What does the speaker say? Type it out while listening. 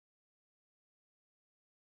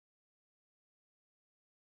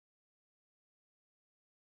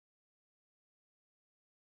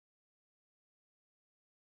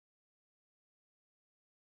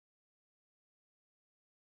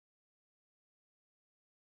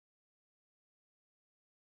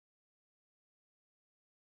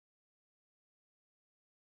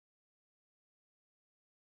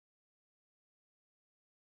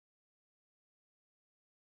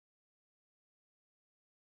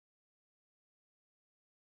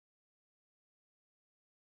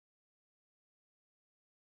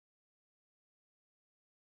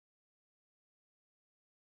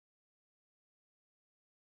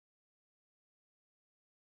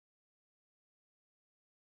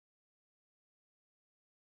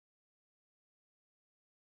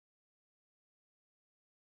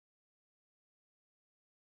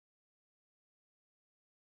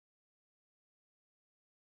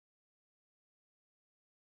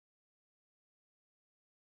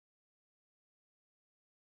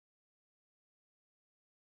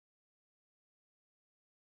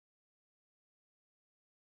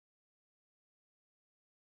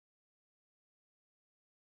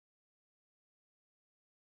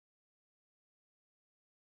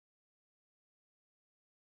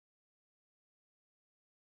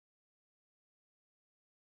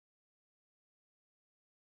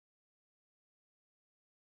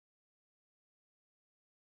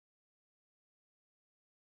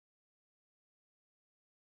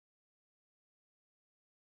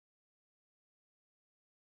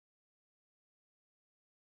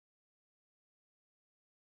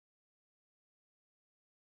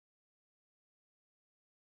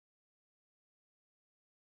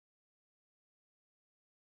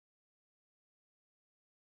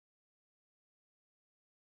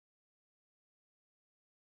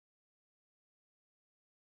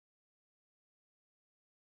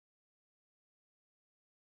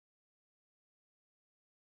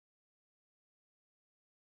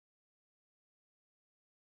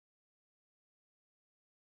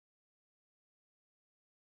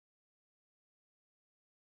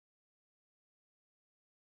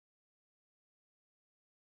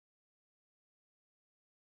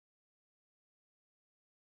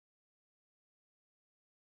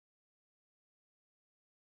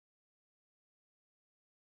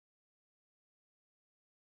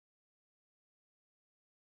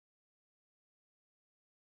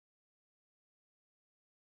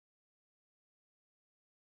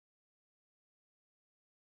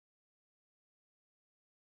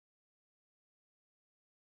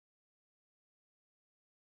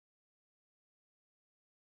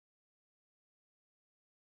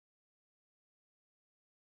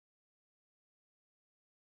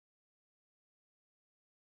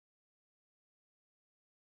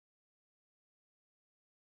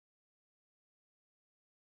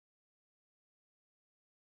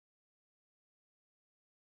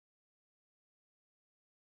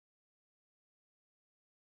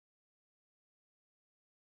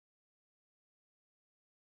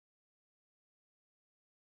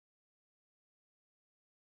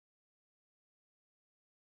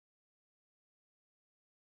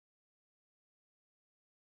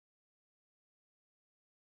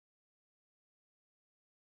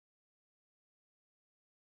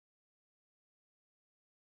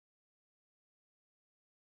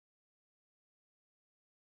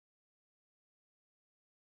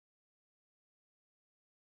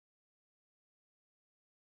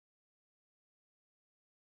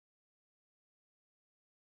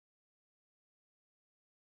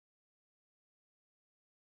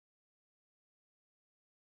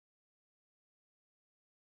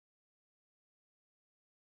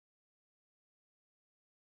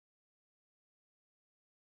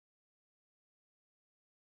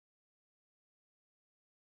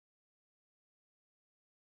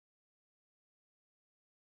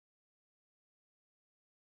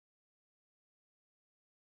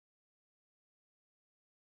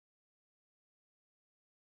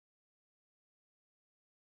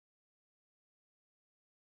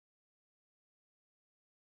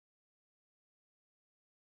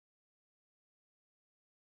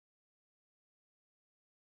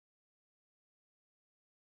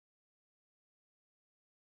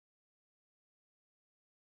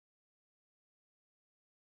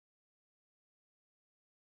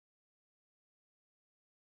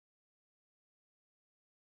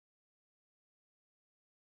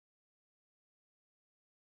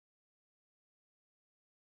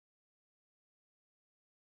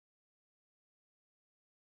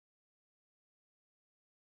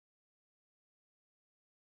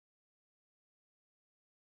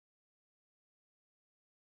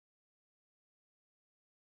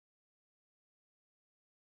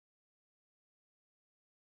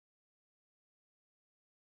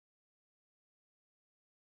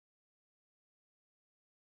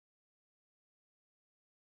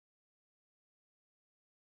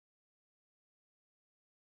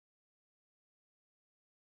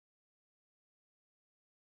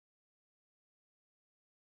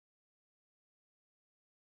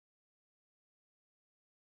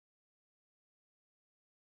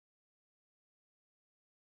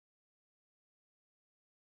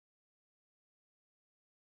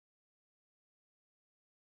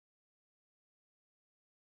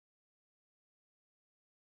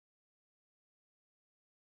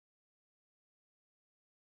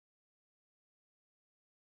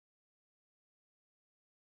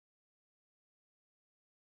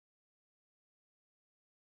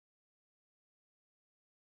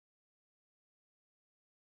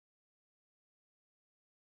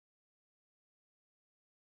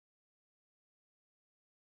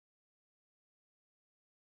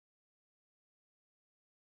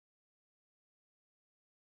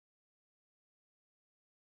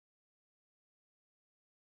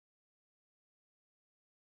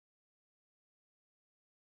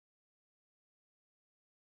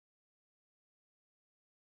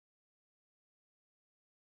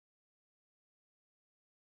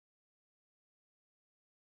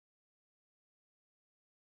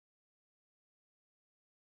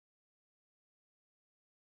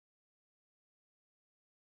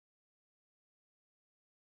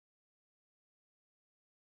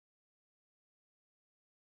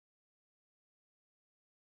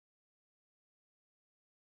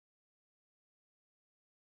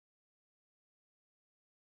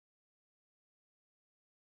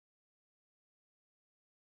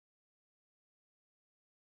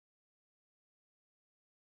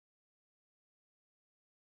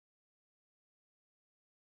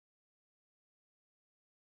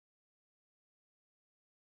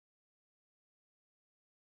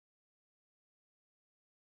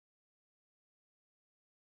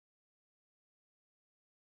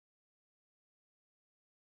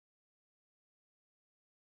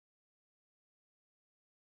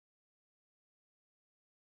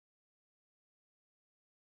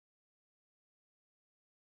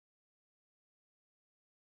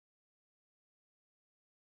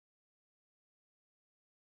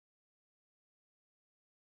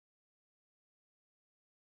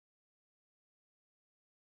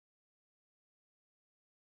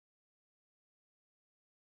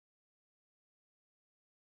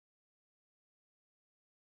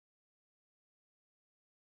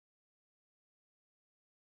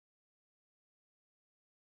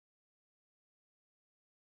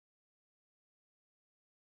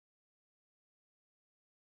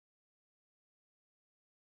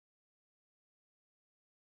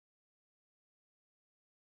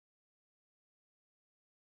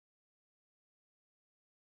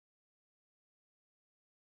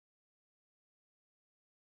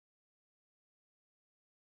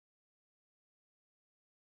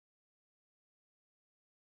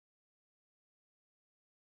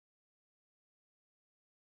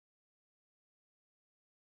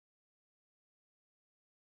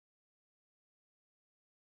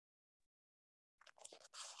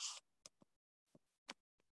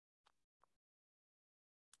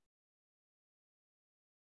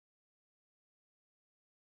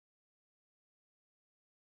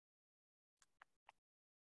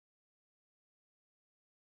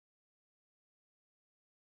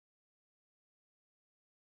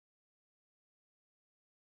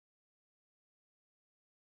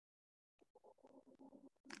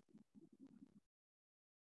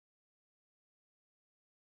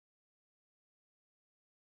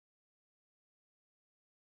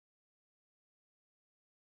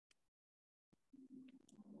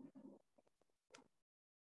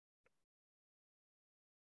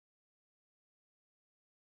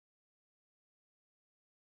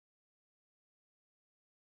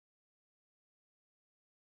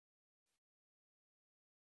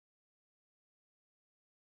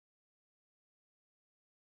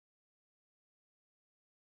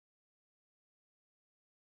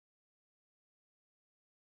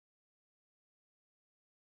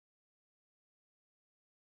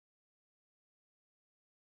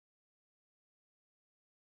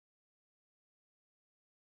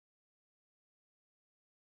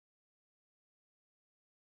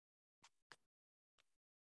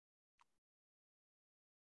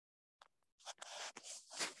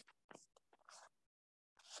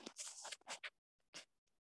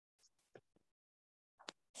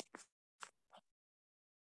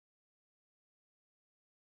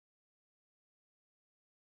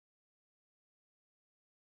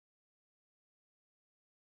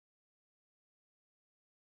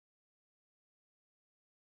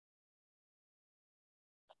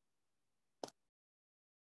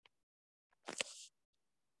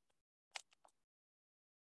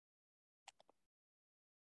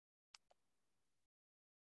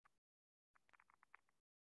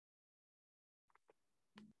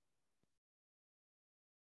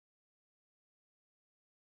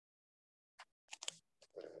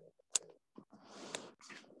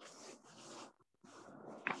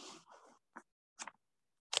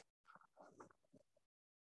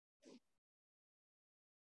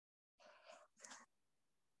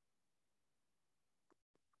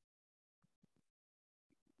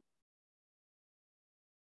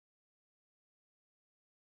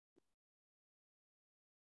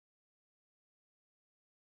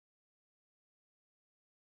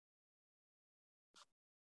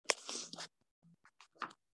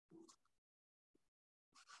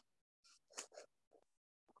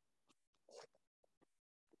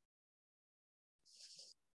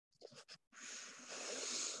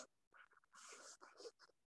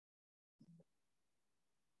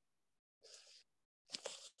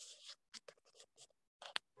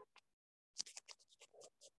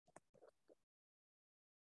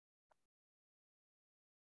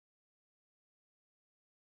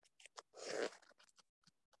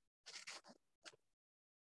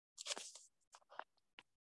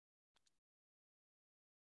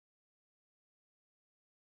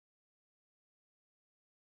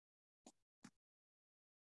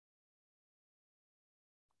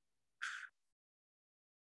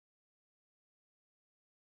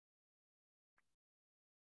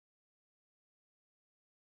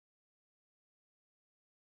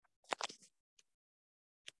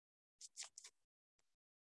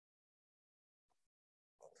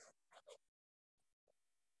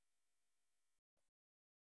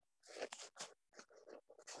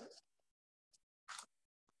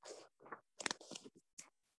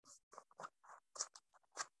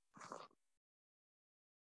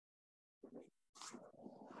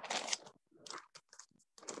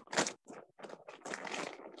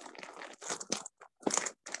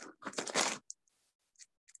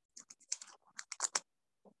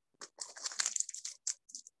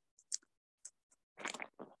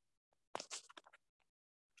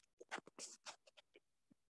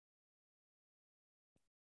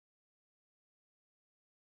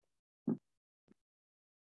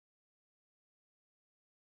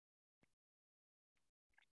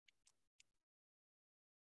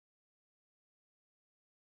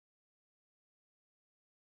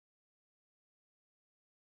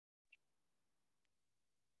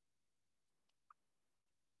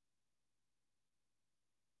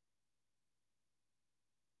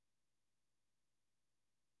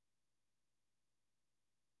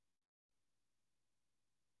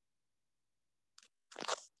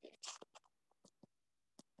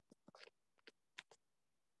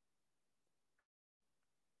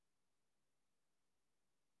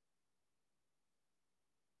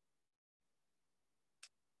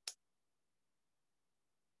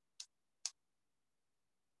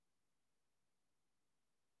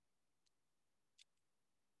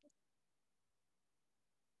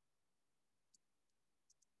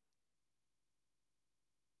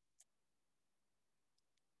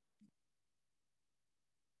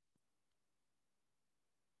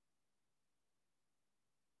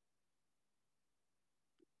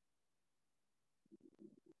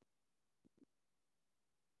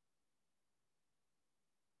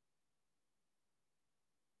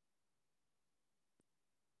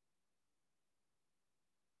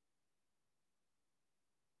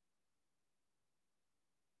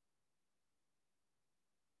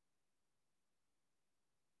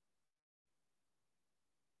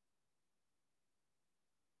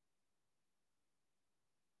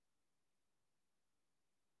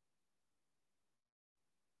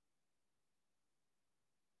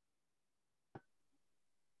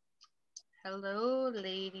Hello,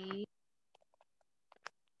 lady.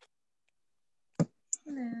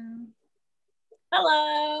 Hello.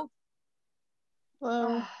 Hello.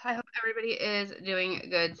 Hello. I hope everybody is doing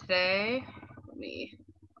good today. Let me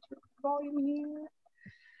turn the volume here.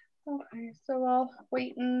 Okay, so while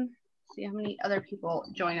waiting, see how many other people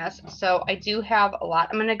join us. So I do have a lot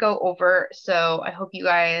I'm going to go over. So I hope you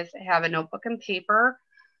guys have a notebook and paper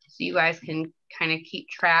so you guys can kind of keep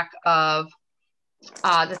track of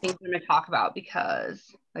the things I'm going to talk about, because,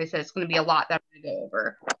 like I said, it's going to be a lot that I'm going to go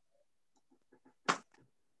over.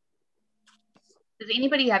 Does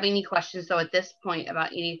anybody have any questions, though, at this point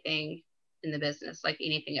about anything in the business, like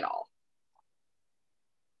anything at all?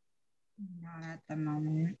 Not at the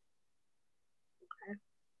moment. Okay.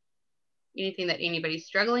 Anything that anybody's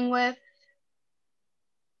struggling with?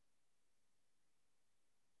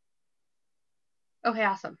 Okay,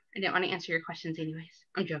 awesome. I didn't want to answer your questions anyways.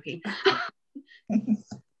 I'm joking.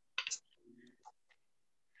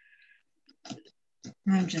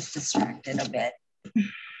 I'm just distracted a bit.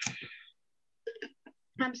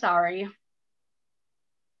 I'm sorry.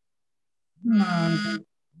 I'm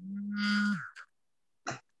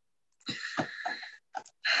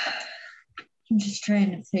just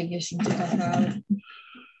trying to figure some stuff out.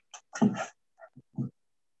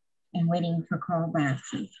 And waiting for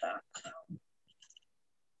callbacks and stuff.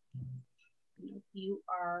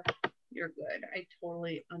 You're good. I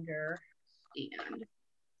totally understand.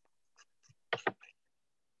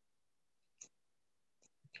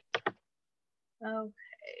 Okay.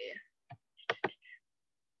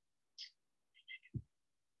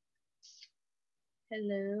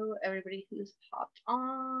 Hello, everybody who's popped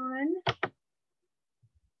on.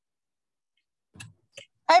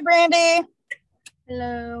 Hi, Brandy.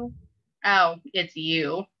 Hello. Oh, it's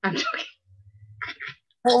you. I'm joking.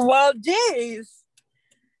 Well, geez.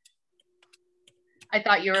 I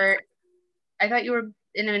thought you were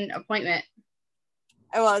in an appointment.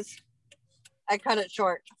 I was. I cut it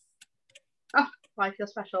short. Oh, well, I feel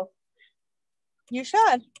special. You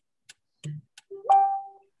should.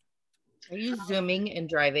 Are you Zooming and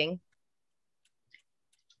driving?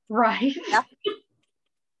 Right. Yeah.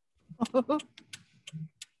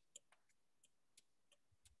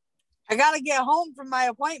 I got to get home from my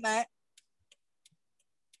appointment.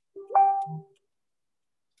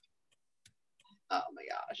 Oh my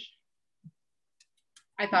gosh.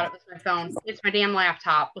 I thought it was my phone. It's my damn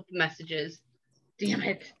laptop with the messages. Damn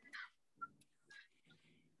it.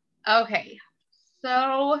 Okay.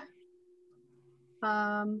 So,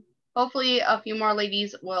 hopefully a few more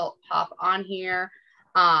ladies will pop on here.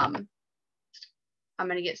 I'm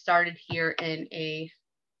going to get started here in a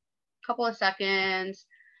couple of seconds,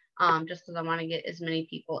 just because I want to get as many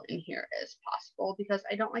people in here as possible, because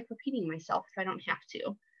I don't like repeating myself if I don't have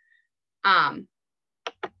to.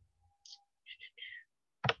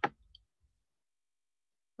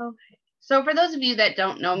 Okay. So for those of you that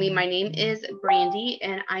don't know me, my name is Brandy,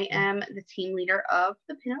 and I am the team leader of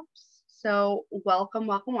the Pinups. So welcome,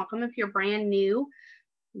 welcome, welcome. If you're brand new,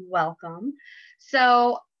 welcome.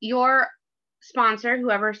 So your sponsor,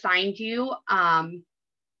 whoever signed you,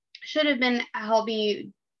 should have been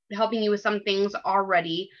helping you with some things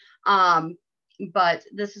already, but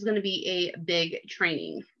this is going to be a big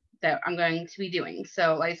training that I'm going to be doing.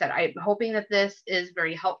 So like I said, I'm hoping that this is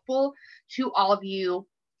very helpful to all of you.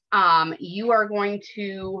 You are going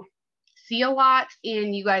to see a lot,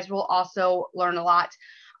 and you guys will also learn a lot.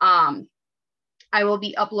 I will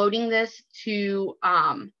be uploading this to,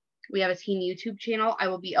 we have a team YouTube channel. I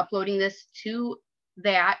will be uploading this to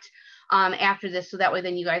that after this, so that way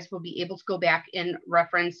then you guys will be able to go back and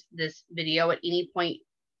reference this video at any point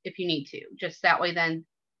if you need to. Just that way then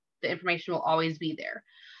the information will always be there.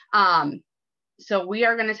 So we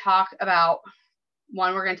are going to talk about,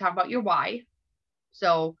 one, we're going to talk about your why.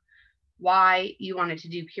 So why you wanted to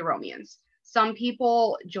do Pure Romance. Some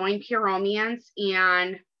people join Pure Romance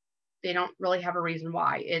and they don't really have a reason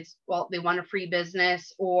why. It's, well, they want a free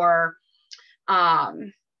business, or a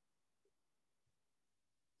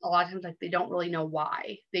lot of times, like, they don't really know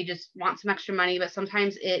why. They just want some extra money, but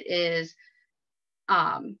sometimes it is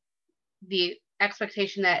the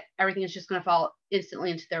expectation that everything is just going to fall instantly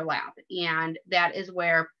into their lap. And that is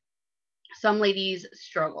where some ladies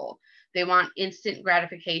struggle. They want instant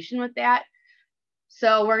gratification with that.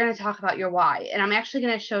 So we're going to talk about your why. And I'm actually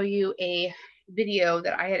going to show you a video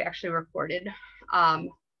that I had actually recorded a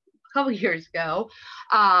couple years ago,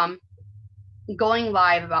 going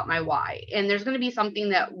live about my why. And there's going to be something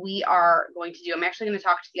that we are going to do. I'm actually going to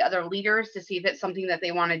talk to the other leaders to see if it's something that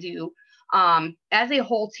they want to do as a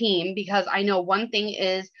whole team, because I know one thing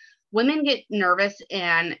is women get nervous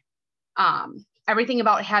and everything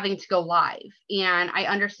about having to go live. And I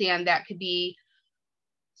understand that could be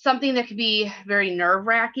something that could be very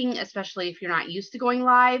nerve-wracking, especially if you're not used to going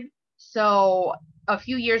live. So a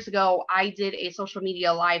few years ago, I did a social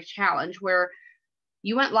media live challenge where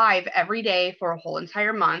you went live every day for a whole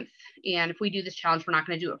entire month. And if we do this challenge, we're not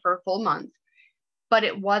going to do it for a full month. But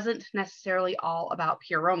it wasn't necessarily all about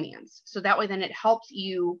Pure Romance. So that way then it helps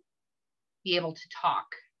you be able to talk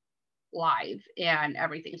live and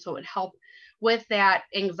everything. So it would help with that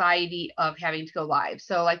anxiety of having to go live.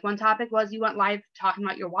 So like one topic was you went live talking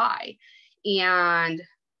about your why. And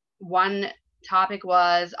one topic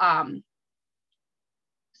was,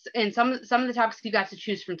 and some of the topics you got to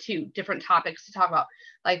choose from 2 different topics to talk about.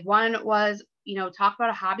 Like one was, you know, talk about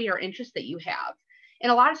a hobby or interest that you have.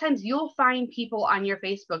 And a lot of times you'll find people on your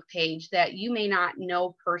Facebook page that you may not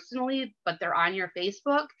know personally, but they're on your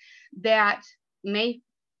Facebook that may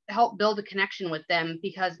help build a connection with them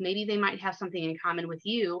because maybe they might have something in common with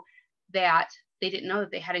you that they didn't know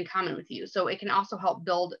that they had in common with you. So it can also help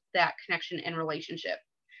build that connection and relationship.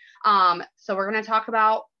 So we're going to talk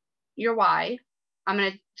about your why. I'm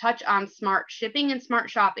going to touch on smart shipping and smart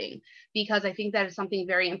shopping because I think that is something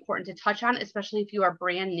very important to touch on, especially if you are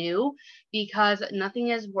brand new, because nothing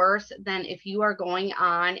is worse than if you are going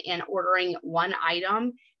on and ordering one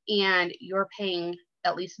item and you're paying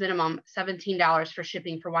at least minimum $17 for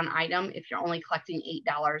shipping for one item. If you're only collecting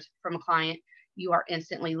 $8 from a client, you are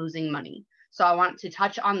instantly losing money. So I want to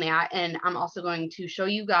touch on that. And I'm also going to show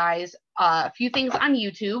you guys a few things on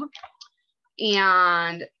YouTube,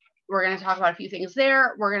 and we're going to talk about a few things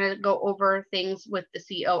there. We're going to go over things with the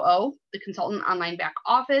COO, the Consultant Online Back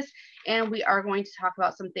Office, and we are going to talk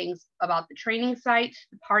about some things about the training site,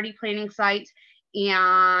 the party planning site,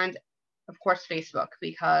 and of course, Facebook,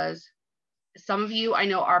 because some of you I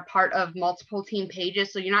know are part of multiple team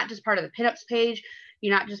pages. So you're not just part of the pinups page.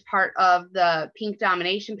 You're not just part of the pink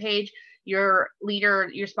domination page. Your leader,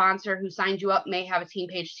 your sponsor who signed you up may have a team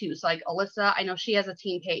page too. So like Alyssa, I know she has a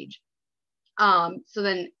team page. So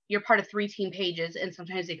then you're part of 3 team pages, and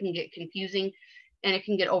sometimes it can get confusing and it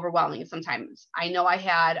can get overwhelming sometimes. I know I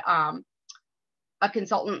had a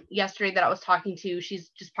consultant yesterday that I was talking to. She's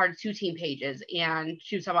just part of 2 team pages, and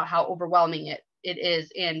she was talking about how overwhelming it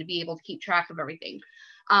is and to be able to keep track of everything.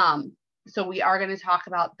 So we are going to talk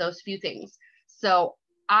about those few things. So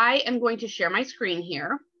I am going to share my screen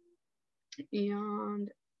here. And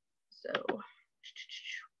so,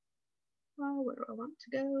 well, where do I want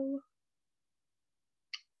to go?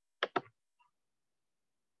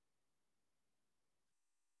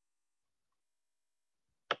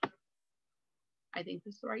 I think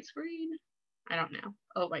this is the right screen. I don't know.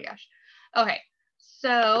 Oh my gosh. Okay.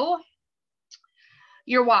 So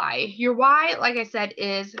your why. Your why, like I said,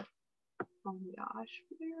 is, oh my gosh,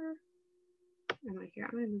 where am I here?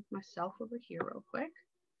 I'm going to move myself over here real quick.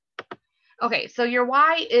 Okay, so your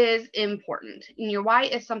why is important. And your why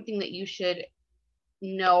is something that you should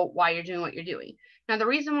know why you're doing what you're doing. Now, the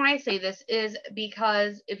reason why I say this is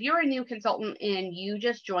because if you're a new consultant and you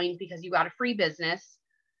just joined because you got a free business,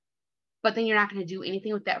 but then you're not going to do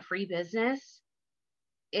anything with that free business,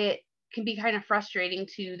 it can be kind of frustrating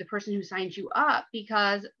to the person who signed you up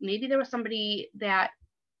because maybe there was somebody that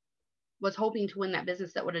was hoping to win that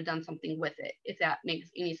business that would have done something with it, if that makes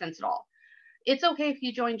any sense at all. It's okay if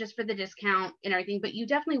you join just for the discount and everything, but you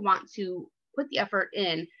definitely want to put the effort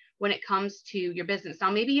in when it comes to your business.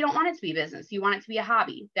 Now, maybe you don't want it to be business. You want it to be a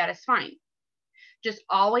hobby. That is fine. Just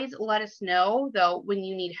always let us know, though, when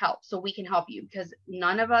you need help so we can help you, because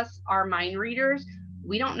none of us are mind readers.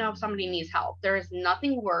 We don't know if somebody needs help. There is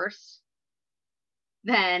nothing worse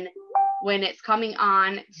than when it's coming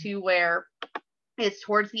on to where it's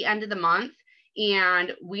towards the end of the month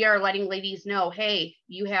and we are letting ladies know, hey,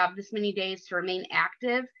 you have this many days to remain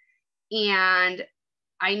active. And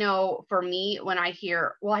I know for me, when I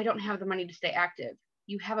hear, well, I don't have the money to stay active,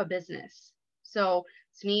 you have a business. So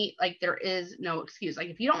to me, like, there is no excuse. Like,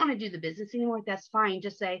 if you don't want to do the business anymore, that's fine.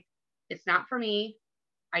 Just say, it's not for me.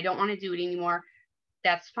 I don't want to do it anymore.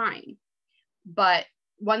 That's fine. But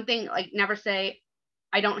one thing, like, never say,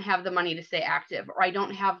 I don't have the money to stay active, or I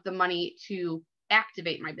don't have the money to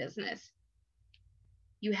activate my business.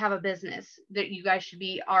 You have a business that you guys should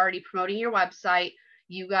be already promoting your website.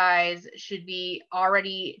 You guys should be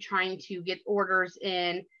already trying to get orders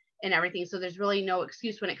in and everything. So there's really no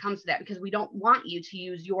excuse when it comes to that, because we don't want you to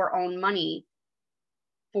use your own money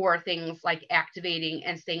for things like activating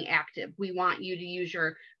and staying active. We want you to use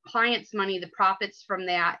your clients' money, the profits from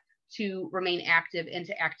that, to remain active and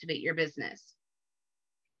to activate your business.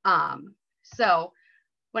 So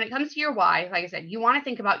when it comes to your why, like I said, you want to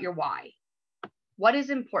think about your why. What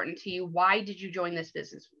is important to you? Why did you join this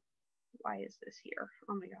business? Why is this here?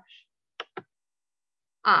 Oh my gosh.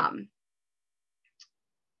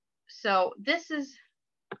 So this is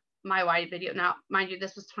my why video. Now, mind you,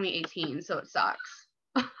 this was 2018, so it sucks.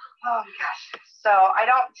 Oh my gosh. So I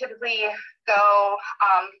don't typically go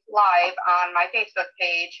live on my Facebook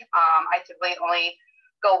page. I typically only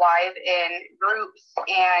go live in groups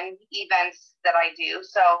and events that I do.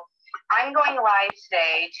 So I'm going live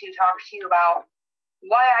today to talk to you about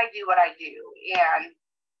why I do what I do and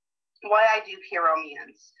why I do pure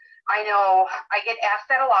romance. I know I get asked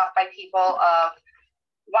that a lot by people of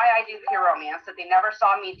why I do pure romance, that they never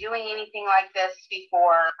saw me doing anything like this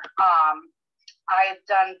before. I've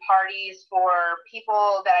done parties for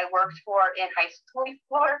people that I worked for in high school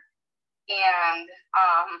before, and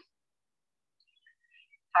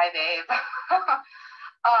hi babe.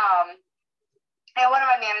 And one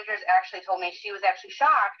of my managers actually told me she was actually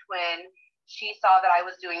shocked when she saw that I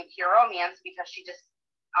was doing pure romance, because she just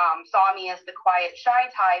saw me as the quiet,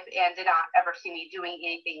 shy type and did not ever see me doing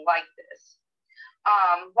anything like this.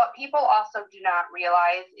 What people also do not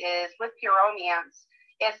realize is with pure romance,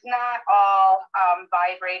 it's not all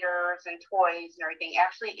vibrators and toys and everything.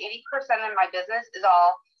 Actually, 80% of my business is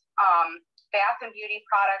all bath and beauty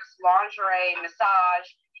products, lingerie, massage,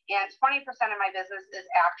 and 20% of my business is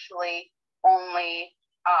actually only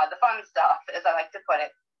the fun stuff, as I like to put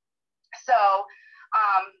it. So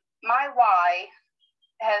my why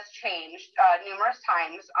has changed numerous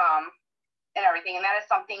times and everything, and that is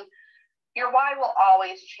something, your why will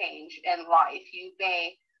always change in life. You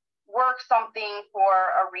may work something for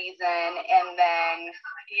a reason, and then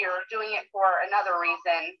you're doing it for another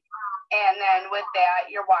reason, and then with that,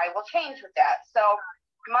 your why will change with that. So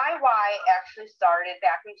my why actually started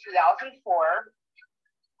back in 2004.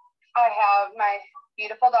 I have my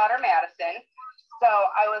beautiful daughter, Madison. So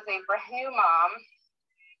I was a brand new mom,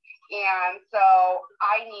 and so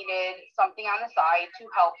I needed something on the side to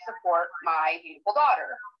help support my beautiful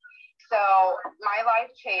daughter. So my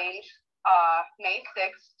life changed May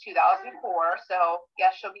 6th, 2004. So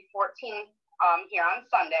yes, she'll be 14 here on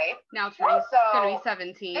Sunday. Now turning So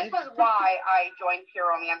 17. this was why I joined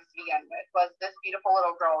Pure Romance to begin with, was this beautiful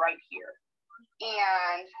little girl right here.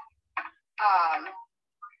 And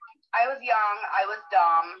I was young, I was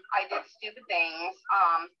dumb, I did stupid things.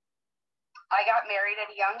 I got married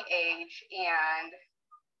at a young age, and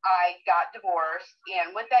I got divorced.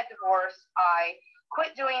 And with that divorce, I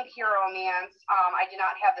quit doing pure romance. I did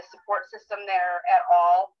not have the support system there at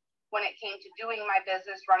all. When it came to doing my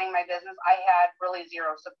business, running my business, I had really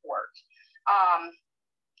zero support.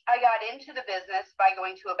 I got into the business by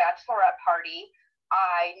going to a bachelorette party.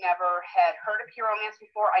 I never had heard of pure romance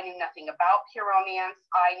before. I knew nothing about pure romance.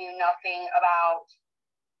 I knew nothing about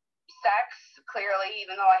sex, clearly,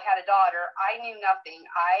 even though I had a daughter. I knew nothing.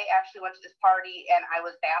 I actually went to this party and I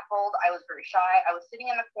was baffled. I was very shy. I was sitting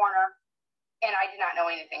in the corner and I did not know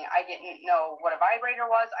anything. I didn't know what a vibrator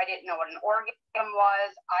was. I didn't know what an orgasm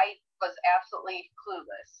was. I was absolutely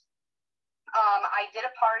clueless. I did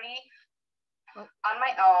a party on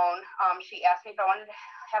my own. She asked me if I wanted to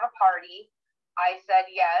have a party. I said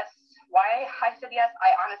yes. Why I said yes,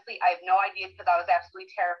 I have no idea, because I was absolutely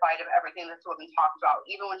terrified of everything this woman talked about.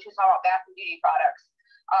 Even when she was talking about bath and beauty products,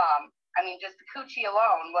 I mean, just the coochie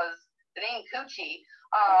alone was, the name coochie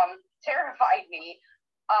terrified me.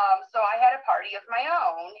 So I had a party of my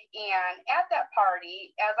own, and at that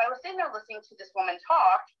party, as I was sitting there listening to this woman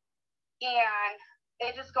talk, and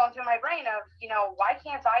it just going through my brain of, you know, why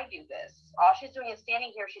can't I do this? All she's doing is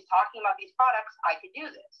standing here, she's talking about these products, I could do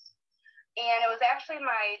this. And it was actually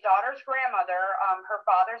my daughter's grandmother, her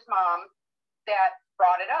father's mom, that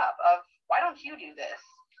brought it up of, why don't you do this?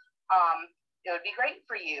 It would be great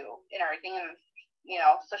for you and everything. And, you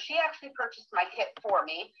know, so she actually purchased my kit for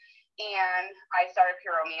me, and I started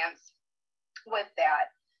Pure Romance with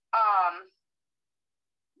that.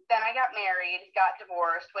 Then I got married, got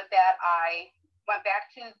divorced. With that, I went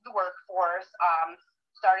back to the workforce,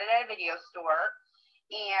 started at a video store,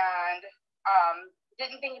 and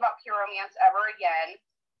didn't think about Pure Romance ever again.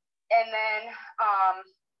 And then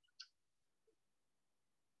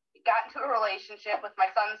got into a relationship with my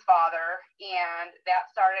son's father, and that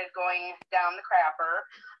started going down the crapper.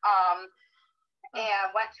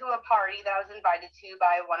 And went to a party that I was invited to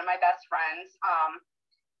by one of my best friends,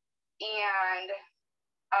 and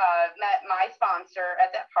met my sponsor at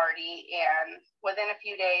that party. And within a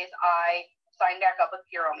few days, I signed back up with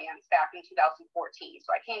Pure Romance back in 2014. So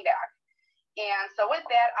I came back. And so with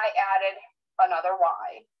that, I added another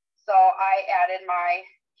why. So I added my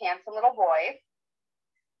handsome little boy.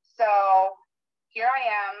 So here I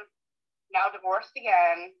am, now divorced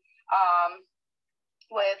again,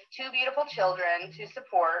 with two beautiful children to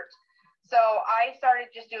support. So I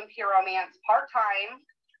started just doing Pure Romance part-time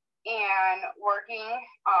and working.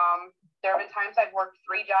 There have been times I've worked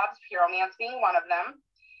 3 jobs, Pure Romance being one of them,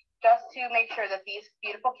 just to make sure that these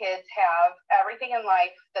beautiful kids have everything in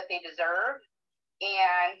life that they deserve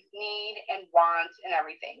and need and want and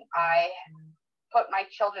everything. I put my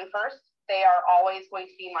children first. They are always going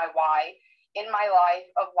to be my why in my life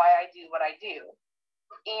of why I do what I do.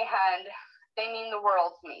 And they mean the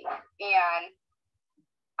world to me. And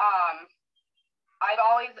I've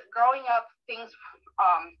always, growing up, things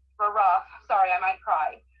were rough. Sorry, I might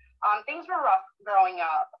cry. Things were rough growing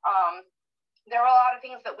up. There were a lot of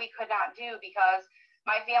things that we could not do because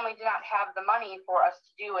my family did not have the money for us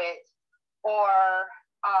to do it, or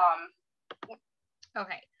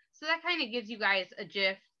okay, so that kind of gives you guys a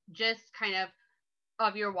just kind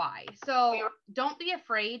of your why. So don't be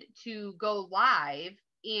afraid to go live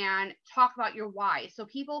and talk about your why so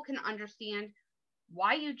people can understand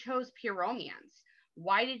why you chose Pure Romance.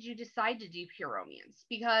 Why did you decide to do Pure Romance?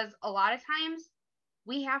 Because a lot of times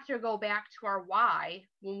we have to go back to our why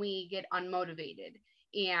when we get unmotivated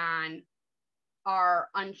and are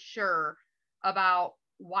unsure about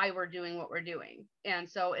why we're doing what we're doing. And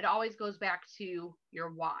so it always goes back to your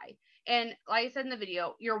why. And like I said in the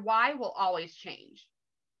video, your why will always change.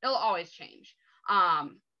 It'll always change.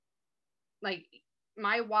 Like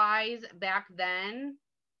my whys back then,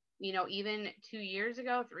 you know, even 2 years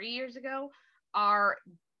ago, 3 years ago, are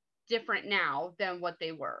different now than what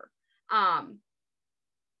they were. I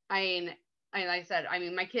mean, like I said, I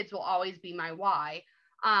mean, my kids will always be my why,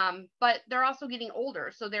 but they're also getting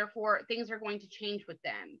older. So therefore, things are going to change with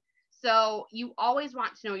them. So you always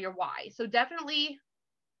want to know your why. So definitely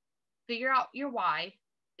figure out your why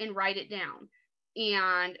and write it down.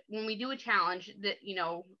 And when we do a challenge, that, you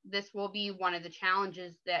know, this will be one of the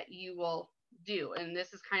challenges that you will do. And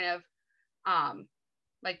this is kind of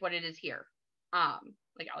like what it is here.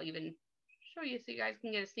 Like I'll even show you so you guys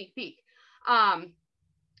can get a sneak peek.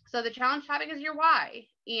 So the challenge topic is your why.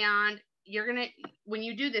 And you're going to, when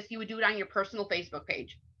you do this, you would do it on your personal Facebook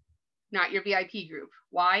page, not your VIP group.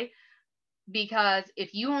 Why? Because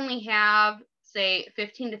if you only have, say,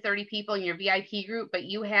 15 to 30 people in your VIP group, but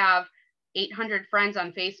you have 800 friends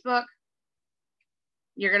on Facebook,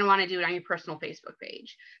 you're going to want to do it on your personal Facebook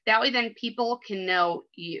page. That way, then people can know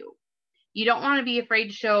you. You don't want to be afraid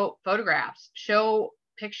to show photographs, show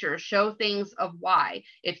pictures, show things of why.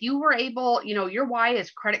 If you were able, you know, your why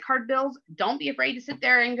is credit card bills, don't be afraid to sit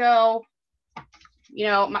there and go, you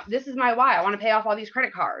know, this is my why. I want to pay off all these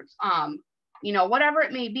credit cards, you know, whatever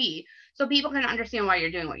it may be, so people can understand why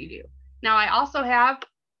you're doing what you do. Now, I also have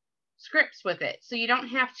scripts with it, so you don't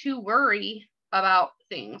have to worry about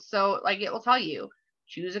things. So like it will tell you,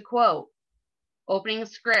 choose a quote, opening a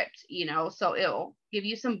script, you know, so it'll give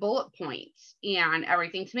you some bullet points and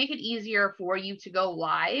everything to make it easier for you to go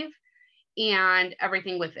live and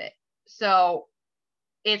everything with it. So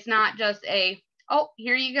it's not just a, oh,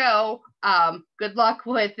 here you go. Good luck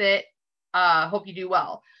with it. Hope you do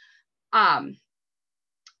well.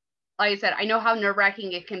 Like I said, I know how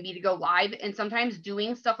nerve-wracking it can be to go live, and sometimes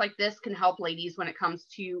doing stuff like this can help ladies when it comes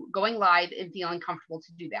to going live and feeling comfortable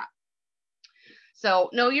to do that. So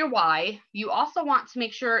know your why. You also want to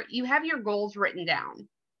make sure you have your goals written down.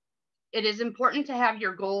 It is important to have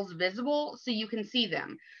your goals visible so you can see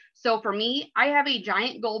them. So for me, I have a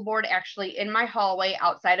giant goal board actually in my hallway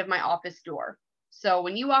outside of my office door. So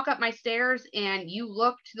when you walk up my stairs and you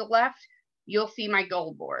look to the left, you'll see my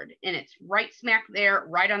goal board, and it's right smack there,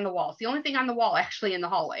 right on the wall. It's the only thing on the wall actually in the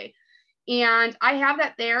hallway. And I have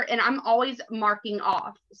that there, and I'm always marking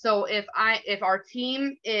off. So if our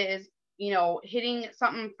team is, you know, hitting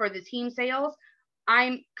something for the team sales,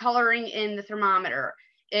 I'm coloring in the thermometer.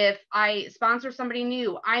 If I sponsor somebody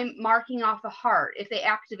new, I'm marking off a heart. If they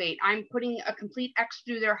activate, I'm putting a complete X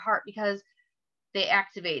through their heart because they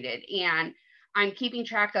activated, and I'm keeping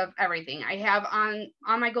track of everything. I have on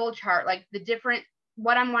my goal chart, like the different,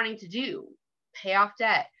 what I'm wanting to do, pay off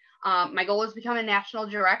debt. My goal is to become a national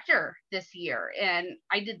director this year, and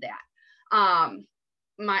I did that.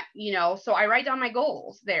 You know, so I write down my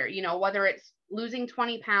goals there, you know, whether it's losing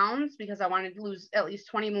 20 pounds because I wanted to lose at least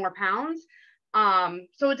 20 more pounds.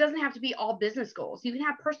 So it doesn't have to be all business goals. You can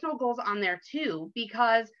have personal goals on there too,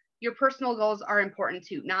 because your personal goals are important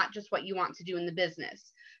too, not just what you want to do in the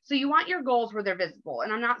business. So you want your goals where they're visible.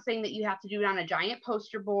 And I'm not saying that you have to do it on a giant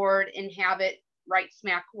poster board and have it right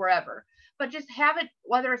smack wherever, but just have it,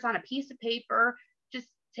 whether it's on a piece of paper, just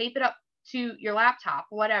tape it up to your laptop,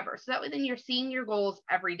 whatever. So that way then you're seeing your goals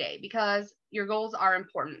every day, because your goals are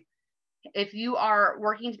important. If you are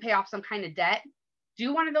working to pay off some kind of debt,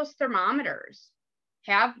 do one of those thermometers.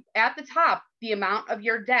 Have at the top the amount of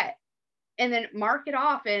your debt, and then mark it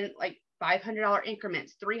off in like $500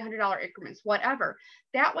 increments, $300 increments, whatever.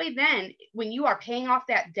 That way then when you are paying off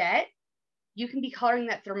that debt, you can be coloring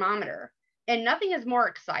that thermometer. And nothing is more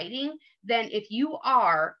exciting than if you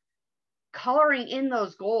are coloring in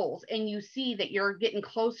those goals and you see that you're getting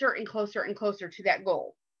closer and closer and closer to that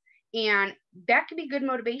goal. And that can be good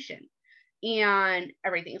motivation and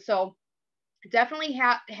everything. So definitely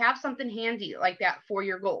have something handy like that for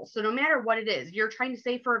your goals. So no matter what it is, you're trying to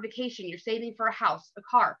save for a vacation, you're saving for a house, a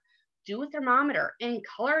car, do a thermometer and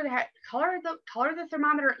color the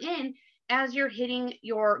thermometer in as you're hitting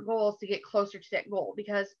your goals to get closer to that goal,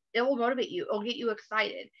 because it will motivate you. It'll get you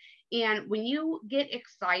excited. And when you get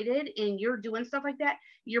excited and you're doing stuff like that,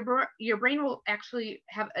 your brain will actually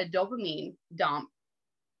have a dopamine dump,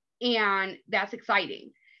 and that's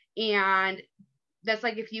exciting. And that's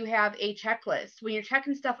like if you have a checklist, when you're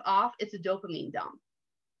checking stuff off, it's a dopamine dump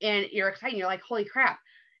and you're excited. You're like, holy crap.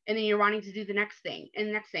 And then you're wanting to do the next thing and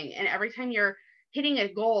the next thing. And every time you're hitting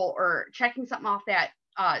a goal or checking something off that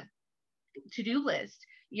to-do list,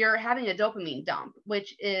 you're having a dopamine dump,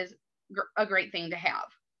 which is a great thing to have.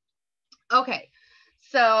 Okay,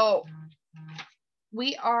 so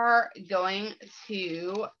we are going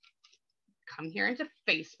to come here into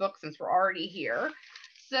Facebook since we're already here.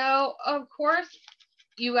 So of course,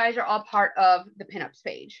 you guys are all part of the pinups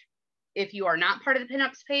page. If you are not part of the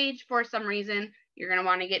pinups page for some reason, you're going to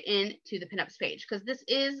want to get into the pinups page, because this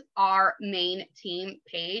is our main team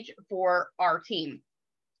page for our team.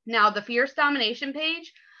 Now, the fierce domination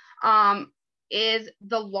page is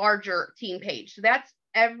the larger team page. So that's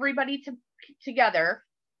everybody together,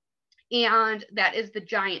 and that is the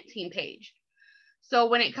giant team page. So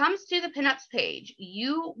when it comes to the pinups page,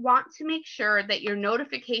 you want to make sure that your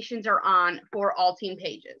notifications are on for all team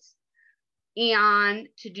pages. And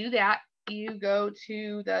to do that, you go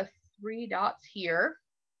to the 3 dots here.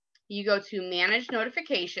 You go to manage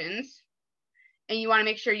notifications, and you want to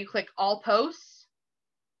make sure you click all posts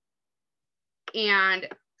and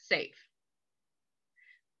save.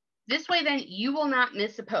 This way, then you will not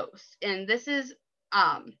miss a post. And this is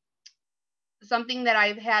something that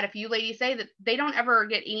I've had a few ladies say, that they don't ever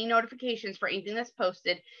get any notifications for anything that's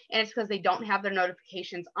posted, and it's because they don't have their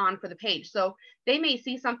notifications on for the page. So they may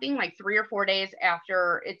see something like 3 or 4 days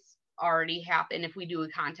after it's already happened if we do a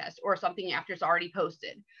contest, or something after it's already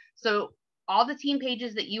posted. So all the team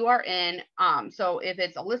pages that you are in, so if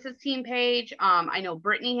it's Alyssa's team page, I know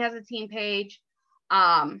Brittany has a team page.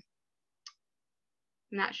 I'm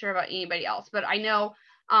not sure about anybody else, but I know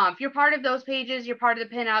if you're part of those pages, you're part of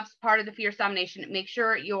the pinups, part of the fierce domination, make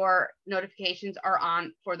sure your notifications are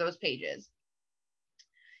on for those pages.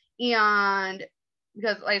 And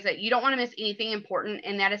because, like I said, you don't want to miss anything important.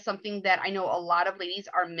 And that is something that I know a lot of ladies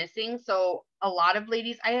are missing. So a lot of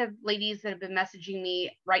ladies, I have ladies that have been messaging me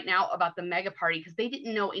right now about the mega party because they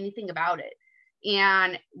didn't know anything about it.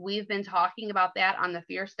 And we've been talking about that on the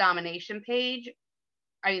fierce domination page.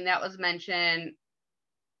 I mean, that was mentioned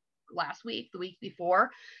last week, the week before.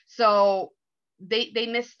 So they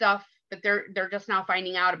missed stuff that they're just now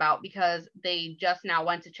finding out about because they just now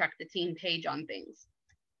went to check the team page on things.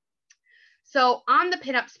 So on the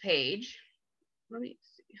pinups page, let me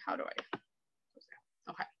see, how do I,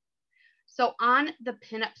 okay. So on the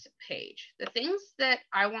pinups page, the things that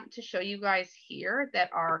I want to show you guys here that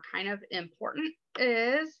are kind of important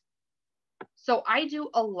is, so I do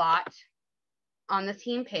a lot on the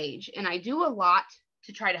team page, and I do a lot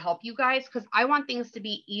to try to help you guys because I want things to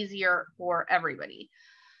be easier for everybody.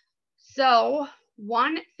 So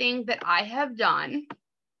one thing that I have done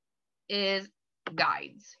is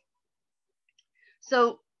guides.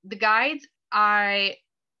 So the guides I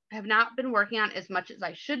have not been working on as much as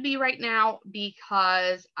I should be right now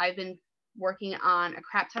because I've been working on a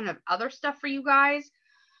crap ton of other stuff for you guys.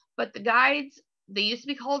 But the guides, they used to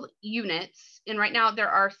be called units, and right now there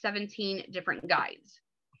are 17 different guides.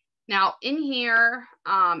 Now in here,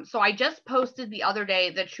 so I just posted the other day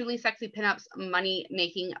the Truly Sexy Pinups Money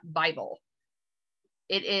Making Bible.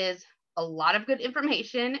 It is a lot of good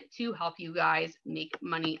information to help you guys make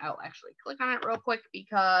money. I'll actually click on it real quick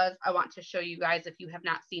because I want to show you guys, if you have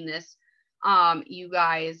not seen this, you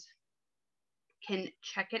guys can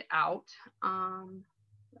check it out.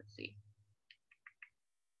 Let's see.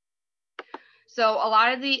 So a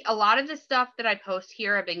lot of the stuff that I post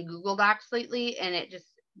here have been Google Docs lately, and it just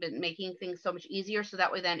been making things so much easier. So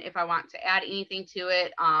that way then if I want to add anything to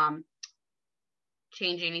it,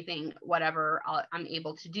 change anything, whatever, I'm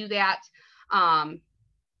able to do that.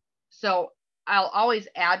 So I'll always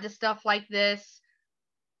add to stuff like this.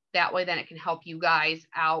 That way then it can help you guys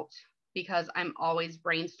out because I'm always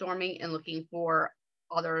brainstorming and looking for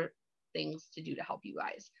other things to do to help you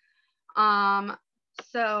guys.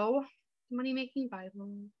 So Money Making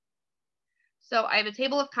Bible. So I have a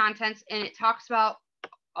table of contents and it talks about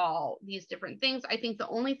all these different things. I think the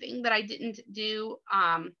only thing that I didn't do,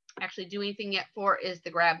 actually do anything yet for, is the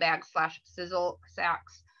grab bag / sizzle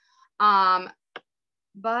sacks.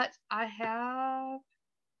 But I have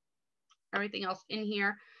everything else in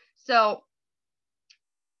here. So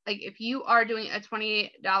like if you are doing a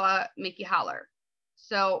 $28 Mickey Holler.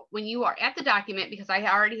 So when you are at the document, because I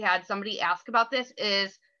already had somebody ask about this,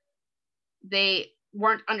 is they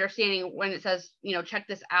weren't understanding when it says, you know, check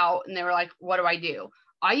this out. And they were like, what do I do?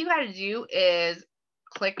 All you got to do is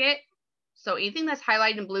click it. So anything that's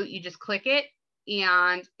highlighted in blue, you just click it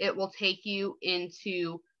and it will take you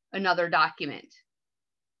into another document.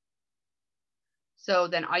 So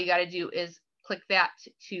then all you got to do is click that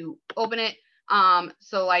to open it.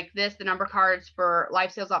 So like this, the number cards for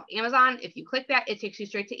live sales off Amazon, if you click that, it takes you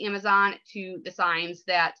straight to Amazon to the signs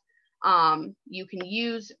that you can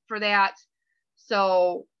use for that.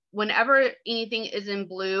 So whenever anything is in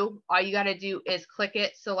blue, all you got to do is click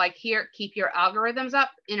it. So like here, keep your algorithms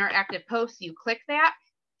up, interactive posts, you click that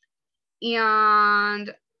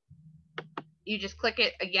and you just click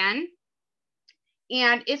it again.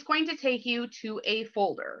 And it's going to take you to a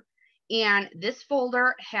folder. And this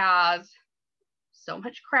folder has so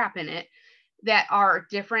much crap in it that are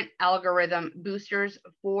different algorithm boosters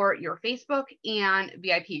for your Facebook and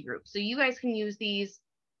VIP group. So you guys can use these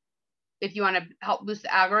if you want to help boost the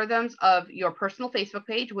algorithms of your personal Facebook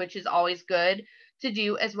page, which is always good to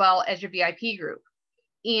do, as well as your VIP group.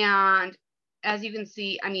 And as you can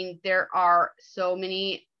see, I mean, there are so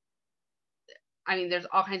many, I mean, there's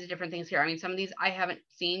all kinds of different things here. I mean, some of these I haven't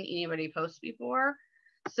seen anybody post before.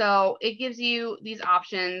 So it gives you these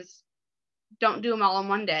options. Don't do them all in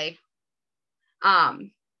one day.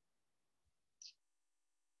 But,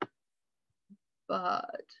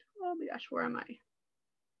 oh my gosh, where am I?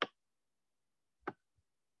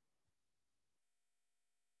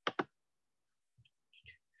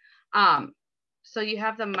 So you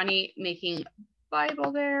have the money making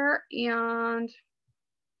Bible there, and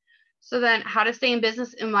so then how to stay in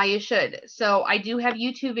business and why you should. So I do have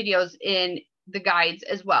YouTube videos in the guides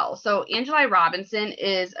as well. So Angela Robinson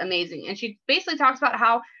is amazing, and she basically talks about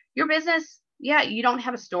how your business, yeah, you don't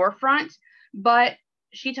have a storefront, but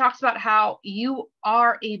she talks about how you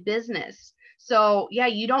are a business. So yeah,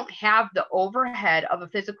 you don't have the overhead of a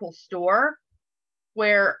physical store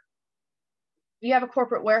where you have a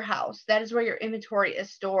corporate warehouse. That is where your inventory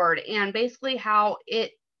is stored, and basically how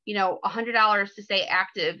it, you know, $100 to stay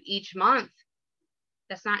active each month,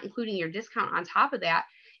 that's not including your discount on top of that,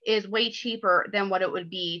 is way cheaper than what it would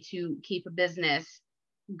be to keep a business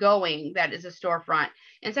going that is a storefront.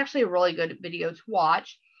 And it's actually a really good video to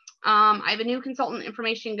watch. I have a new consultant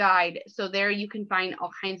information guide. So there you can find all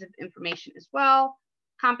kinds of information as well.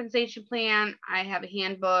 Compensation plan. I have a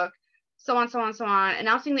handbook, so on, so on, so on.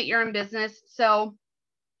 Announcing that you're in business. So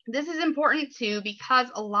this is important too, because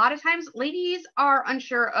a lot of times ladies are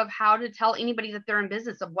unsure of how to tell anybody that they're in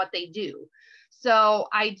business of what they do. So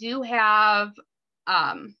I do have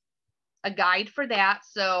a guide for that.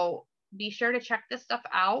 So be sure to check this stuff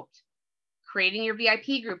out. Creating your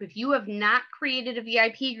VIP group. If you have not created a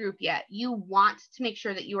VIP group yet, you want to make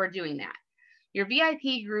sure that you are doing that. Your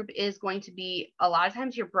VIP group is going to be a lot of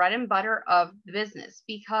times your bread and butter of the business,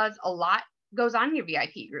 because a lot goes on in your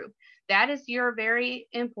VIP group. That is your very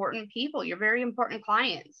important people, your very important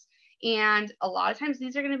clients. And a lot of times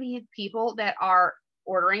these are going to be people that are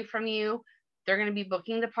ordering from you. They're going to be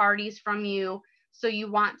booking the parties from you. So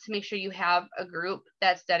you want to make sure you have a group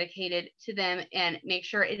that's dedicated to them, and make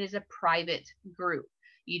sure it is a private group.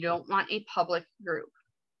 You don't want a public group.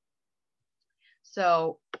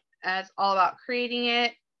 So that's all about creating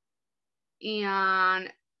it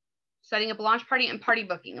and setting up a launch party and party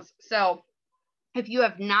bookings. So if you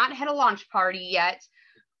have not had a launch party yet,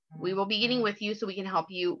 we will be getting with you so we can help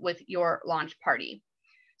you with your launch party.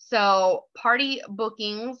 So party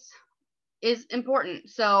bookings is important.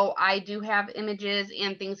 So I do have images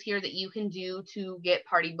and things here that you can do to get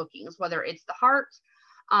party bookings, whether it's the heart,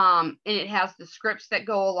 and it has the scripts that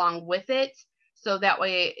go along with it. So that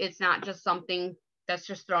way it's not just something that's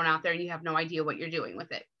just thrown out there and you have no idea what you're doing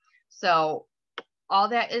with it. So all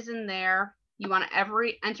that is in there. You want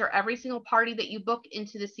to enter every single party that you book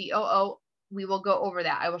into the COO. We will go over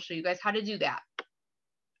that. I will show you guys how to do that.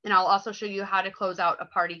 And I'll also show you how to close out a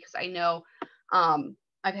party, because I know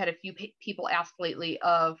I've had a few people ask lately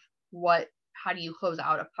of how do you close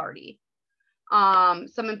out a party?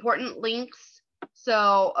 Some important links.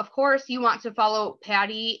 So of course you want to follow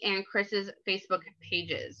Patty and Chris's Facebook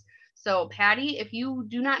pages. So Patty, if you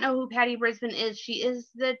do not know who Patty Brisbane is, she is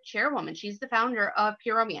the chairwoman. She's the founder of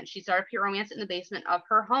Pure Romance. She started Pure Romance in the basement of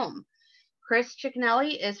her home. Chris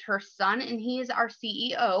Ciccinelli is her son, and he is our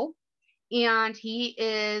CEO. And he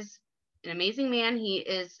is an amazing man. He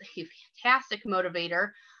is a fantastic motivator.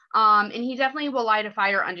 And he definitely will light a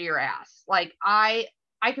fire under your ass. Like I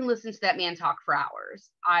can listen to that man talk for hours.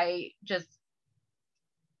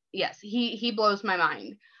 Yes, he blows my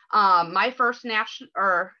mind. My first national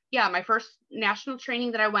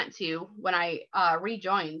training that I went to when I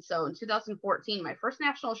rejoined. So in 2014, my first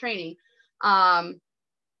national training, I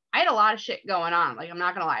had a lot of shit going on. Like, I'm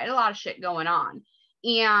not gonna lie, I had a lot of shit going on.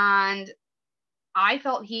 And I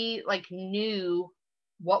felt he like knew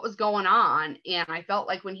what was going on. And I felt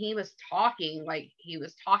like when he was talking, like he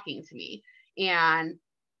was talking to me. And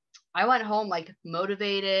I went home like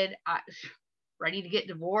motivated, ready to get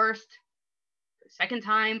divorced second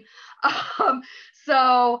time.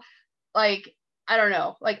 So like, I don't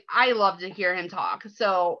know, like I love to hear him talk.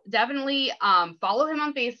 So definitely follow him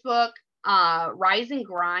on Facebook. Rise and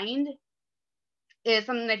Grind is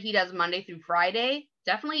something that he does Monday through Friday.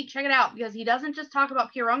 Definitely check it out, because he doesn't just talk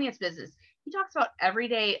about pure romance business. He talks about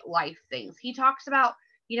everyday life things. He talks about,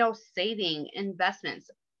 saving, investments,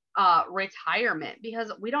 retirement,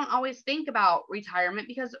 because we don't always think about retirement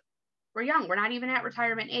because we're young. We're not even at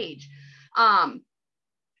retirement age.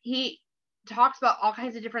 He talks about all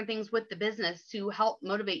kinds of different things with the business to help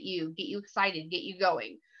motivate you, get you excited, get you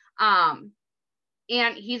going.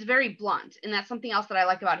 And he's very blunt. And that's something else that I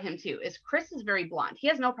like about him too, is Chris is very blunt. He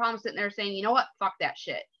has no problem sitting there saying, you know what, fuck that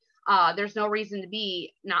shit. There's no reason to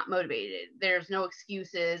be not motivated. There's no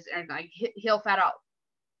excuses. And like he'll fat out.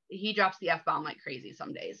 He drops the F-bomb like crazy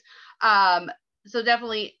some days. So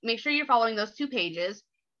definitely make sure you're following those two pages.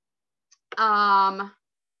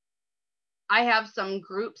 I have some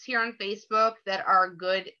groups here on Facebook that are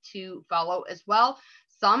good to follow as well.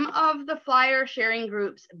 Some of the flyer sharing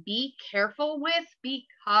groups, be careful with,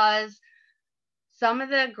 because some of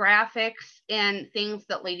the graphics and things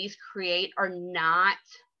that ladies create are not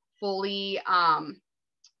fully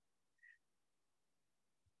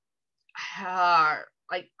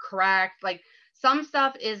like correct. Like some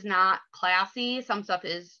stuff is not classy, some stuff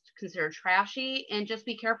is considered trashy, and just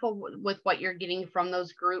be careful with what you're getting from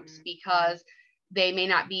those groups, because they may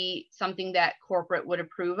not be something that corporate would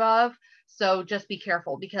approve of. So just be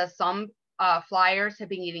careful, because some flyers have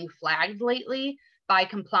been getting flagged lately by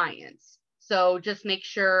compliance. So just make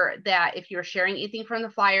sure that if you're sharing anything from the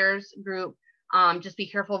flyers group, just be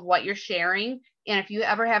careful of what you're sharing. And if you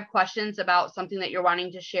ever have questions about something that you're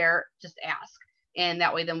wanting to share, just ask. And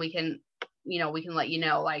that way then we can let you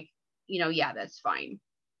know, like, yeah, that's fine.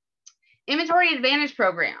 Inventory Advantage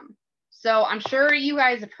Program. So I'm sure you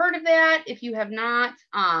guys have heard of that. If you have not,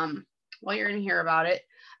 well, you're going to hear about it.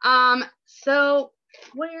 So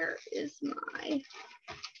where is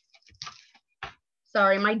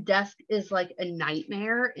sorry, my desk is like a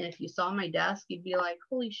nightmare. And if you saw my desk, you'd be like,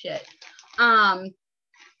 holy shit. And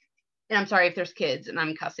I'm sorry if there's kids and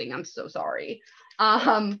I'm cussing. I'm so sorry.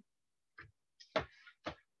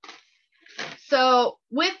 So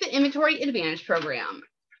with the Inventory Advantage Program,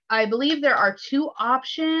 I believe there are two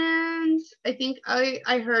options. I think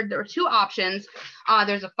I heard there were two options.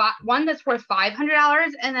 There's one that's worth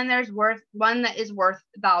 $500, and then there's one that is worth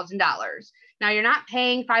 $1,000. Now you're not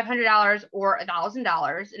paying $500 or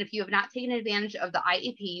 $1,000, and if you have not taken advantage of the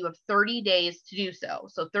IAP, you have 30 days to do so.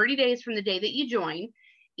 So 30 days from the day that you join,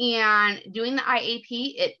 and doing the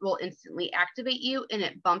IAP, it will instantly activate you, and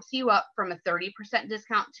it bumps you up from a 30%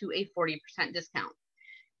 discount to a 40% discount.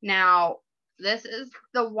 Now, this is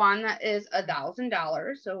the one that is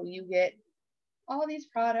 $1,000. So you get all these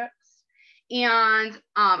products. And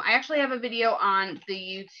I actually have a video on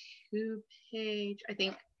the YouTube page. I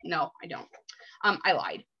think, no, I don't. I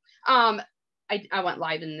lied. I went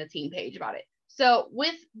live in the team page about it. So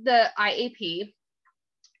with the IAP,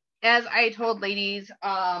 as I told ladies,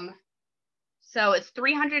 so it's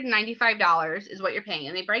 $395 is what you're paying.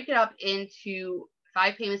 And they break it up into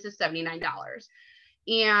 5 payments of $79.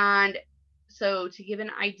 And so to give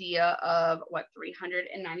an idea of what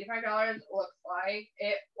 $395 looks like,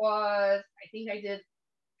 it was, I think I did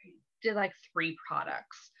like 3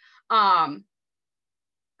 products.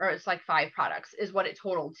 Or it's like 5 products is what it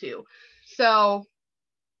totaled to. So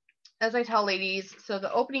as I tell ladies, so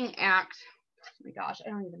the opening act, oh my gosh, I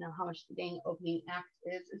don't even know how much the dang opening act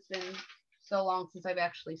is. It's been so long since I've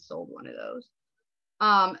actually sold one of those.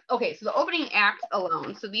 Okay, so the opening act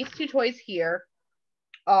alone, so these 2 toys here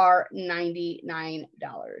are $99.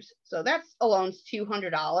 So that's alone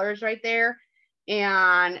 $200 right there.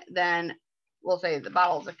 And then we'll say the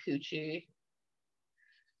bottles of coochie,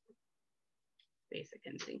 basic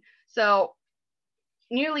instinct. So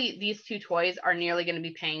nearly these 2 toys are nearly going to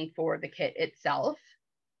be paying for the kit itself.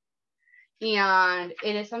 And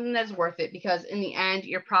it is something that's worth it, because in the end,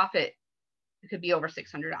 your profit could be over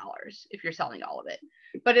 $600 if you're selling all of it.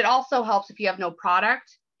 But it also helps if you have no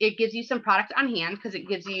product. It gives you some product on hand, because it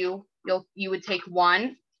gives you, you would take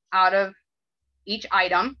one out of each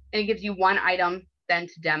item, and it gives you one item then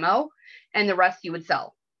to demo, and the rest you would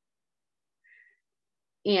sell.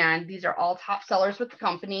 And these are all top sellers with the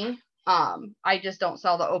company. I just don't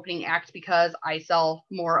sell the opening act because I sell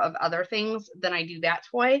more of other things than I do that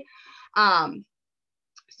toy.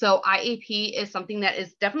 So IAP is something that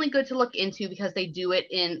is definitely good to look into because they do it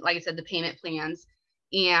in, like I said, the payment plans,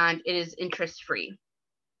 and it is interest free.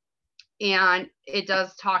 And it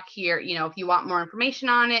does talk here, you know, if you want more information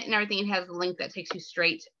on it and everything, it has a link that takes you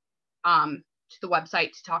straight to the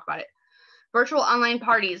website to talk about it. Virtual online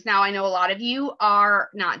parties. Now, I know a lot of you are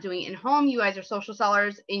not doing it in home. You guys are social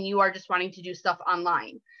sellers and you are just wanting to do stuff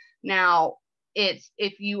online. Now, it's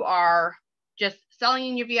if you are just selling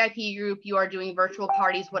in your VIP group, you are doing virtual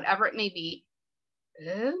parties, whatever it may be.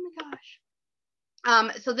 Oh my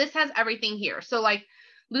gosh. So this has everything here. So like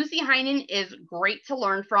Lucy Heinen is great to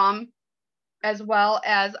learn from, as well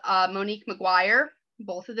as Monique McGuire.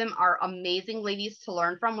 Both of them are amazing ladies to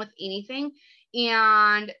learn from with anything.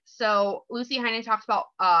 And so Lucy Heinen talks about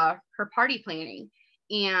her party planning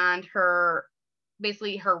and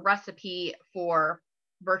basically her recipe for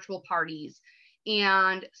virtual parties.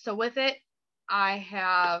 And so with it, I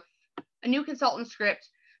have a new consultant script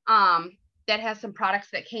that has some products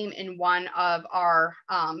that came in one of our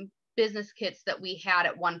business kits that we had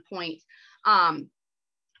at one point.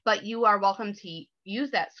 But you are welcome to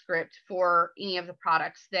use that script for any of the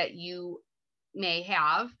products that you may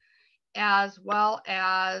have, as well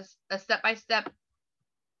as a step-by-step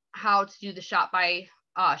how to do the shop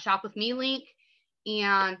with me link.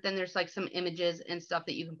 And then there's like some images and stuff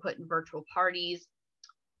that you can put in virtual parties.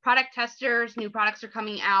 Product testers, new products are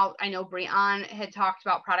coming out. I know Brianne had talked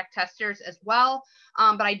about product testers as well,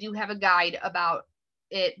 but I do have a guide about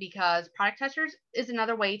it because product testers is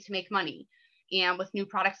another way to make money. And with new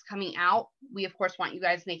products coming out, we of course want you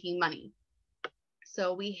guys making money.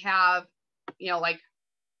 So we have, you know, like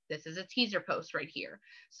this is a teaser post right here.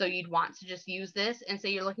 So you'd want to just use this and say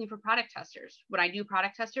you're looking for product testers. When I do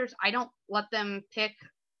product testers, I don't let them pick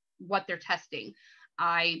what they're testing.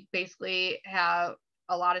 I basically have,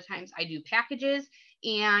 a lot of times I do packages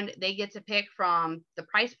and they get to pick from the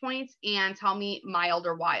price points and tell me mild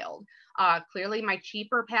or wild. Clearly my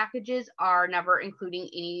cheaper packages are never including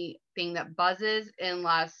anything that buzzes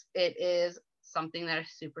unless it is something that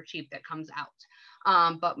is super cheap that comes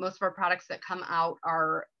out. But most of our products that come out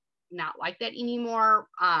are not like that anymore.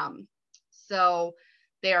 So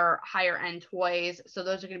they're higher end toys. So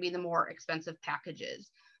those are going to be the more expensive packages.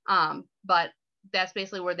 But that's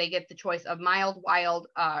basically where they get the choice of mild, wild,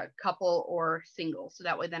 couple, or single. So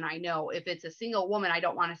that way then I know if it's a single woman, I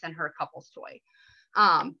don't want to send her a couple's toy.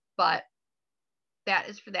 But that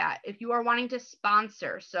is for that. If you are wanting to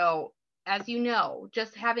sponsor, so as you know,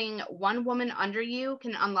 just having one woman under you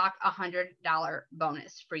can unlock $100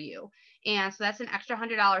 bonus for you. And so that's an extra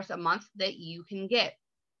 $100 a month that you can get.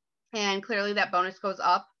 And clearly that bonus goes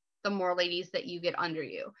up the more ladies that you get under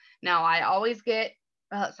you. Now I always get,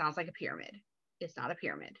 it sounds like a pyramid. It's not a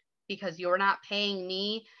pyramid because you're not paying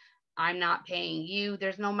me. I'm not paying you.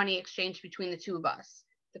 There's no money exchange between the two of us.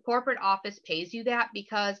 The corporate office pays you that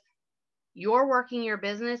because you're working your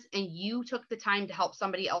business and you took the time to help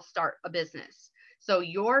somebody else start a business. So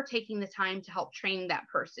you're taking the time to help train that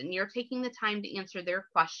person. You're taking the time to answer their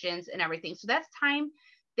questions and everything. So that's time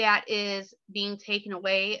that is being taken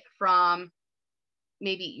away from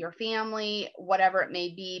maybe your family, whatever it may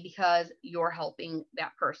be, because you're helping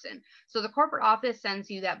that person. So the corporate office sends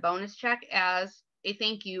you that bonus check as a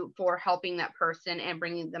thank you for helping that person and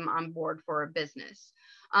bringing them on board for a business.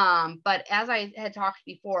 But as I had talked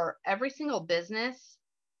before, every single business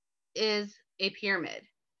is a pyramid.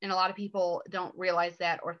 And a lot of people don't realize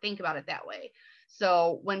that or think about it that way.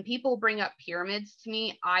 So when people bring up pyramids to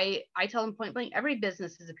me, I tell them point blank, every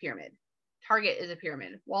business is a pyramid. Target is a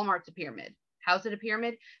pyramid. Walmart's a pyramid. How's it a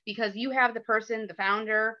pyramid? Because you have the person, the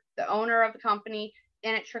founder, the owner of the company,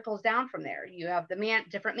 and it trickles down from there. You have the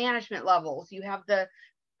different management levels. You have the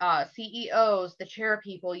CEOs, the chair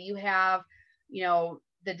people. You have, you know,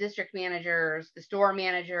 the district managers, the store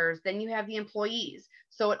managers. Then you have the employees.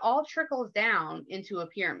 So it all trickles down into a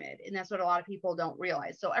pyramid. And that's what a lot of people don't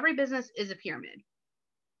realize. So every business is a pyramid.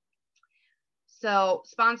 So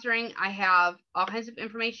sponsoring, I have all kinds of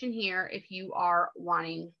information here if you are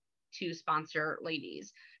wanting to sponsor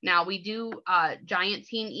ladies. Now we do giant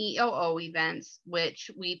teen EOO events, which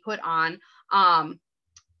we put on. I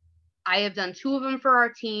have done 2 of them for our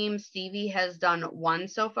team. Stevie has done 1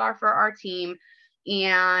 so far for our team.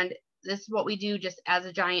 And this is what we do just as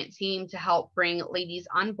a giant team to help bring ladies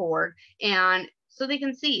on board. And so they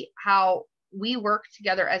can see how we work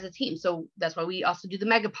together as a team. So that's why we also do the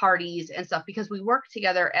mega parties and stuff, because we work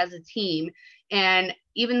together as a team. And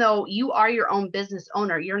even though you are your own business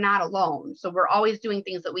owner, you're not alone. So we're always doing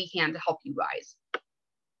things that we can to help you guys.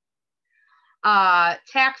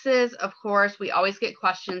 Taxes, of course, we always get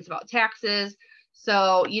questions about taxes.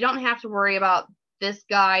 So you don't have to worry about this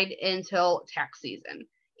guide until tax season.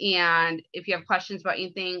 And if you have questions about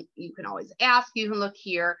anything, you can always ask. You can look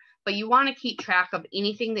here, but you want to keep track of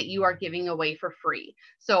anything that you are giving away for free.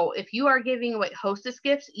 So if you are giving away hostess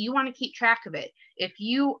gifts, you want to keep track of it. If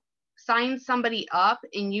you sign somebody up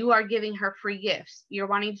and you are giving her free gifts, you're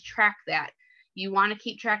wanting to track that. You want to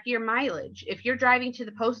keep track of your mileage. If you're driving to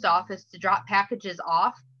the post office to drop packages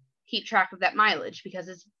off, keep track of that mileage because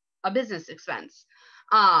it's a business expense.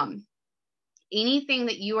 Anything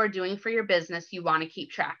that you are doing for your business, you want to keep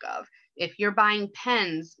track of. If you're buying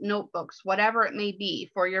pens, notebooks, whatever it may be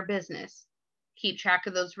for your business, keep track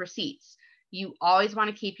of those receipts. You always want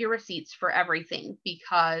to keep your receipts for everything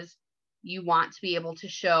because you want to be able to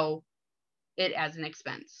show it as an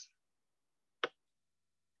expense.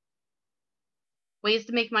 Ways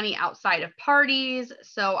to make money outside of parties.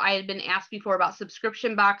 So I had been asked before about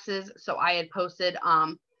subscription boxes. So I had posted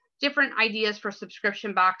different ideas for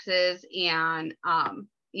subscription boxes and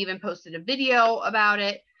even posted a video about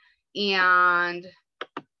it. And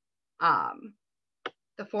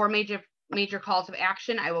the 4 major calls of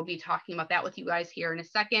action, I will be talking about that with you guys here in a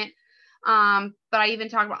second. But I even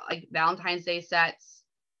talk about like Valentine's Day sets,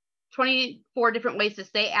 24 different ways to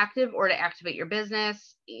stay active or to activate your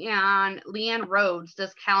business. And Leanne Rhodes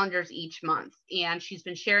does calendars each month, and she's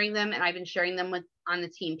been sharing them, and I've been sharing them on the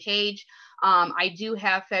team page. I do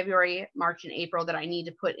have February, March, and April that I need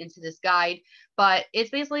to put into this guide, but it's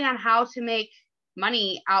basically on how to make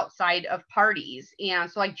money outside of parties. And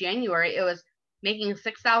so like January, it was making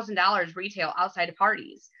 $6,000 retail outside of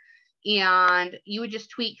parties. And you would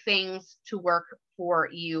just tweak things to work for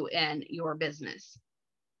you and your business.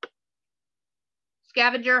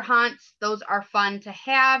 Scavenger hunts, those are fun to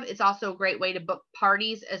have. It's also a great way to book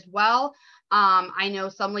parties as well. I know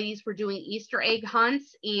some ladies were doing Easter egg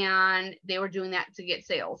hunts and they were doing that to get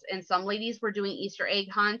sales. And some ladies were doing Easter egg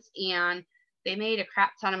hunts and they made a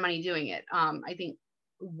crap ton of money doing it. I think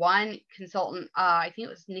one consultant, I think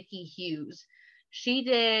it was Nikki Hughes, she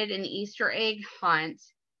did an Easter egg hunt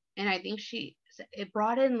and I think it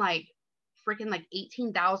brought in like freaking like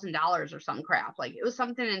 $18,000 or some crap. Like it was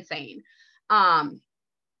something insane. And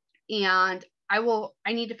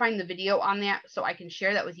I need to find the video on that so I can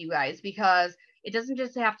share that with you guys, because it doesn't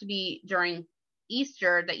just have to be during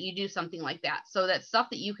Easter that you do something like that. So that's stuff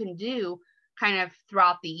that you can do kind of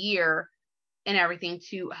throughout the year and everything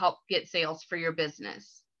to help get sales for your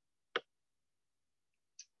business.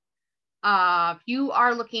 If you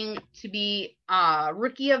are looking to be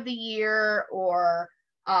rookie of the year, or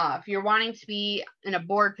if you're wanting to be in a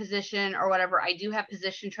board position or whatever, I do have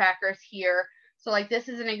position trackers here. So like this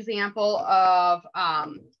is an example of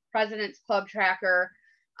President's Club tracker.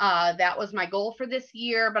 That was my goal for this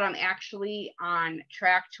year, but I'm actually on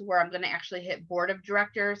track to where I'm going to actually hit board of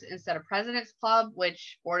directors instead of President's Club,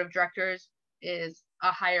 which board of directors is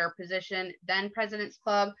a higher position than President's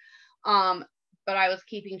Club. But I was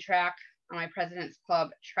keeping track on my President's Club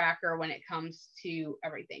tracker when it comes to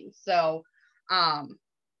everything. So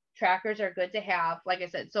trackers are good to have, like I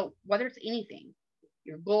said. So whether it's anything,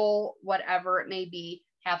 your goal, whatever it may be,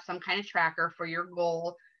 have some kind of tracker for your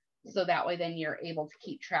goal. So that way then you're able to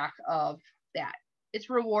keep track of that. It's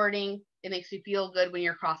rewarding. It makes you feel good when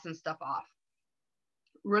you're crossing stuff off.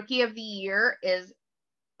 Rookie of the Year is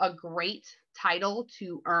a great title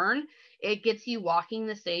to earn. It gets you walking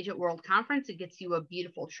the stage at World Conference. It gets you a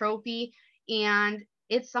beautiful trophy, and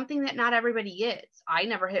it's something that not everybody gets. I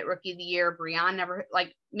never hit Rookie of the Year. Breon never hit.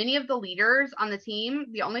 Like many of the leaders on the team,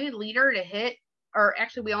 the only leader to hit, or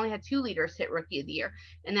actually we only had 2 leaders hit Rookie of the Year,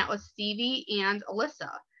 and that was Stevie and Alyssa.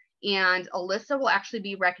 And Alyssa will actually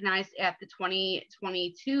be recognized at the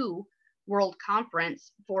 2022 World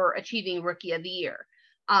Conference for achieving Rookie of the Year.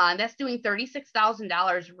 That's doing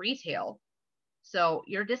 $36,000 retail. So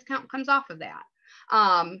your discount comes off of that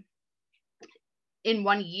in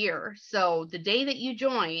 1 year. So the day that you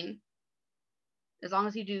join, as long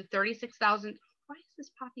as you do $36,000, why is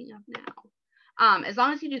this popping up now? As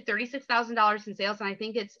long as you do $36,000 in sales, and I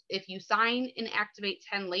think it's if you sign and activate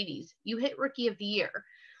 10 ladies, you hit Rookie of the Year.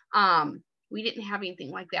 We didn't have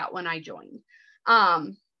anything like that when I joined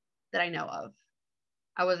that I know of.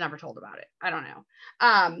 I was never told about it. I don't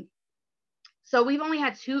know. So we've only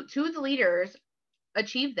had two of the leaders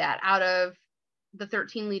achieve that out of the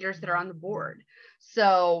 13 leaders that are on the board.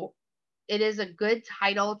 So it is a good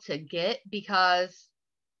title to get because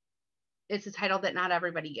it's a title that not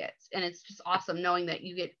everybody gets. And it's just awesome knowing that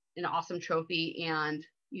you get an awesome trophy and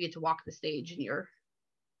you get to walk the stage in your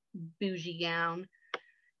bougie gown,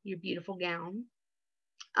 your beautiful gown.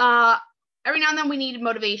 every now and then we need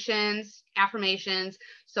motivations, affirmations.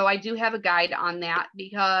 So I do have a guide on that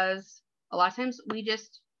because a lot of times we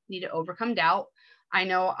just need to overcome doubt. I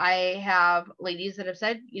know I have ladies that have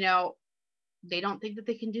said, you know, they don't think that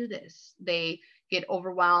they can do this. They get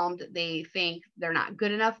overwhelmed. They think they're not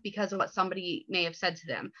good enough because of what somebody may have said to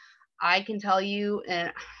them. I can tell you,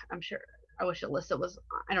 and I'm sure, I wish Alyssa was,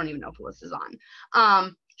 I don't even know if Alyssa's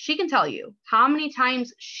on. She can tell you how many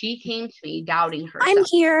times she came to me doubting herself. I'm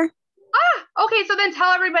here. Okay, so then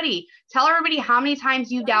tell everybody how many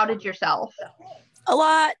times you doubted yourself. A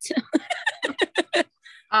lot.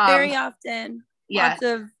 Very Um, often. yes.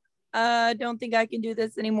 Lots of don't think I can do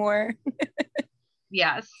this anymore.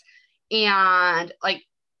 Yes. And like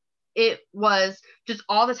it was just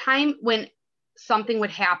all the time when something would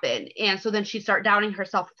happen. And so then she'd start doubting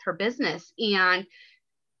herself with her business. And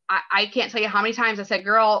I can't tell you how many times I said,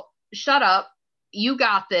 girl, shut up. You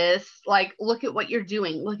got this. Like, look at what you're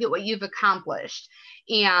doing. Look at what you've accomplished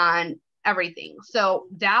and everything. So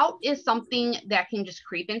doubt is something that can just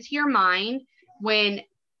creep into your mind when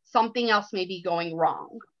something else may be going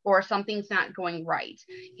wrong or something's not going right.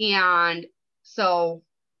 And so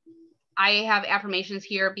I have affirmations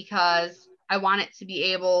here because I want it to be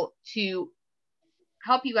able to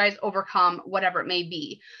help you guys overcome whatever it may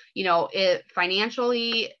be, you know, it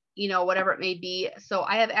financially, you know, whatever it may be. So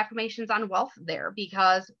I have affirmations on wealth there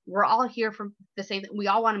because we're all here for the same, we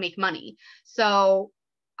all want to make money. So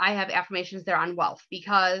I have affirmations there on wealth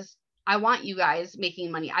because I want you guys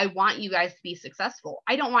making money. I want you guys to be successful.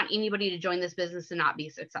 I don't want anybody to join this business and not be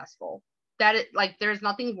successful. That is like, there's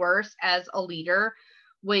nothing worse as a leader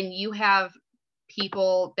when you have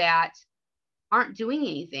people that aren't doing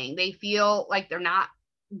anything. They feel like they're not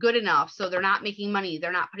good enough. So they're not making money.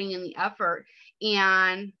 They're not putting in the effort.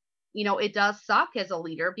 And, you know, it does suck as a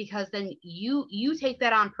leader because then you take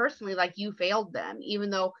that on personally, like you failed them, even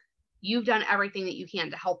though you've done everything that you can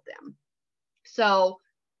to help them. So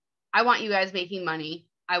I want you guys making money.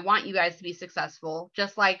 I want you guys to be successful,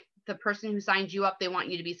 just like the person who signed you up, they want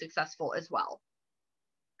you to be successful as well.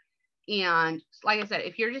 And like I said,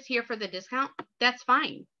 if you're just here for the discount, that's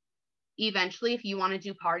fine. Eventually, if you want to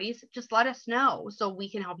do parties, just let us know so we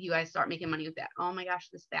can help you guys start making money with that. Oh my gosh,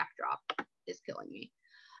 this backdrop is killing me.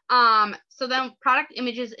 So then product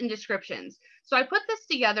images and descriptions. So I put this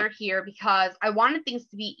together here because I wanted things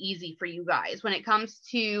to be easy for you guys when it comes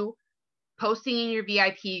to posting in your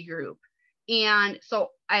VIP group. And so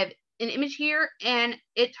I have an image here and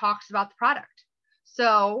it talks about the product.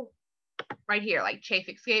 So right here, like Chafe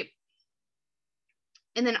Escape.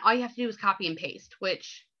 And then all you have to do is copy and paste,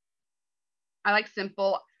 which I like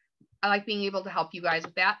simple. I like being able to help you guys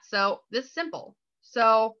with that. So this is simple.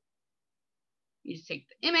 So you just take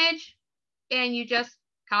the image and you just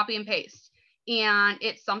copy and paste. And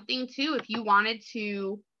it's something too, if you wanted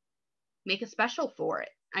to make a special for it.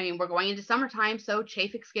 I mean, we're going into summertime, so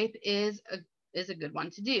Chafe Escape is a good one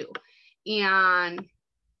to do. And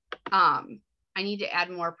I need to add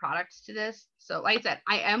more products to this. So like I said,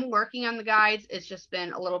 I am working on the guides. It's just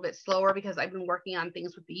been a little bit slower because I've been working on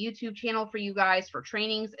things with the YouTube channel for you guys for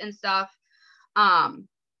trainings and stuff.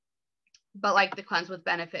 But like the cleanse with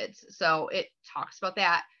benefits. So it talks about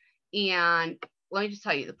that. And let me just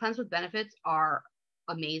tell you, the cleanse with benefits are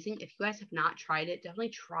amazing. If you guys have not tried it,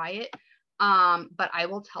 definitely try it. But I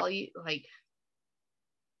will tell you, like,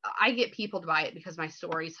 I get people to buy it because my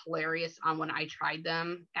story is hilarious on when I tried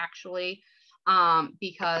them, actually.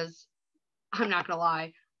 Because I'm not gonna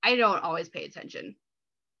lie, I don't always pay attention.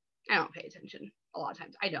 I don't pay attention a lot of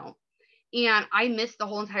times. I don't. And I missed the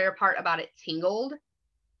whole entire part about it tingled.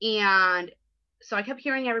 And so I kept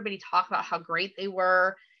hearing everybody talk about how great they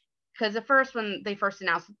were. Because at first, when they first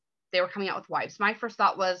announced they were coming out with wipes, my first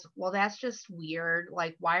thought was, well, that's just weird.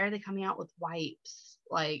 Like, why are they coming out with wipes?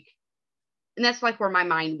 Like, and that's like where my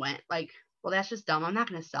mind went. Like, well, that's just dumb. I'm not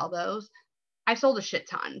going to sell those. I sold a shit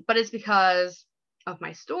ton, but it's because of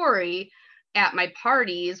my story at my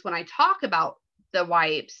parties when I talk about the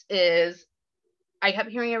wipes is I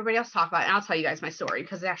kept hearing everybody else talk about it, and I'll tell you guys my story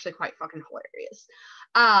because it's actually quite fucking hilarious.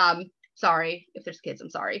 Sorry if there's kids,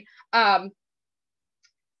 I'm sorry.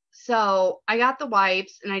 So I got the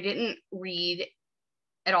wipes and I didn't read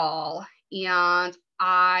at all, and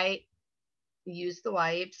I used the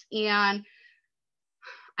wipes, and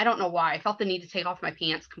I don't know why I felt the need to take off my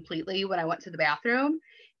pants completely when I went to the bathroom.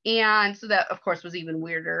 And so that of course was even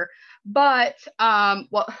weirder. But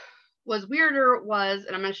what was weirder was,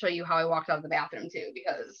 and I'm going to show you how I walked out of the bathroom too,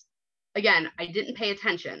 because again, I didn't pay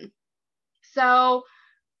attention. So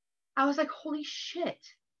I was like, holy shit.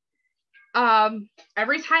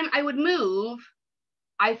 Every time I would move,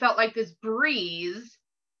 I felt like this breeze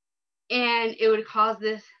and it would cause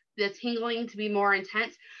this the tingling to be more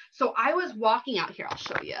intense. So I was walking out here. I'll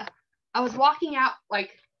show you. I was walking out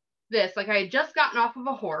like this, like I had just gotten off of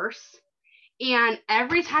a horse. And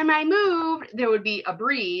every time I moved, there would be a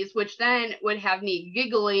breeze, which then would have me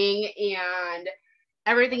giggling and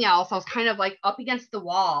everything else. I was kind of like up against the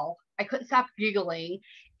wall. I couldn't stop giggling.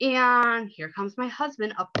 And here comes my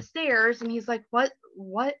husband up the stairs, and he's like, what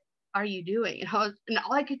are you doing? And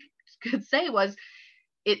all I could say was,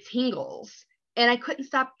 it tingles. And I couldn't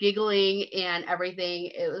stop giggling and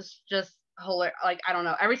everything. It was just hilarious. Like, I don't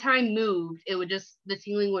know. Every time I moved, the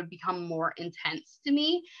tingling would become more intense to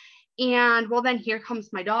me. And well, then here comes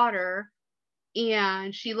my daughter,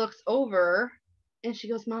 and she looks over and she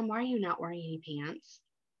goes, Mom, why are you not wearing any pants?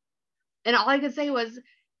 And all I could say was,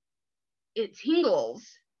 it tingles.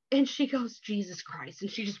 And she goes, Jesus Christ. And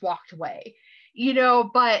she just walked away,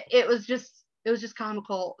 but it was just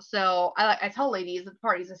comical. So I tell ladies at the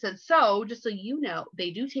parties, I said, so just so you know,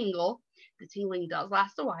 they do tingle. The tingling does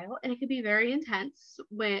last a while, and it can be very intense.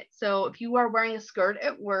 So if you are wearing a skirt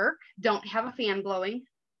at work, don't have a fan blowing.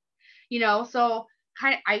 So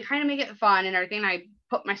I kind of make it fun and everything. I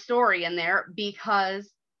put my story in there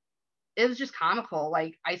because it was just comical.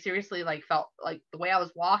 Like, I seriously felt like the way I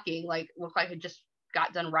was walking, looked like I just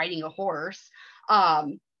got done riding a horse.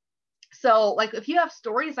 So if you have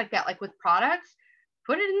stories like that, with products,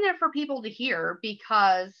 put it in there for people to hear,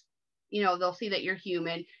 because, they'll see that you're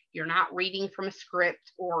human. You're not reading from a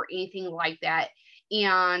script or anything like that.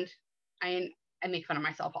 And I make fun of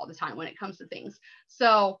myself all the time when it comes to things.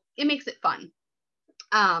 So it makes it fun.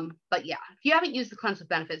 But yeah, if you haven't used the Cleanse with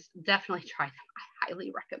Benefits, definitely try them. I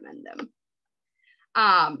highly recommend them.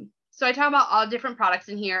 So I talk about all different products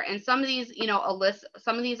in here, and some of these,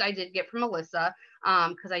 some of these I did get from Alyssa,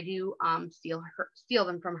 because I do steal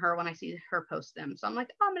them from her when I see her post them. So I'm like,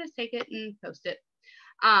 oh, I'm gonna take it and post it.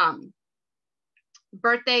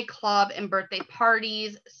 Birthday club and birthday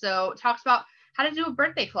parties. So it talks about how to do a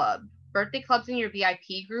birthday club. Birthday clubs in your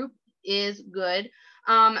VIP group is good.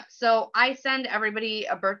 So I send everybody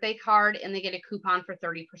a birthday card, and they get a coupon for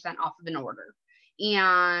 30% off of an order.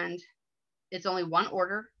 And it's only one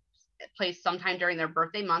order placed sometime during their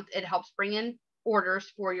birthday month. It helps bring in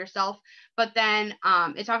orders for yourself. But then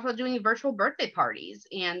it talks about doing virtual birthday parties.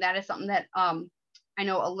 And that is something that I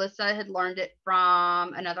know Alyssa had learned it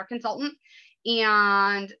from another consultant.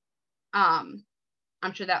 And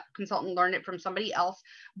I'm sure that consultant learned it from somebody else.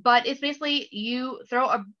 But it's basically you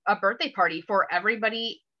throw a birthday party for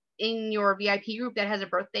everybody in your VIP group that has a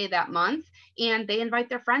birthday that month, and they invite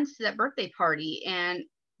their friends to that birthday party, and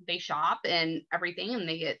they shop and everything, and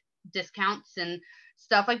they get discounts and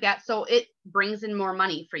stuff like that. So it brings in more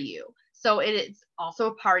money for you. So it is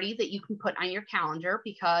also a party that you can put on your calendar,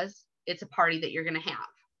 because it's a party that you're going to have.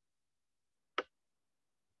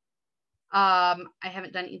 I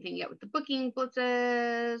haven't done anything yet with the booking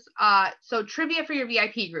blitzes. So trivia for your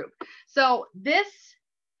VIP group. So this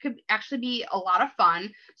could actually be a lot of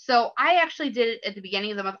fun. So I actually did it at the beginning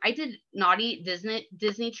of the month. I did naughty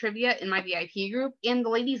Disney trivia in my VIP group, and the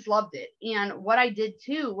ladies loved it. And what I did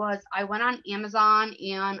too was I went on Amazon,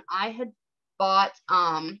 and I had bought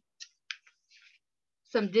some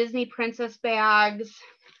Disney princess bags,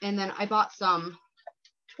 and then I bought some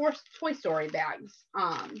Toy Story bags.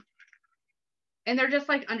 And they're just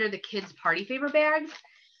under the kids' party favor bags.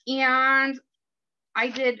 And I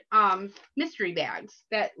did mystery bags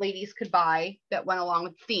that ladies could buy that went along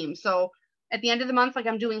with the theme. So at the end of the month,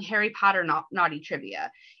 I'm doing Harry Potter naughty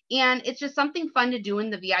trivia. And it's just something fun to do in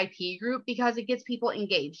the VIP group, because it gets people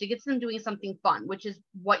engaged. It gets them doing something fun, which is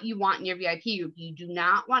what you want in your VIP group. You do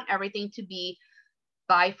not want everything to be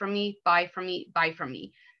buy from me, buy from me, buy from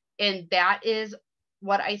me. And that is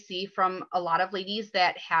what I see from a lot of ladies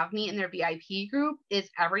that have me in their VIP group, is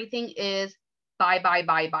everything is buy.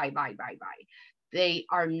 They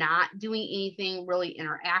are not doing anything really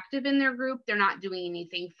interactive in their group. They're not doing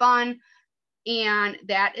anything fun. And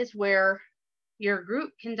that is where your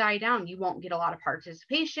group can die down. You won't get a lot of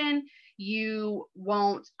participation. You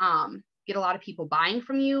won't get a lot of people buying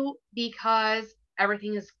from you, because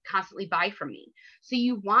everything is constantly buy from me. So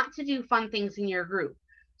you want to do fun things in your group.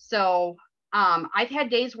 So I've had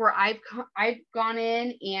days where I've gone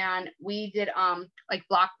in and we did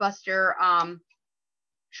blockbuster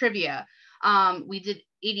trivia. We did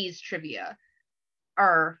 80s trivia,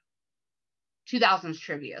 or 2000s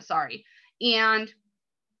trivia, sorry. And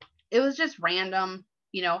it was just random,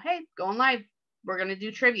 hey, going live, we're going to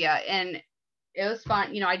do trivia. And it was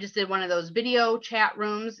fun. I just did one of those video chat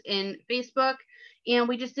rooms in Facebook, and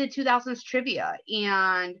we just did 2000s trivia.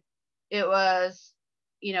 And it was,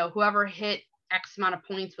 whoever hit X amount of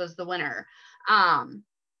points was the winner.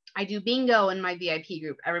 I do bingo in my VIP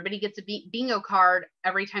group. Everybody gets a bingo card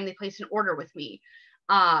every time they place an order with me.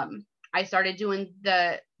 I started doing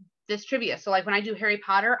this trivia. So like when I do Harry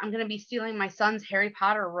Potter, I'm going to be stealing my son's Harry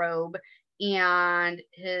Potter robe and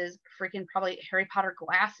his freaking probably Harry Potter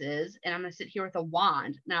glasses. And I'm going to sit here with a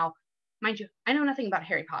wand. Now, mind you, I know nothing about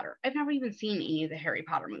Harry Potter. I've never even seen any of the Harry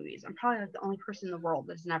Potter movies. I'm probably like the only person in the world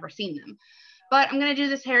that's never seen them. But I'm going to do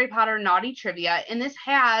this Harry Potter naughty trivia. And this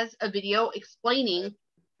has a video explaining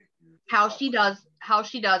how she does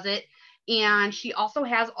it. And she also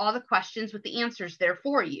has all the questions with the answers there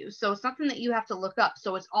for you. So it's something that you have to look up.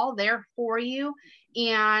 So it's all there for you.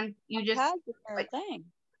 And you just like, thing.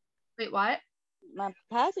 Wait, what? My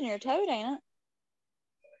pie's in your toad, ain't it?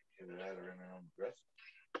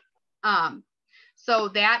 So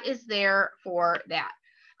that is there for that.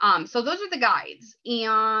 So those are the guides.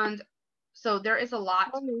 And so there is a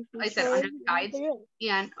lot, like I said, under the guides.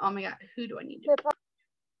 And oh my God, who do I need to?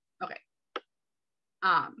 Okay.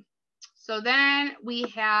 So then we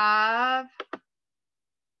have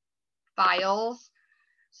files.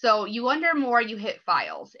 So you under more, you hit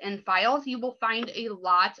files, and files you will find a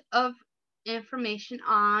lot of information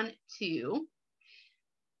on too.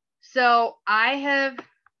 So I have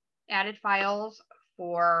added files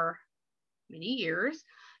for many years.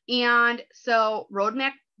 And so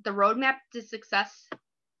the roadmap to success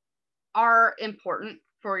are important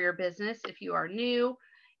for your business if you are new.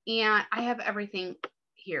 And I have everything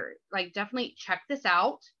here. Like definitely check this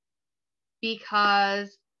out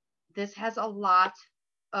because this has a lot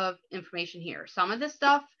of information here. Some of this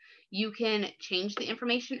stuff you can change the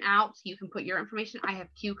information out. You can put your information. I have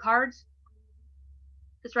cue cards.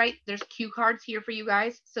 That's right. There's cue cards here for you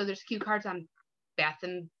guys. So there's cue cards on bath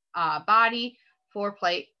and body,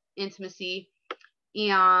 foreplay, intimacy,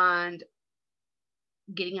 and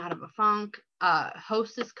getting out of a funk,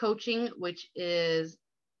 hostess coaching, which is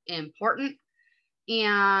important.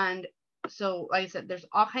 And so, like I said, there's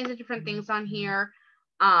all kinds of different things on here.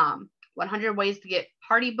 100 ways to get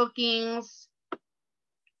party bookings,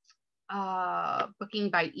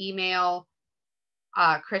 booking by email.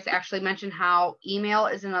 Chris actually mentioned how email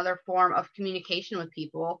is another form of communication with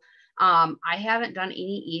people. I haven't done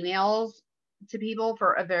any emails to people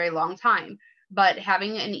for a very long time, but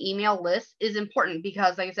having an email list is important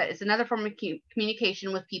because, like I said, it's another form of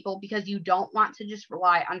communication with people because you don't want to just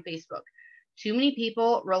rely on Facebook. Too many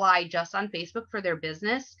people rely just on Facebook for their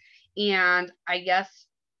business. And I guess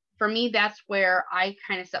for me, that's where I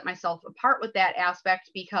kind of set myself apart with that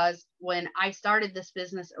aspect because when I started this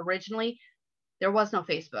business originally, there was no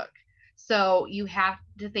Facebook. So you have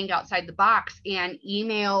to think outside the box, and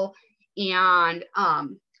email and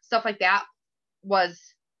stuff like that was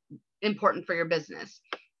important for your business.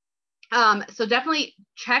 So definitely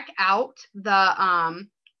check out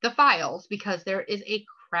the files because there is a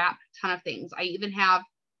crap ton of things. I even have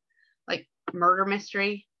like murder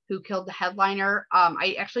mystery, who killed the headliner.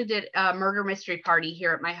 I actually did a murder mystery party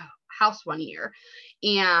here at my house one year.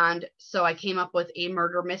 And so I came up with a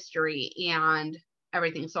murder mystery and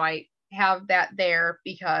everything. So I have that there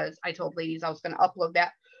because I told ladies I was going to upload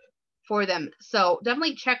that for them. So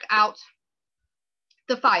definitely check out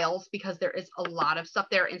the files because there is a lot of stuff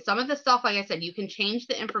there. And some of the stuff, like I said, you can change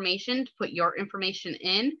the information to put your information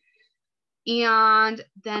in. And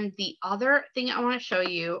then the other thing I want to show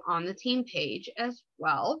you on the team page as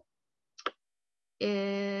well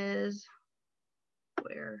is,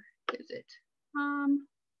 where is it?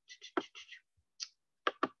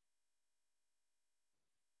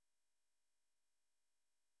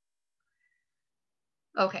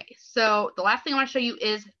 Okay, so the last thing I want to show you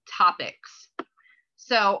is topics.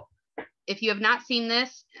 So if you have not seen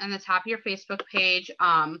this on the top of your Facebook page,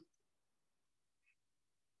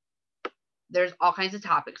 there's all kinds of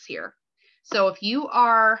topics here. So if you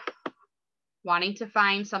are wanting to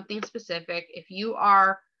find something specific, if you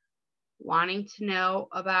are wanting to know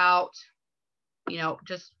about,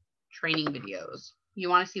 just training videos, you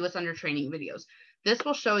want to see what's under training videos, this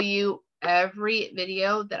will show you every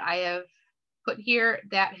video that I have put here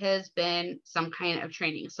that has been some kind of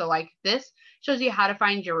training. So like this shows you how to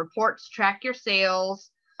find your reports, track your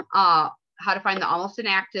sales, how to find the almost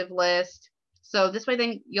inactive list. So this way,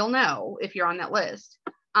 then you'll know if you're on that list.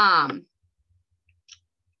 And,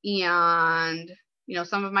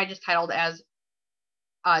 some of them I just titled as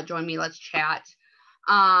Join Me, Let's Chat.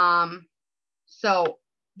 So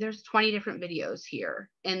there's 20 different videos here,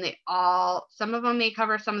 and some of them may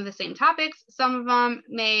cover some of the same topics. Some of them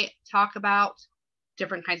may talk about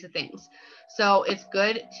different kinds of things. So it's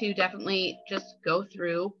good to definitely just go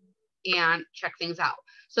through and check things out.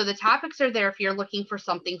 So the topics are there if you're looking for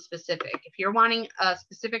something specific. If you're wanting a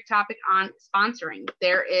specific topic on sponsoring,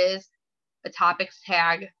 there is a topics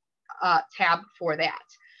tab for that.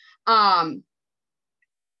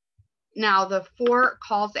 Now the 4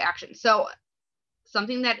 calls to action. So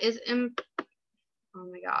something that is oh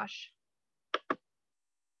my gosh.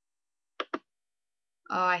 Oh,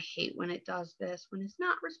 I hate when it does this, when it's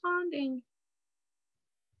not responding.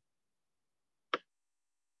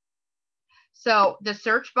 So the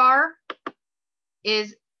search bar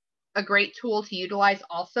is a great tool to utilize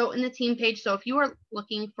also in the team page. So if you are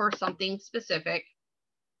looking for something specific,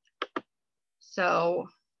 so,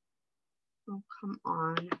 oh, come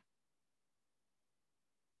on.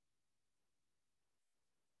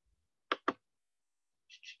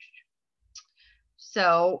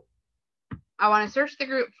 So I want to search the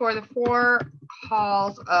group for the 4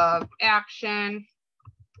 calls of action.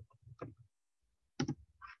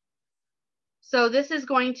 So this is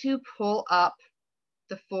going to pull up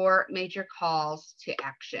the 4 major calls to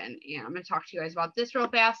action. And I'm going to talk to you guys about this real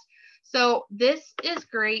fast. So this is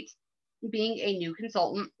great being a new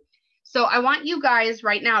consultant. So I want you guys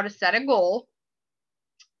right now to set a goal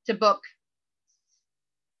to book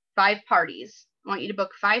 5 parties. I want you to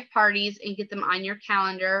book 5 parties and get them on your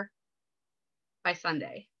calendar by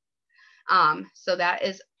Sunday. So that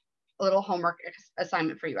is a little homework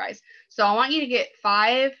assignment for you guys. So I want you to get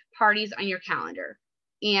 5 parties on your calendar.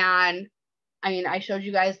 And I mean, I showed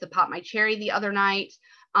you guys the Pop My Cherry the other night.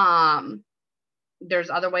 There's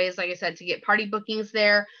other ways, like I said, to get party bookings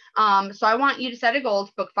there. So I want you to set a goal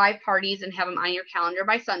to book 5 parties and have them on your calendar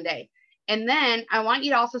by Sunday. And then I want you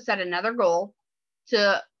to also set another goal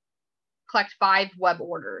to collect 5 web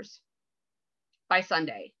orders by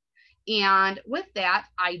Sunday. And with that,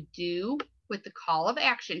 I do with the call of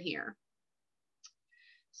action here.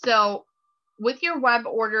 So with your web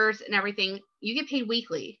orders and everything, you get paid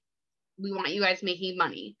weekly. We want you guys making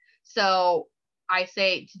money. So I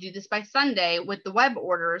say to do this by Sunday with the web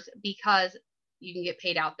orders because you can get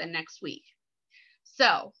paid out then next week.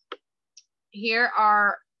 So here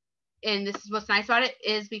are, and this is what's nice about it,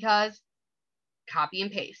 is because copy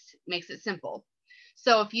and paste makes it simple.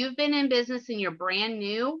 So if you've been in business and you're brand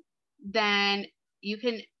new, then you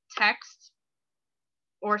can text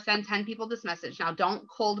or send 10 people this message. Now, don't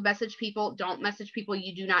cold message people. Don't message people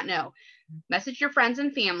you do not know. Message your friends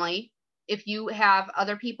and family. If you have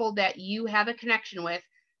other people that you have a connection with,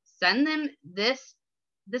 send them this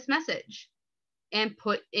message and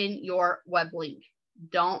put in your web link.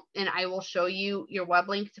 And I will show you your web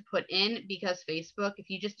link to put in, because Facebook, if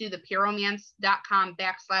you just do the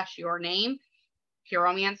pureromance.com/your name, Pure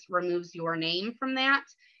Romance removes your name from that,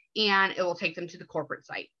 and it will take them to the corporate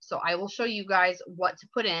site. So I will show you guys what to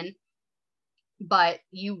put in, but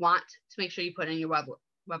you want to make sure you put in your web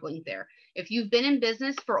link there. If you've been in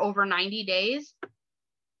business for over 90 days,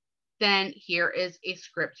 then here is a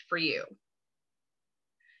script for you.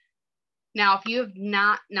 Now, if you have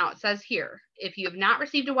not, now it says here, if you have not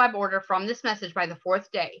received a web order from this message by the 4th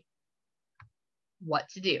day, what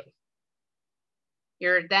to do?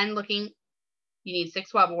 You're then looking, you need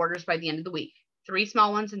 6 web orders by the end of the week, 3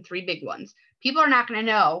 small ones and 3 big ones. People are not going to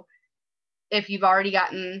know if you've already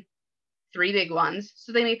gotten 3 big ones,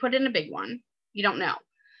 so they may put in a big one. You don't know.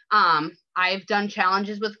 I've done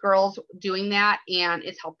challenges with girls doing that, and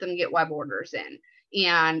it's helped them get web orders in.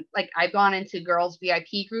 And like, I've gone into girls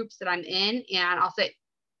VIP groups that I'm in, and I'll say,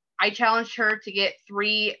 I challenged her to get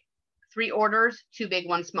 3 orders, 2 big,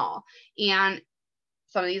 1 small. And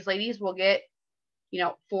some of these ladies will get,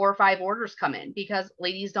 4 or 5 orders come in, because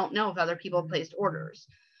ladies don't know if other people have placed orders.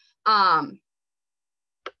 Your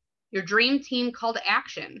dream team call to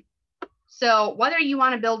action. So whether you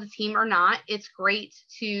want to build a team or not, it's great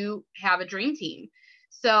to have a dream team.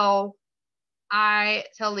 So I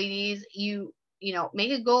tell ladies,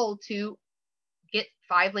 make a goal to get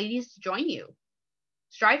 5 ladies to join you.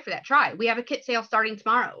 Strive for that. Try. We have a kit sale starting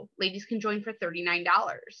tomorrow. Ladies can join for $39.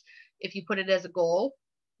 If you put it as a goal,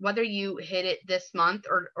 whether you hit it this month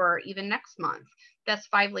or even next month, that's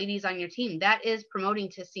 5 ladies on your team. That is promoting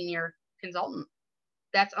to senior consultant.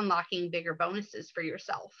 That's unlocking bigger bonuses for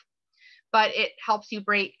yourself. But it helps you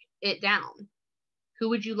break it down. Who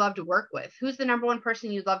would you love to work with? Who's the number 1 person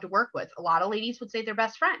you'd love to work with? A lot of ladies would say their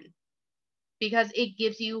best friend, because it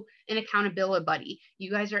gives you an accountability buddy.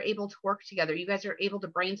 You guys are able to work together. You guys are able to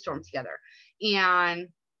brainstorm together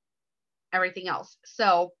and everything else.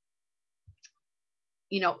 So,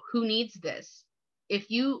 who needs this? If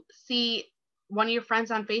you see one of your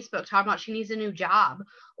friends on Facebook talking about she needs a new job,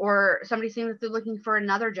 or somebody saying that they're looking for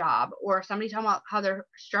another job, or somebody talking about how they're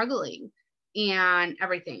struggling and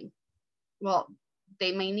everything, well,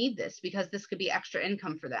 they may need this because this could be extra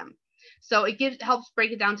income for them. So it helps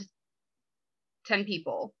break it down to 10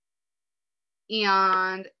 people.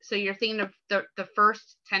 And so you're thinking of the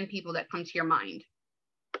first 10 people that come to your mind.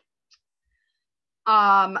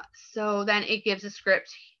 So then it gives a script,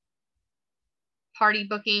 party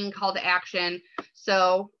booking, call to action.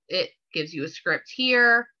 So it gives you a script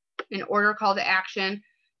here, an order call to action.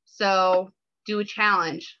 So do a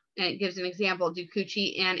challenge, and it gives an example, do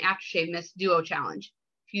coochie and aftershave mist duo challenge.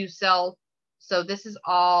 If you sell, so this is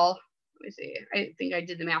all, let me see, I think I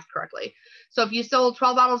did the math correctly. So if you sold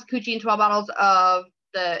 12 bottles of coochie and 12 bottles of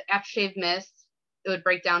the aftershave mist, it would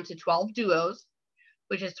break down to 12 duos,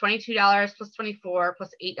 which is $22 plus $24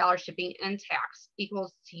 plus $8 shipping and tax,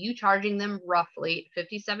 equals to you charging them roughly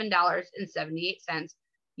 $57.78.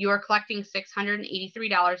 You are collecting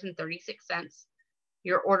 $683.36.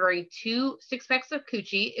 You're ordering 2 6-packs of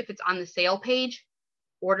coochie. If it's on the sale page,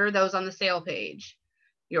 order those on the sale page.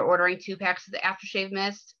 You're ordering 2 packs of the aftershave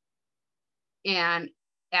mist and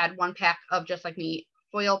add 1 pack of Just Like Me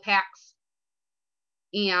foil packs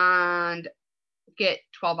and get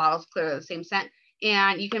 12 bottles clear of the same scent.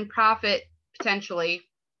 And you can profit potentially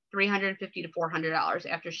 $350 to $400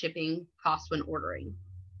 after shipping costs when ordering.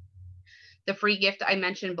 The free gift I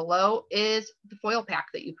mentioned below is the foil pack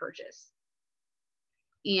that you purchase.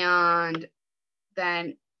 And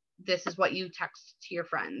then this is what you text to your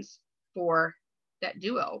friends for that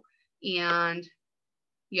duo. And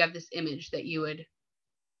you have this image that you would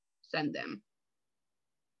send them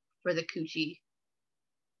for the coochie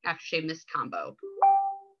aftershave mist combo.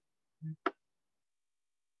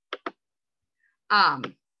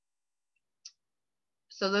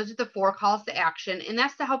 So those are the 4 calls to action, and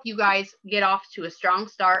that's to help you guys get off to a strong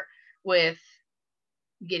start with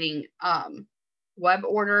getting web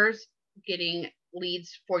orders, getting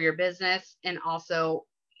leads for your business, and also,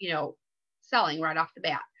 you know, selling right off the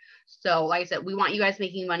bat. So like I said, we want you guys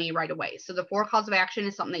making money right away. So the 4 calls of action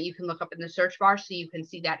is something that you can look up in the search bar so you can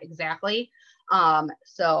see that exactly.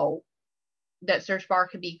 So that search bar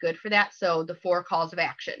could be good for that. So the 4 calls of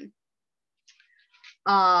action.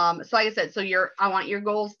 So like I said, so I want your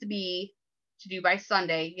goals to be to do by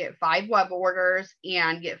Sunday, get 5 web orders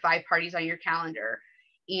and get 5 parties on your calendar.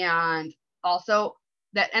 And also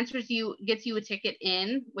that gets you a ticket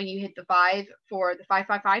in when you hit the 5 for the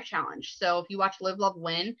 555 challenge. So if you watch Live, Love,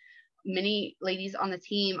 Win, many ladies on the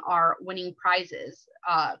team are winning prizes.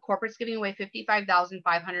 Corporate's giving away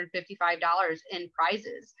 $55,555 in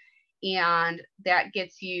prizes. And that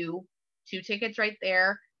gets you 2 tickets right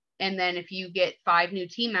there. And then if you get 5 new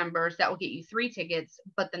team members, that will get you 3 tickets,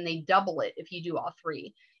 but then they double it if you do all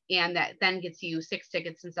 3. And that then gets you 6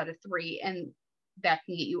 tickets instead of 3. And that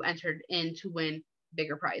can get you entered in to win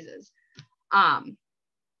bigger prizes.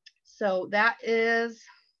 So that is,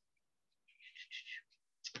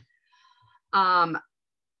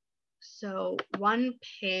 so one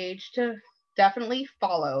page to definitely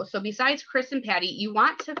follow. So besides Chris and Patty, you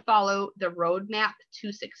want to follow the Roadmap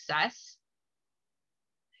to Success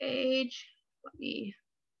page.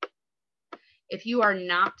 If you are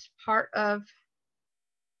not part of,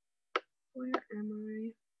 where am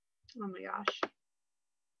I? Oh my gosh.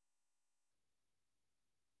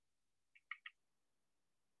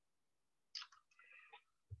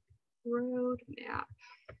 Roadmap.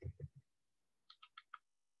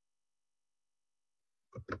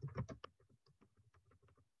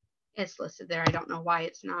 It's listed there. I don't know why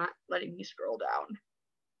it's not letting me scroll down.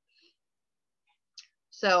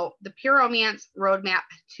 So the Pure Romance Roadmap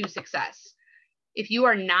to Success. If you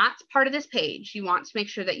are not part of this page, you want to make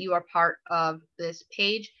sure that you are part of this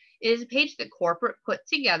page. It is a page that corporate put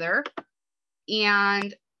together,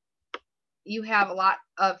 and you have a lot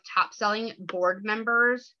of top selling board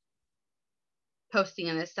members posting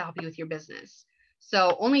in this to help you with your business.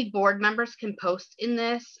 So only board members can post in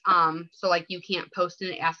this. So like you can't post in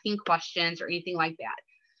it asking questions or anything like that.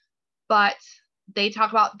 But they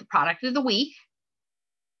talk about the product of the week.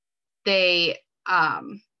 They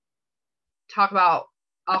talk about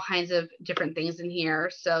all kinds of different things in here.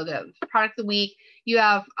 So the product of the week, you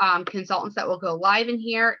have consultants that will go live in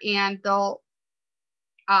here and they'll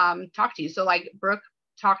talk to you. So like Brooke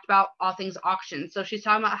talked about all things auction. So she's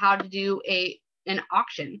talking about how to do an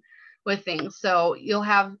auction with things. So you'll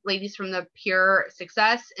have ladies from the Pure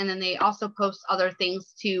Success, and then they also post other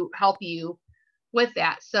things to help you with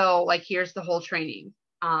that. So like here's the whole training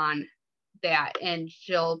on that, and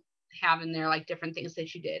she'll have in there like different things that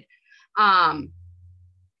she did.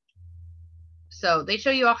 So they show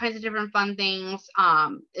you all kinds of different fun things.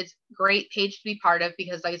 It's a great page to be part of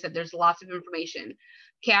because like I said, there's lots of information.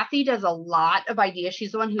 Kathy does a lot of ideas.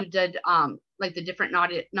 She's the one who did like the different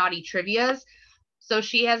naughty trivias. So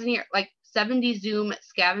she has in here like 70 Zoom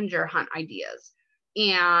scavenger hunt ideas.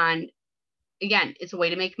 And again, it's a way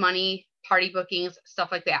to make money, party bookings, stuff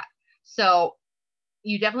like that. So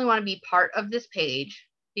you definitely want to be part of this page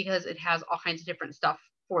because it has all kinds of different stuff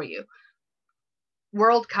for you.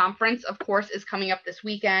 World Conference, of course, is coming up this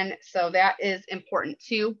weekend. So that is important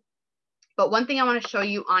too. But one thing I want to show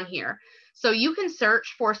you on here. So you can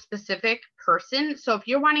search for a specific person. So if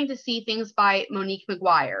you're wanting to see things by Monique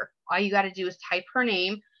McGuire, all you got to do is type her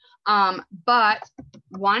name. But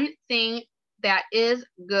one thing that is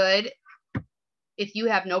good if you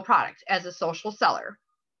have no product as a social seller,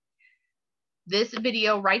 this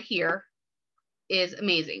video right here is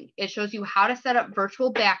amazing. It shows you how to set up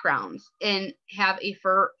virtual backgrounds and have a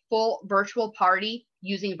full virtual party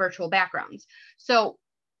using virtual backgrounds. So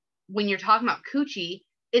when you're talking about coochie,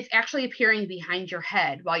 it's actually appearing behind your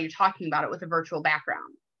head while you're talking about it with a virtual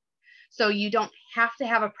background. So you don't have to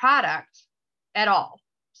have a product at all.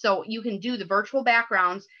 So you can do the virtual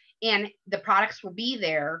backgrounds and the products will be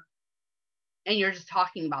there and you're just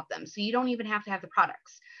talking about them. So you don't even have to have the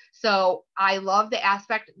products. So I love the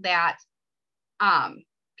aspect that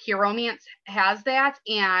Pure Romance has that,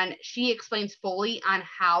 and she explains fully on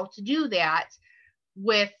how to do that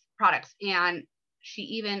with products. And she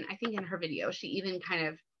even, I think in her video, she even kind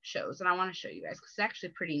of shows, and I want to show you guys because it's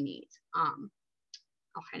actually pretty neat.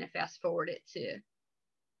 I'll kind of fast forward it to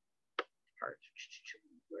part.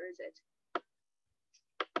 Where is it?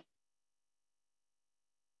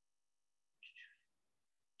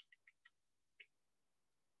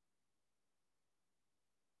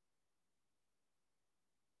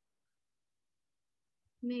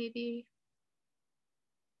 Maybe.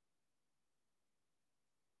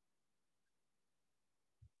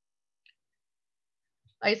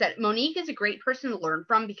 Like I said, Monique is a great person to learn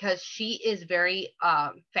from because she is very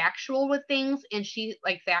factual with things, and she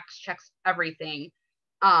like facts checks everything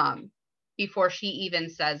before she even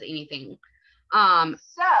says anything. So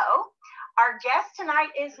our guest tonight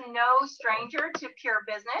is no stranger to Pure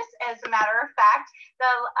Business. As a matter of fact,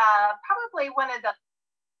 probably one of the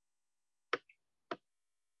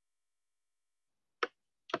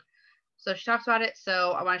So she talks about it.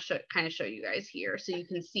 So I want to kind of show you guys here so you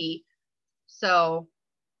can see. So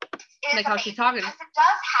like how she's talking. It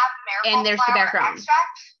does have and there's the background,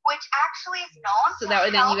 extract, which actually is known so that way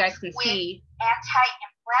then you guys can see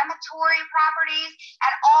anti-inflammatory properties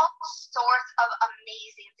and all sorts of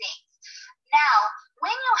amazing things. Now,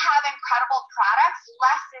 when you have incredible products,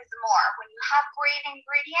 less is more. When you have great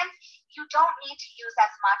ingredients, you don't need to use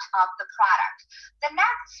as much of the product. The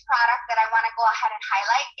next product that I want to go ahead and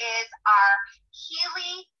highlight is our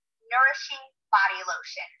Healy Nourishing Body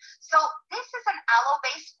Lotion. So this is an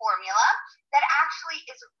aloe-based formula that actually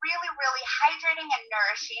is really, really hydrating and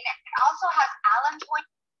nourishing. It also has allantoin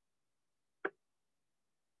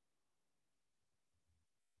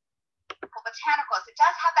botanicals. It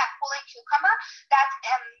does have that cooling cucumber that's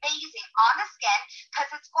amazing on the skin because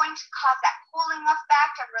it's going to cause that cooling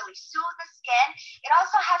effect and really soothe the skin. It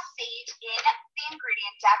also has sage in the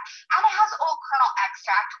ingredient deck, and it has old kernel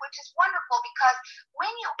extract, which is wonderful because when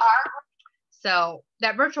you are so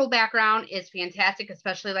that virtual background is fantastic,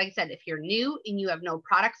 especially like I said, if you're new and you have no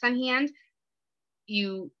products on hand,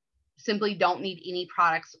 you simply don't need any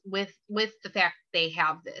products with the fact they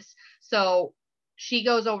have this. So she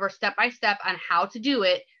goes over step by step on how to do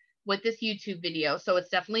it with this YouTube video. So it's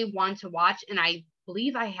definitely one to watch. And I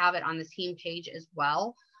believe I have it on the team page as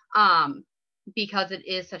well, because it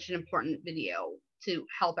is such an important video to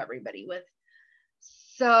help everybody with.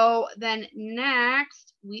 So then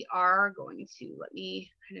next we are going to, let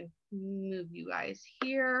me kind of move you guys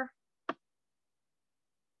here.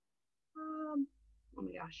 Oh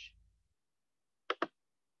my gosh.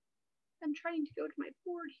 I'm trying to go to my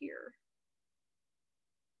board here.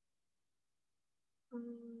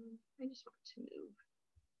 I just want to move.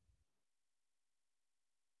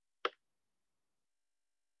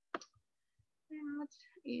 That,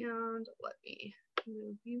 and let me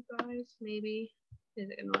move you guys, maybe. Is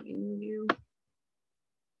it gonna let me move you?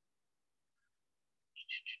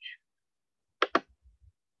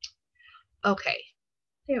 Okay,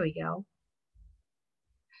 there we go.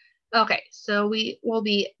 Okay, so we will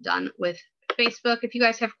be done with Facebook. If you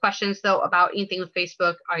guys have questions though about anything with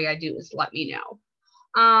Facebook, all you gotta do is let me know.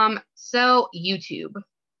 So YouTube.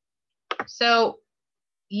 So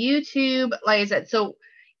YouTube, like I said, so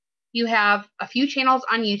you have a few channels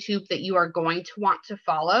on YouTube that you are going to want to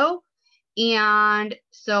follow. And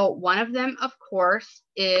so one of them, of course,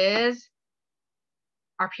 is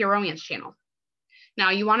our Pure Romance channel.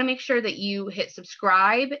 Now you want to make sure that you hit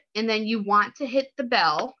subscribe, and then you want to hit the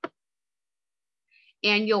bell.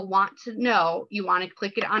 and you'll want to know, you want to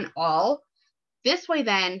click it on all. This way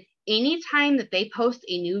then, anytime that they post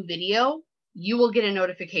a new video, you will get a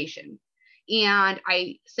notification. And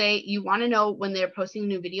I say you want to know when they're posting a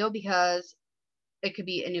new video because it could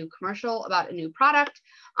be a new commercial about a new product.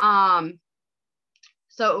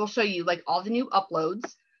 So it will show you like all the new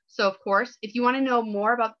uploads. So of course, if you want to know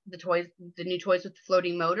more about the toys, the new toys with the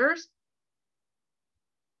floating motors,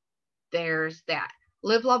 there's that.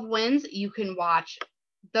 Live, Love, Wins. You can watch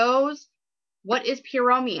those. What is Pure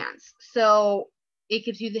Romance? So it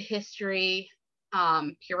gives you the history,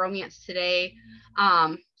 Pure Romance today.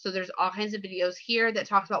 So there's all kinds of videos here that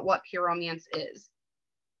talks about what Pure Romance is.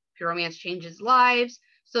 Pure Romance changes lives.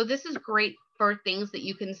 So this is great for things that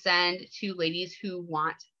you can send to ladies who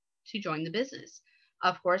want to join the business.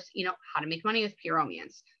 Of course, you know, how to make money with Pure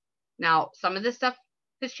Romance. Now, some of this stuff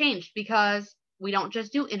has changed because we don't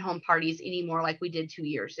just do in-home parties anymore like we did 2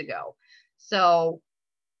 years ago. So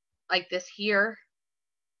like this here,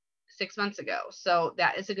 6 months ago. So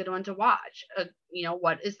that is a good one to watch. You know,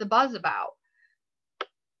 what is the buzz about?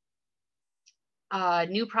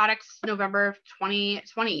 New products November of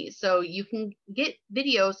 2020. So you can get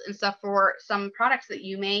videos and stuff for some products that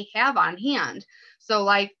you may have on hand. So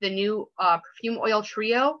like the new perfume oil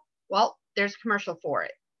trio, well, there's a commercial for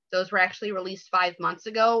it. Those were actually released 5 months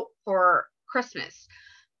ago for Christmas.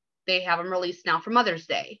 They have them released now for Mother's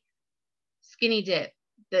Day. Skinny Dip,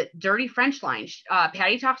 the Dirty French line.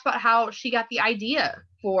 Patty talks about how she got the idea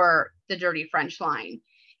for the Dirty French line.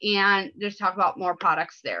 And there's talk about more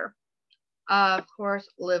products there. Of course,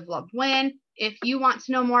 Live, Love, Win. If you want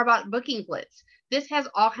to know more about Booking Blitz, this has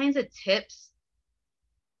all kinds of tips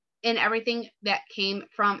and everything that came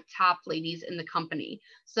from top ladies in the company.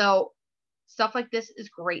 So stuff like this is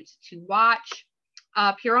great to watch.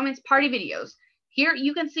 Pure Romance party videos. Here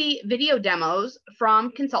you can see video demos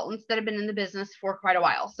from consultants that have been in the business for quite a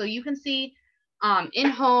while. So you can see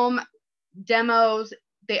in-home demos.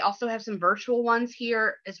 They also have some virtual ones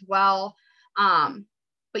here as well.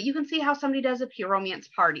 But you can see how somebody does a Pure Romance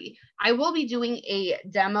party. I will be doing a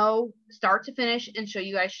demo start to finish and show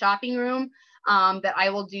you guys shopping room that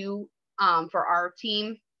I will do for our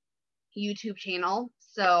team YouTube channel.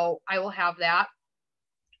 So I will have that.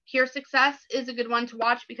 Pure Success is a good one to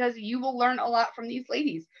watch because you will learn a lot from these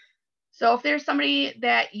ladies. So if there's somebody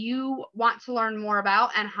that you want to learn more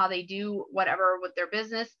about and how they do whatever with their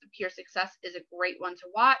business, Pure Success is a great one to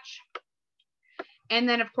watch. And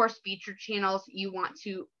then, of course, featured channels. You want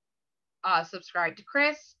to subscribe to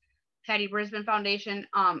Chris, Patty Brisbane Foundation.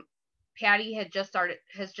 Patty has just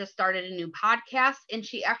started a new podcast, and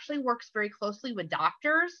she actually works very closely with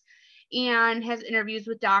doctors and has interviews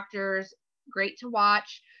with doctors. Great to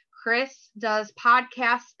watch. Chris does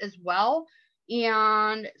podcasts as well,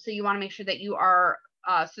 and so you want to make sure that you are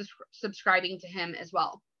subscribing to him as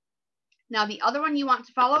well. Now, the other one you want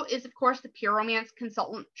to follow is, of course, the Pure Romance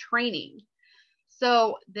Consultant Training.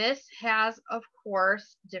 So this has, of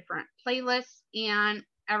course, different playlists and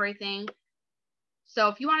everything. So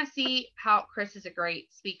if you want to see how Chris is a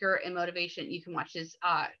great speaker and motivation, you can watch his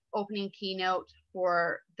opening keynote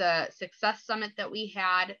for the Success Summit that we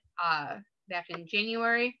had back in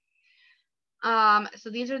January.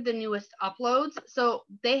 So these are the newest uploads. So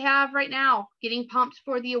they have right now Getting Pumped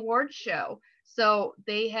for the awards show. So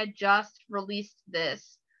they had just released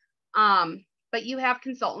this. But you have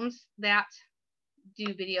consultants that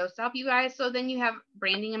do videos to help you guys. So then you have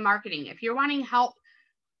branding and marketing. If you're wanting help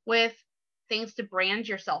with things to brand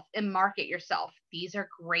yourself and market yourself, these are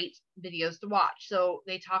great videos to watch. So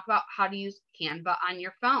they talk about how to use Canva on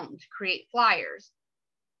your phone to create flyers,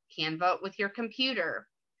 Canva with your computer,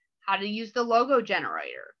 how to use the logo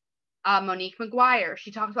generator. Monique McGuire,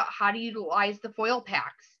 she talks about how to utilize the foil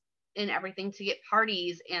packs and everything to get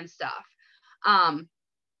parties and stuff.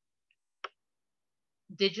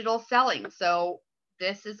 Digital selling. So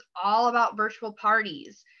this is all about virtual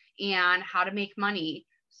parties and how to make money.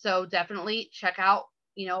 So definitely check out,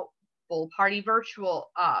 you know, full virtual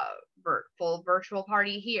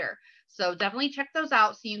party here. So definitely check those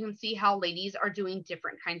out so you can see how ladies are doing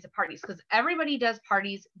different kinds of parties, because everybody does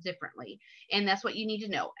parties differently. And that's what you need to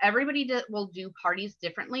know. Everybody will do parties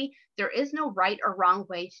differently. There is no right or wrong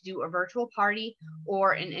way to do a virtual party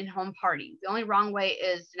or an in-home party. The only wrong way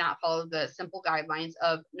is to not follow the simple guidelines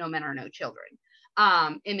of no men or no children,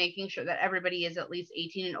 and making sure that everybody is at least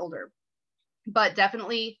 18 and older. But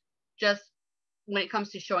definitely, just when it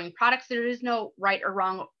comes to showing products, there is no right or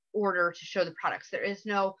wrong order to show the products. There is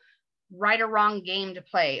no right or wrong game to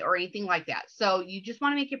play or anything like that. So you just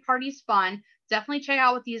want to make your parties fun. Definitely check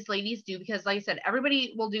out what these ladies do, because like I said,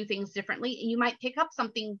 everybody will do things differently, and you might pick up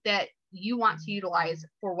something that you want to utilize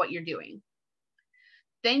for what you're doing.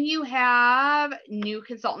 Then you have new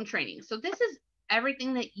consultant training. So this is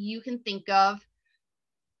everything that you can think of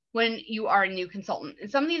when you are a new consultant.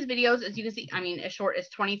 And some of these videos, as you can see, I mean, as short as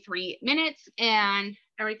 23 minutes and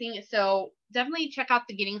everything. So definitely check out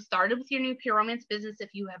the Getting Started with Your New Pure Romance Business if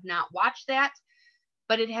you have not watched that.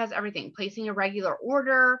 But it has everything, placing a regular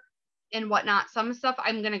order and whatnot. Some stuff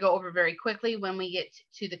I'm going to go over very quickly when we get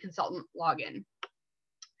to the consultant login.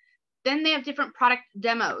 Then they have different product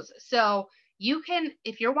demos. So you can,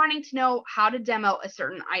 if you're wanting to know how to demo a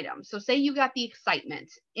certain item, so say you got the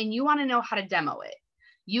excitement and you want to know how to demo it,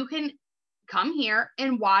 you can come here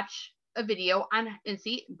and watch a video on, and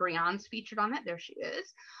see Breon's featured on that. There she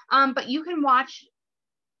is. But you can watch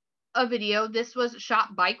a video. This was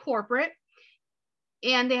shot by corporate,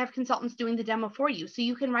 and they have consultants doing the demo for you. So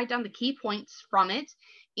you can write down the key points from it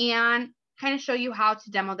and kind of show you how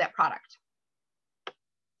to demo that product.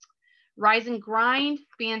 Rise and Grind,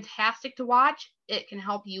 fantastic to watch. It can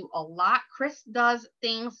help you a lot. Chris does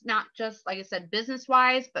things not just, like I said,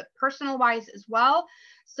 business-wise, but personal-wise as well.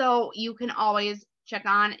 So you can always check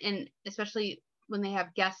on, and especially when they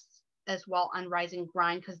have guests as well on Rise and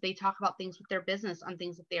Grind, because they talk about things with their business, on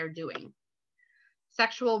things that they are doing.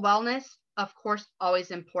 Sexual wellness, of course,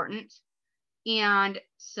 always important. And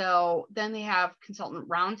so then they have consultant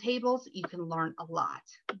roundtables. You can learn a lot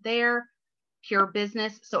there. Pure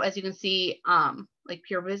Business. So as you can see, like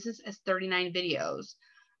Pure Business has 39 videos.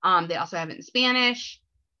 They also have it in Spanish.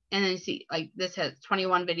 And then you see like this has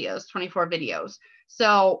 21 videos, 24 videos.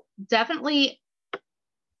 So definitely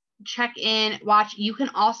check in, watch. You can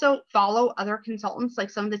also follow other consultants.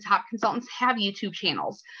 Like some of the top consultants have YouTube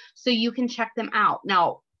channels, so you can check them out.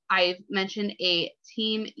 Now, I've mentioned a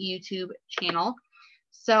team YouTube channel.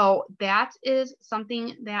 So that is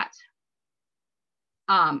something that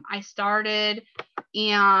I started,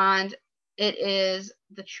 and it is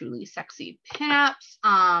the Truly Sexy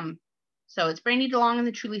Pinups. So it's Brandy DeLong and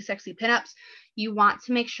the Truly Sexy Pinups. You want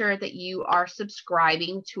to make sure that you are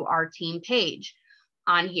subscribing to our team page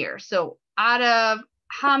on here. So out of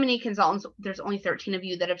how many consultants, there's only 13 of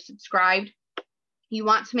you that have subscribed. You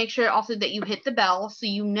want to make sure also that you hit the bell so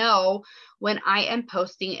you know when I am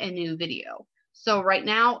posting a new video. So right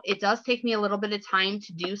now, it does take me a little bit of time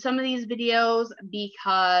to do some of these videos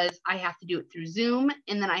because I have to do it through Zoom,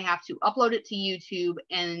 and then I have to upload it to YouTube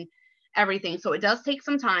and everything. So it does take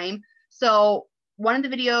some time. So one of the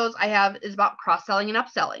videos I have is about cross-selling and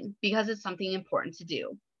upselling because it's something important to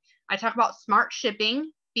do. I talk about smart shipping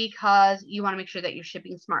because you want to make sure that you're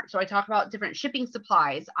shipping smart. So I talk about different shipping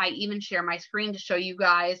supplies. I even share my screen to show you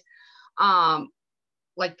guys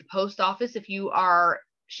like the post office. If you are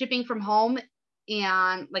shipping from home,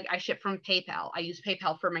 and like I ship from PayPal, I use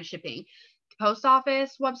PayPal for my shipping. The post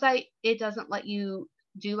office website, it doesn't let you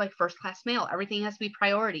do like first class mail. Everything has to be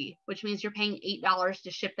priority, which means you're paying $8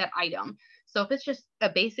 to ship that item. So if it's just a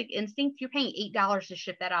basic instinct, you're paying $8 to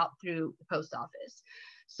ship that out through the post office.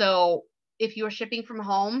 So if you are shipping from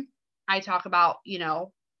home, I talk about, you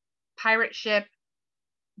know, pirate ship.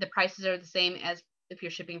 The prices are the same as if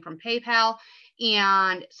you're shipping from PayPal.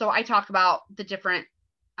 And so I talk about the different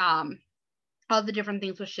all the different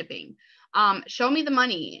things with shipping. Show Me the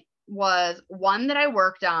Money was one that I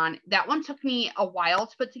worked on. That one took me a while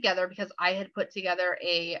to put together because I had put together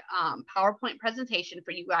a PowerPoint presentation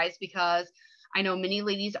for you guys, because I know many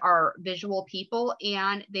ladies are visual people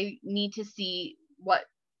and they need to see what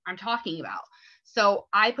I'm talking about. So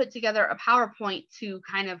I put together a PowerPoint to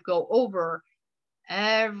kind of go over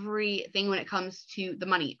everything when it comes to the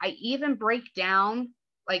money. I even break down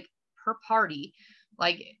like per party,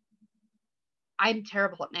 like I'm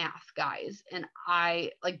terrible at math, guys, and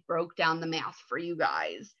I like broke down the math for you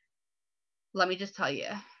guys. Let me just tell you,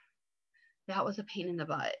 that was a pain in the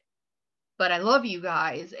butt. But I love you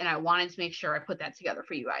guys, and I wanted to make sure I put that together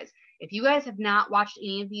for you guys. If you guys have not watched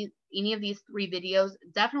any of these 3 videos,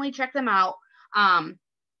 definitely check them out.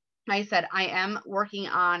 Like I said, I am working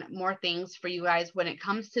on more things for you guys when it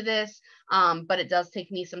comes to this, but it does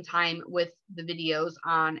take me some time with the videos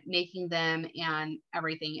on making them and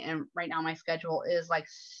everything. And right now my schedule is like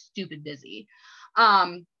stupid busy.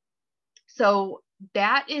 So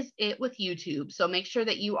that is it with YouTube. So make sure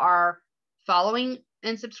that you are following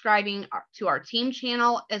and subscribing to our team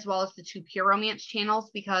channel as well as the 2 Pure Romance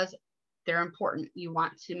channels, because they're important. You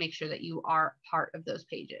want to make sure that you are part of those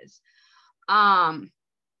pages.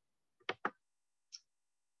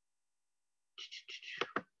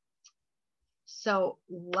 So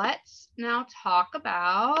let's now talk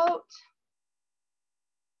about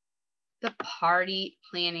the party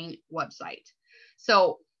planning website.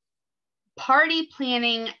 So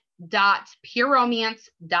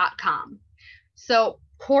partyplanning.pureromance.com. So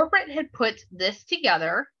corporate had put this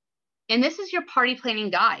together, and this is your party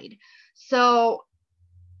planning guide. So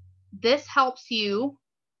this helps you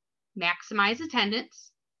maximize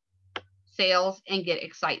attendance, sales, and get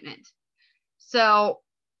excitement. So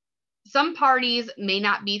some parties may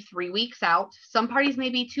not be 3 weeks out. Some parties may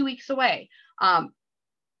be 2 weeks away. I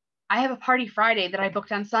have a party Friday that I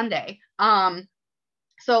booked on Sunday.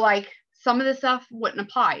 So like some of the stuff wouldn't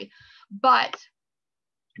apply, but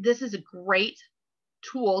this is a great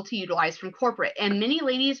tool to utilize from corporate. And many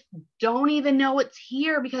ladies don't even know it's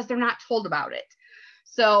here because they're not told about it.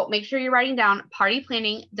 So make sure you're writing down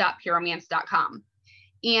partyplanning.pureromance.com.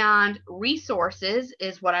 And resources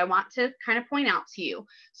is what I want to kind of point out to you.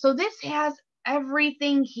 So this has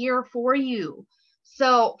everything here for you.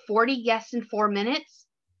 So 40 guests in 4 minutes.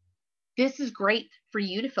 This is great for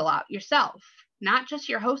you to fill out yourself, not just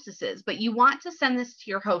your hostesses, but you want to send this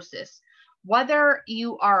to your hostess, whether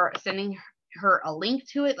you are sending her a link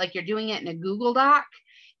to it, like you're doing it in a Google Doc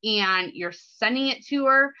and you're sending it to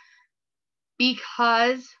her,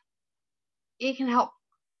 because it can help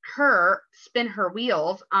her spin her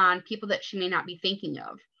wheels on people that she may not be thinking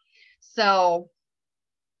of. So,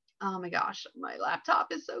 oh my gosh, my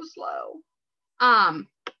laptop is so slow.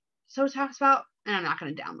 So it talks about, and I'm not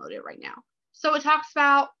going to download it right now. So it talks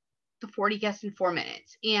about the 40 guests in 4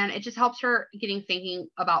 minutes, and it just helps her getting thinking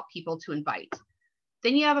about people to invite.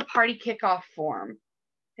 Then you have a party kickoff form.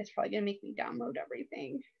 It's probably going to make me download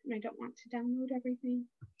everything, and I don't want to download everything.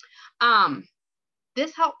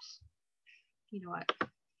 This helps, you know what?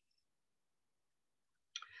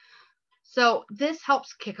 So this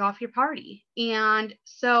helps kick off your party. And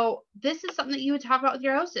so this is something that you would talk about with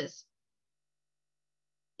your hostess.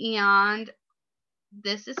 And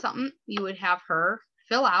this is something you would have her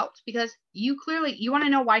fill out, because you want to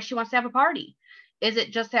know why she wants to have a party. Is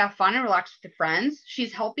it just to have fun and relax with your friends?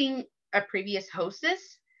 She's helping a previous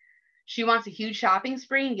hostess. She wants a huge shopping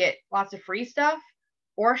spree and get lots of free stuff.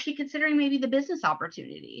 Or is she considering maybe the business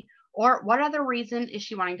opportunity? Or what other reason is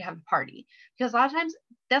she wanting to have a party? Because a lot of times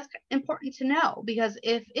that's important to know, because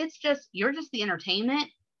if it's just, you're just the entertainment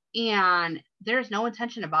and there's no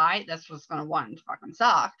intention to buy, that's what's going to want to fucking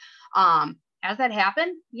suck. Has that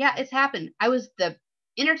happened? Yeah, it's happened. I was the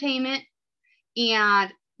entertainment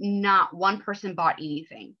and not one person bought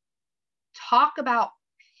anything. Talk about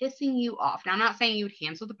pissing you off. Now, I'm not saying you would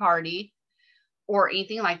cancel the party or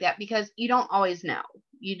anything like that, because you don't always know.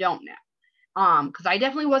 You don't know. Because I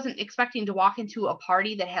definitely wasn't expecting to walk into a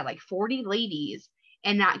party that had like 40 ladies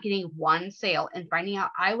and not getting one sale, and finding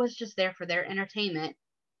out I was just there for their entertainment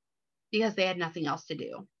because they had nothing else to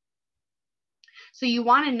do. So you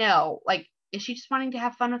want to know, like, is she just wanting to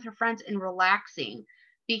have fun with her friends and relaxing?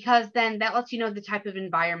 Because then that lets you know the type of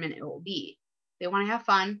environment it will be. They want to have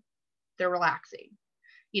fun. They're relaxing.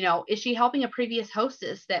 You know, is she helping a previous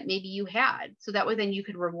hostess that maybe you had? So that way then you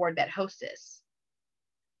could reward that hostess.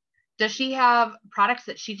 Does she have products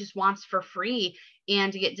that she just wants for free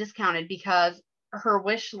and to get discounted because her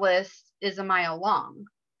wish list is a mile long?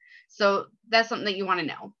 So that's something that you want to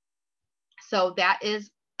know. So that is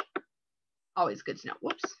always good to know.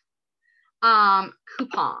 Whoops.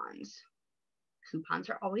 Coupons. Coupons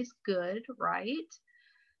are always good, right?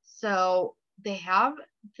 So they have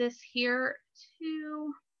this here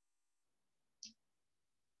too.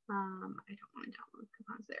 I don't want to download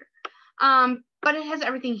coupons there. But it has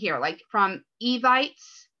everything here, like from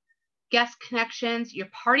evites, guest connections, your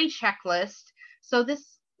party checklist. So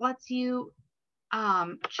this lets you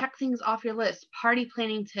check things off your list, party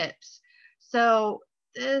planning tips. So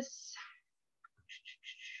this,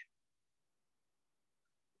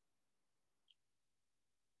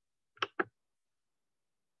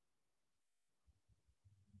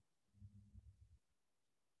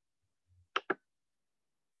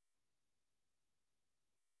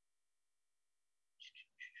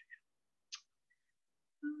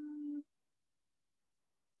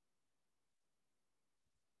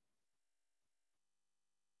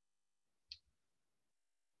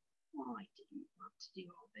 oh, I didn't want to do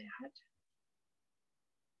all that.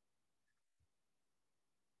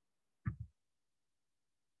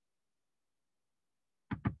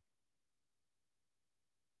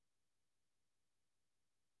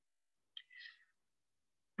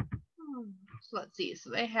 So let's see. So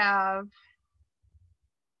they have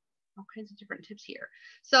all kinds of different tips here.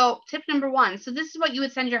 So tip number 1. So this is what you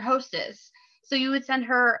would send your hostess. So you would send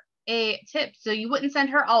her a tip. So you wouldn't send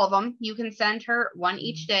her all of them. You can send her one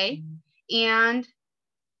each day. And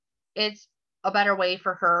it's a better way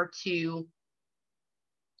for her to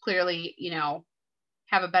clearly, you know,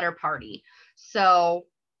 have a better party. So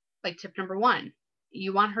like tip number 1,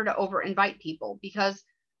 you want her to over invite people, because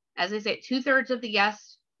as I say, 2/3 of the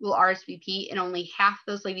guests will RSVP, and only half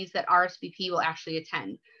those ladies that RSVP will actually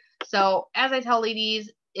attend. So as I tell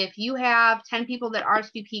ladies, if you have 10 people that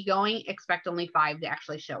RSVP going, expect only 5 to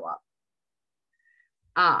actually show up.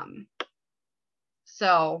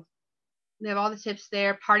 So they have all the tips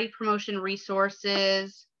there, party promotion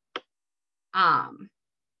resources.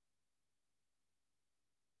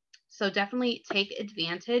 So definitely take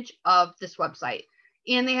advantage of this website.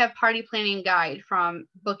 And they have party planning guide from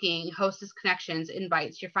booking, hostess connections,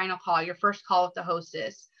 invites, your final call, your first call with the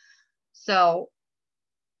hostess. So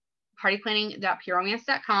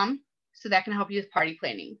partyplanning.pureromance.com. So that can help you with party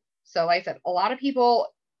planning. So like I said, a lot of people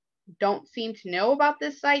don't seem to know about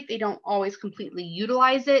this site. They don't always completely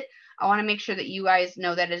utilize it. I want to make sure that you guys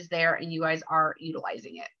know that it's there and you guys are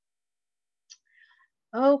utilizing it.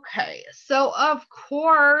 Okay, so of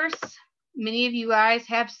course, many of you guys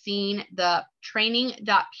have seen the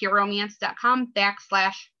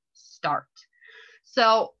training.pureromance.com/start.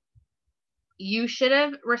 So you should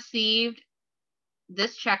have received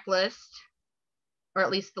this checklist, or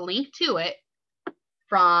at least the link to it,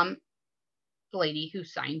 from the lady who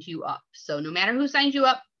signed you up. So no matter who signed you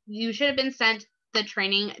up, you should have been sent the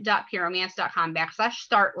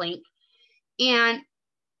training.pureromance.com/start link and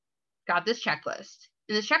got this checklist.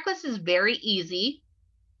 And the checklist is very easy.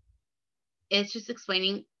 It's just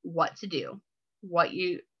explaining what to do,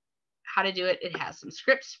 how to do it. It has some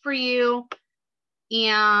scripts for you,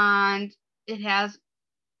 and it has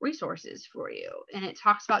resources for you. And it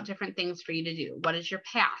talks about different things for you to do. What is your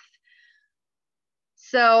path?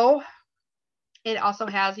 So it also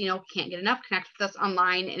has, can't get enough, connect with us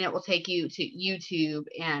online, and it will take you to YouTube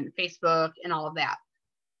and Facebook and all of that.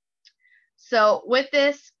 So with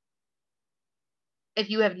this, if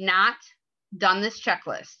you have not done this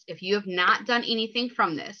checklist, if you have not done anything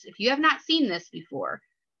from this, if you have not seen this before,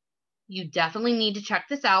 you definitely need to check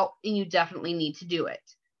this out and you definitely need to do it.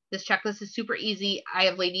 This checklist is super easy. I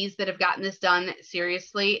have ladies that have gotten this done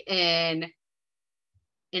seriously in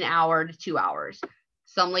an hour to 2 hours.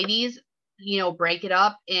 Some ladies, break it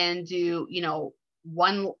up and do,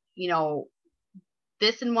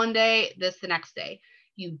 this in one day, this the next day.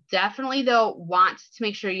 You definitely, though, want to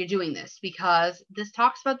make sure you're doing this because this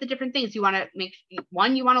talks about the different things. You want to you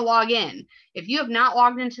want to log in. If you have not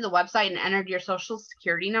logged into the website and entered your social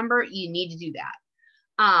security number, you need to do that.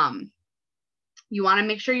 You want to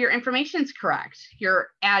make sure your information is correct, your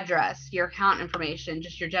address, your account information,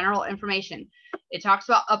 just your general information. It talks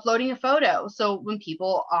about uploading a photo. So when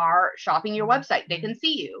people are shopping your website, they can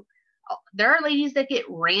see you. There are ladies that get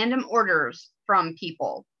random orders from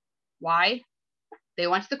people. Why? They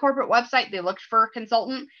went to the corporate website, they looked for a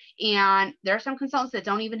consultant, and there are some consultants that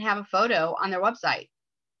don't even have a photo on their website.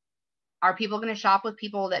 Are people going to shop with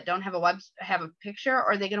people that don't have a picture,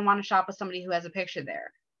 or are they going to want to shop with somebody who has a picture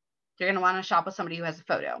there? They're going to want to shop with somebody who has a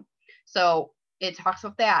photo. So it talks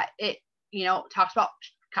about that. It, talks about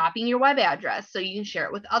copying your web address so you can share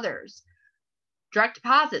it with others. Direct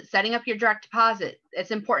deposit, setting up your direct deposit.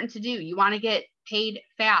 It's important to do. You want to get paid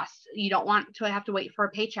fast. You don't want to have to wait for a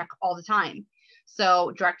paycheck all the time.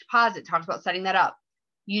 So direct deposit talks about setting that up.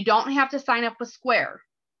 You don't have to sign up with Square.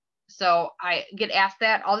 So I get asked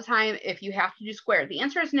that all the time, if you have to do Square. The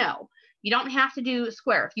answer is no. You don't have to do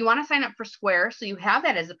Square. If you want to sign up for Square so you have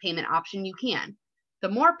that as a payment option, you can. The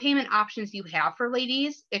more payment options you have for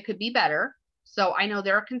ladies, it could be better. So I know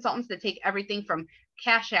there are consultants that take everything from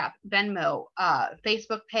Cash App, Venmo,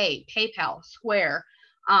 Facebook Pay, PayPal, Square.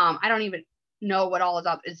 I don't even know what all is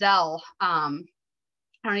out. Zelle.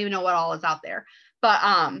 I don't even know what all is out there, but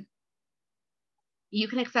you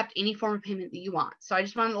can accept any form of payment that you want. So I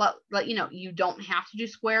just want to let you know, you don't have to do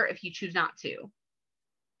Square if you choose not to.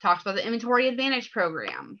 Talks about the Inventory Advantage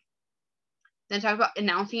program. Then talk about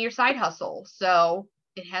announcing your side hustle. So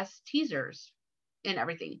it has teasers and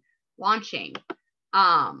everything. Launching.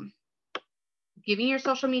 Giving your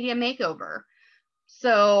social media makeover.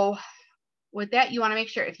 So with that, you want to make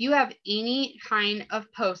sure if you have any kind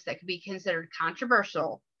of post that could be considered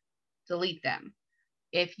controversial, delete them.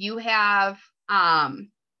 If you have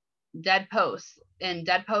dead posts,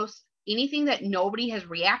 anything that nobody has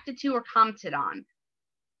reacted to or commented on,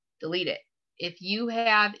 delete it. If you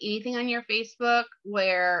have anything on your Facebook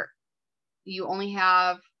where you only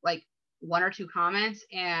have like 1 or 2 comments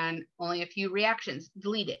and only a few reactions,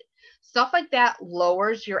 delete it. Stuff like that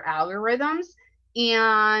lowers your algorithms,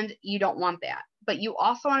 and you don't want that. But you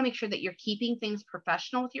also want to make sure that you're keeping things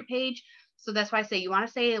professional with your page. So that's why I say you want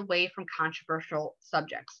to stay away from controversial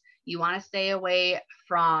subjects. You want to stay away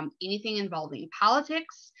from anything involving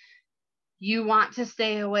politics. You want to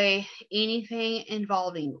stay away anything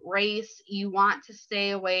involving race. You want to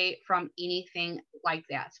stay away from anything like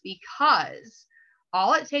that, because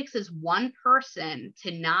all it takes is one person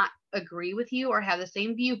to not agree with you or have the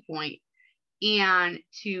same viewpoint and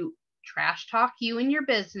to trash talk you and your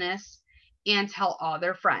business and tell all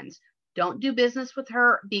their friends, don't do business with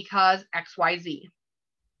her because XYZ.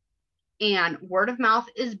 And word of mouth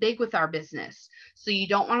is big with our business. So you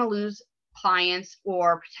don't want to lose clients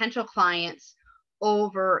or potential clients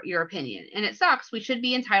over your opinion. And it sucks. We should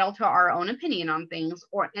be entitled to our own opinion on things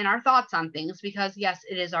and our thoughts on things, because yes,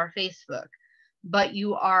 it is our Facebook, but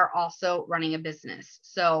you are also running a business.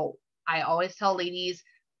 So I always tell ladies,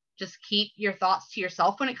 just keep your thoughts to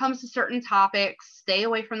yourself when it comes to certain topics. Stay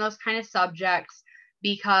away from those kind of subjects,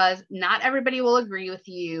 because not everybody will agree with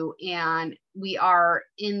you. And we are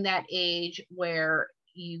in that age where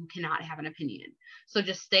you cannot have an opinion. So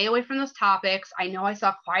just stay away from those topics. I know I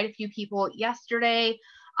saw quite a few people yesterday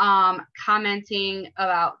commenting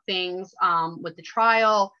about things with the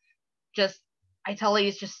trial. I tell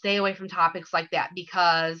ladies, just stay away from topics like that,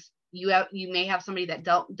 because you may have somebody that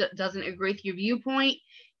doesn't agree with your viewpoint,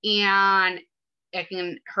 and it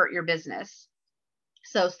can hurt your business.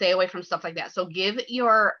 So stay away from stuff like that. So give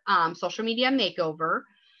your social media a makeover.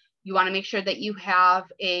 You want to make sure that you have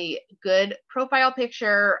a good profile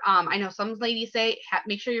picture. I know some ladies say,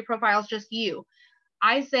 make sure your profile is just you.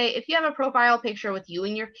 I say, if you have a profile picture with you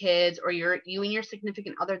and your kids, or you and your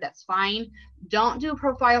significant other, that's fine. Don't do a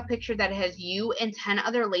profile picture that has you and 10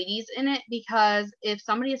 other ladies in it, because if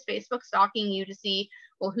somebody is Facebook stalking you to see,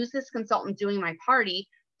 well, who's this consultant doing my party,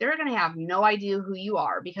 they're going to have no idea who you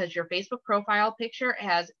are, because your Facebook profile picture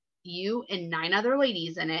has you and 9 other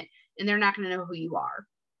ladies in it, and they're not going to know who you are.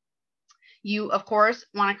 You, of course,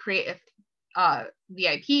 want to create a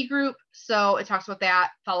VIP group. So it talks about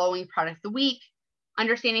that, following product of the week,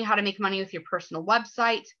 understanding how to make money with your personal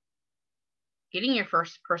website, getting your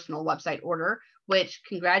first personal website order, which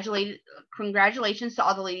congratulations to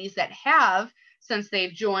all the ladies that have, since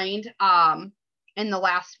they've joined in the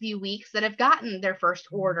last few weeks, that have gotten their first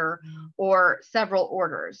order or several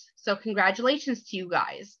orders. So congratulations to you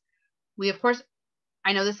guys. We, of course,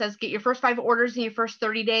 I know this says get your first 5 orders in your first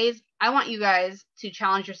 30 days. I want you guys to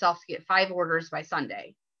challenge yourself to get 5 orders by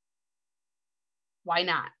Sunday. Why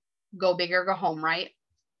not? Go big or go home, right?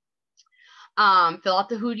 Fill out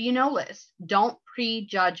the who do you know list. Don't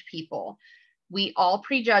prejudge people. We all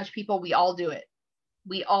prejudge people. We all do it.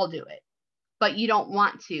 We all do it. But you don't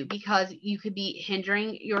want to, because you could be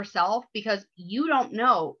hindering yourself, because you don't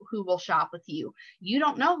know who will shop with you. You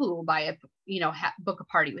don't know who will buy book a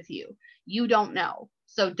party with you. You don't know.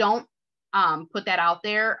 So don't put that out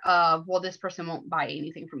there of, well, this person won't buy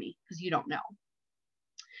anything from me, because you don't know.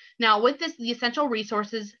 Now with this, the essential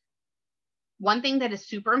resources, one thing that is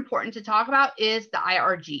super important to talk about is the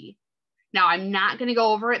IRG. Now I'm not going to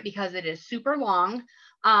go over it because it is super long.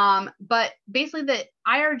 But basically the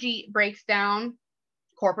IRG breaks down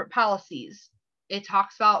corporate policies. It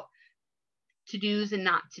talks about to-dos and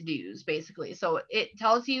not to-dos, basically. So it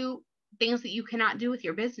tells you things that you cannot do with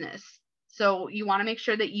your business. So you want to make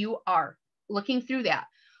sure that you are looking through that.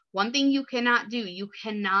 One thing you cannot do, you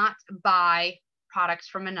cannot buy products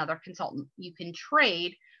from another consultant. You can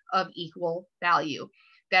trade of equal value.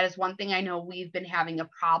 That is one thing I know we've been having a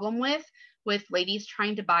problem with ladies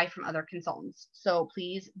trying to buy from other consultants. So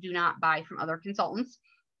please do not buy from other consultants.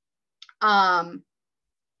 And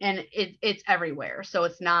it's everywhere. So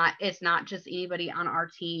it's not just anybody on our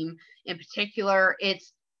team in particular,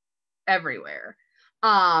 it's everywhere.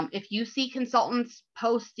 If you see consultants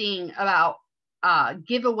posting about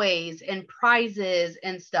giveaways and prizes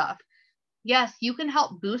and stuff, yes, you can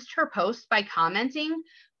help boost her post by commenting,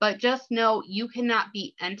 but just know you cannot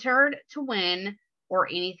be entered to win or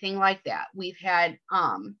anything like that. We've had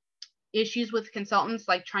issues with consultants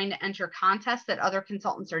like trying to enter contests that other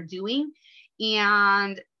consultants are doing,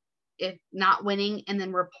 and if not winning and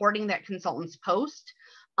then reporting that consultant's post.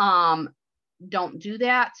 Don't do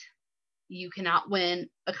that. You cannot win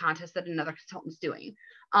a contest that another consultant's doing.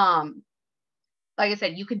 Like I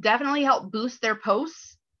said, you could definitely help boost their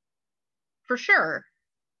posts for sure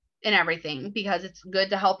and everything, because it's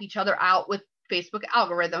good to help each other out with Facebook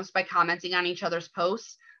algorithms by commenting on each other's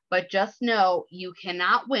posts. But just know you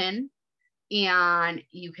cannot win, and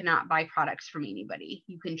you cannot buy products from anybody.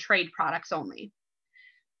 You can trade products only.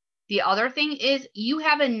 The other thing is you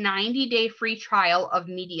have a 90-day free trial of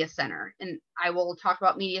Media Center. And I will talk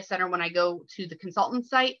about Media Center when I go to the consultant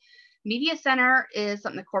site. Media Center is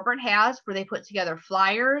something the corporate has where they put together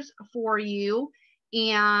flyers for you,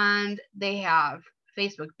 and they have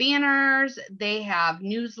Facebook banners, they have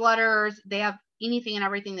newsletters, they have anything and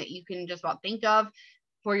everything that you can just about think of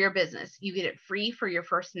for your business. You get it free for your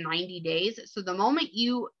first 90 days. So the moment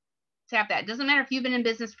you tap that, it doesn't matter if you've been in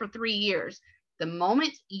business for 3 years, The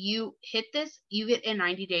moment you hit this, you get a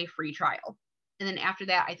 90-day free trial. And then after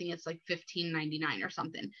that, I think it's like $15.99 or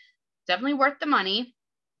something. Definitely worth the money.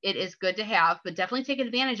 It is good to have, but definitely take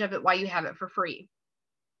advantage of it while you have it for free.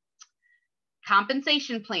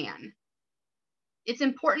 Compensation plan. It's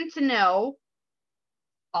important to know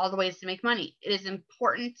all the ways to make money. It is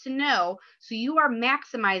important to know so you are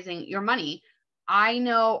maximizing your money. I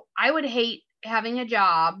know I would hate having a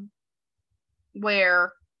job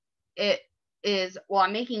where it is, well,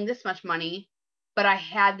 I'm making this much money, but I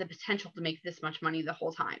had the potential to make this much money the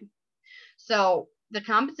whole time. So the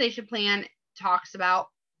compensation plan talks about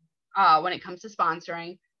when it comes to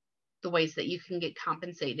sponsoring, the ways that you can get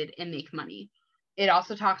compensated and make money. It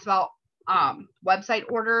also talks about website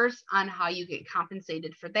orders on how you get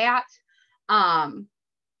compensated for that.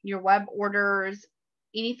 Your web orders,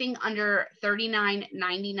 anything under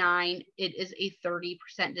 $39.99, it is a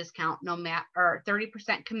 30% discount, no matter, or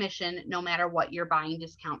 30% commission, no matter what your buying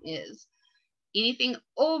discount is. Anything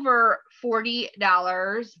over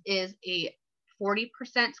 $40 is a 40%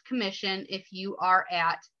 commission if you are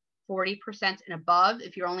at 40% and above.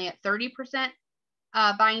 If you're only at 30%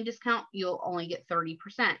 buying discount, you'll only get 30%.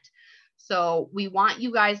 So we want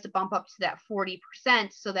you guys to bump up to that 40%.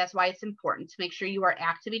 So that's why it's important to make sure you are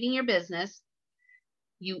activating your business.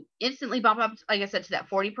 You instantly bump up, like I said, to that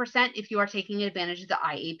 40% if you are taking advantage of the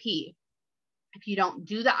IAP. If you don't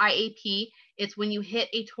do the IAP, it's when you hit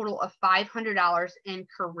a total of $500 in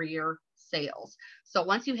career sales. So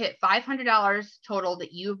once you hit $500 total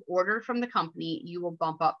that you've ordered from the company, you will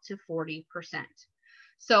bump up to 40%.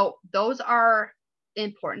 So those are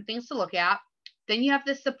important things to look at. Then you have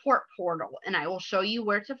the support portal, and I will show you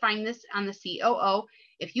where to find this on the COO.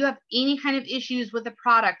 If you have any kind of issues with a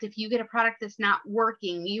product, if you get a product that's not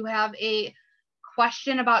working, you have a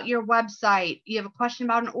question about your website, you have a question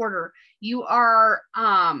about an order, you are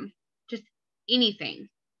just anything,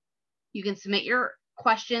 you can submit your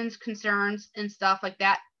questions, concerns, and stuff like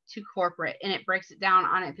that to corporate, and it breaks it down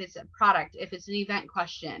on if it's a product, if it's an event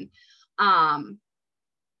question. I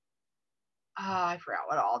forgot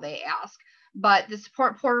what all they ask, but the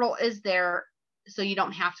support portal is there so you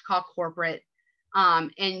don't have to call corporate.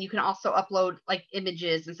 And you can also upload like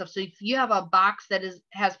images and stuff. So if you have a box that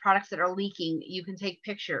has products that are leaking, you can take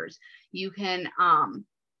pictures. You can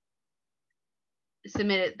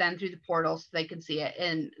submit it then through the portal so they can see it,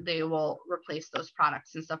 and they will replace those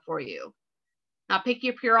products and stuff for you. Now pick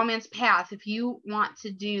your pure romance path. If you want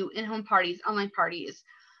to do in-home parties, online parties,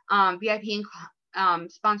 VIP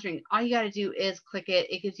and sponsoring, all you got to do is click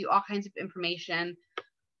it. It gives you all kinds of information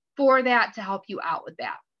for that to help you out with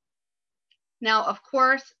that. Now, of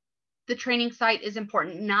course, the training site is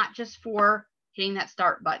important, not just for hitting that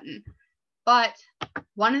start button, but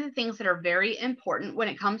one of the things that are very important when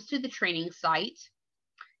it comes to the training site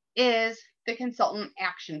is the consultant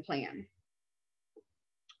action plan.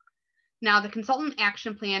 Now, the consultant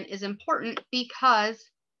action plan is important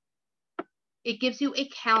because it gives you a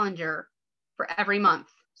calendar for every month.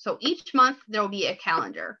 So each month there will be a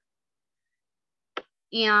calendar.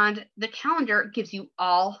 And the calendar gives you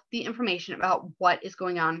all the information about what is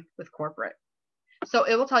going on with corporate. So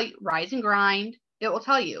it will tell you rise and grind. It will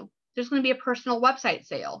tell you there's going to be a personal website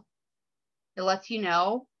sale. It lets you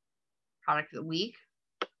know product of the week.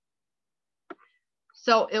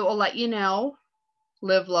 So it will let you know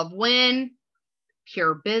live, love, win,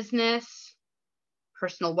 pure business,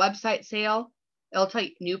 personal website sale. It'll tell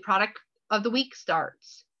you new product of the week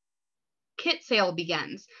starts. Kit sale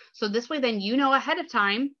begins. So this way then you know ahead of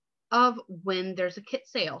time of when there's a kit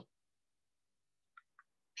sale.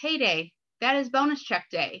 Payday, that is bonus check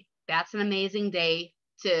day. That's an amazing day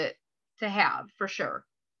to have for sure.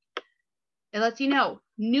 It lets you know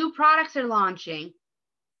new products are launching.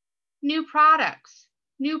 New products.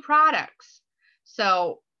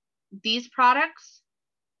 So these products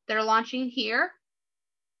that are launching here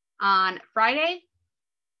on Friday,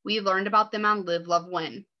 we learned about them on Live, Love,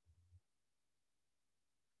 Win.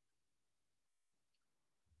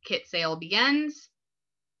 Kit sale begins.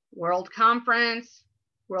 World Conference.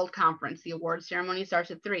 The award ceremony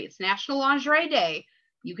starts at 3. It's National Lingerie Day.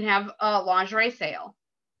 You can have a lingerie sale.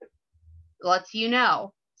 It lets you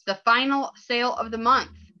know it's the final sale of the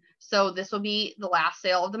month. So this will be the last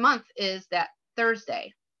sale of the month is that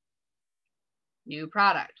Thursday. New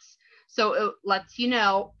products. So it lets you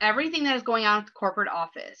know everything that is going on at the corporate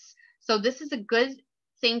office. So this is a good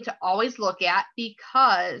thing to always look at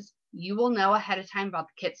because you will know ahead of time about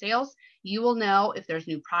the kit sales. You will know if there's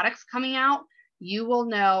new products coming out. You will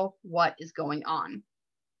know what is going on.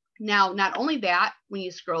 Now, not only that, when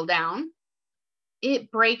you scroll down,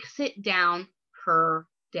 it breaks it down per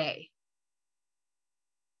day.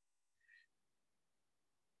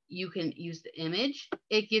 you can use the image.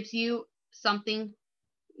 It gives you something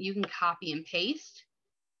you can copy and paste.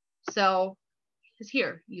 So it's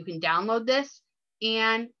here. You can download this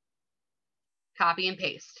and copy and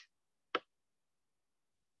paste.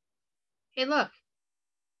 Hey, look.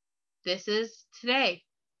 This is today.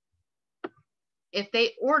 If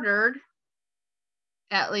they ordered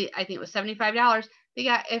at least, I think it was $75, they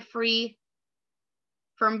got a free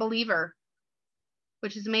Firm Believer,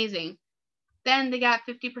 which is amazing. Then they got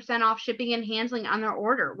 50% off shipping and handling on their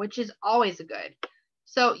order, which is always a good.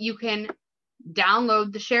 So you can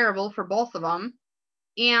download the shareable for both of them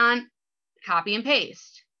and copy and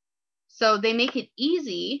paste. So they make it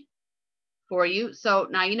easy for you. So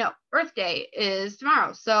now you know Earth Day is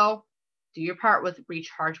tomorrow. So do your part with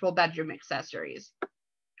rechargeable bedroom accessories.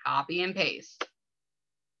 Copy and paste.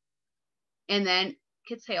 And then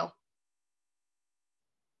Kids Sale.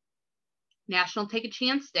 National Take a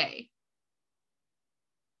Chance Day.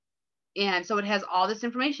 And so it has all this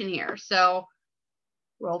information here. So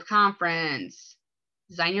World Conference,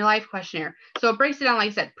 Design Your Life Questionnaire. So it breaks it down,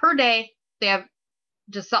 like I said, per day. They have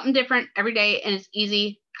just something different every day, and it's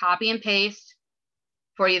easy. Copy and paste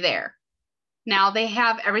for you there. Now they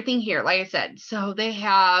have everything here, like I said. So they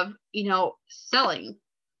have, you know, selling.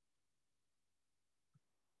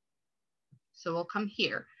 So we'll come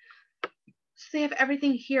here. So they have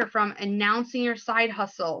everything here, from announcing your side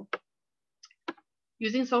hustle,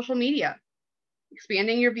 using social media,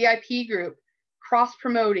 expanding your VIP group,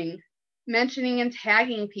 cross-promoting, mentioning and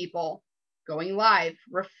tagging people, going live,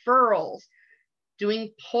 referrals,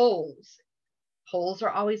 doing polls. Polls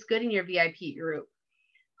are always good in your VIP group.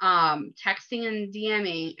 Texting and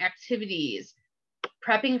DMing, activities,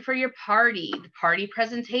 prepping for your party, the party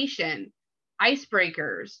presentation,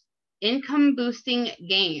 icebreakers, income boosting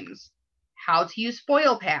games, how to use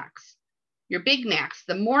foil packs, your Big Macs,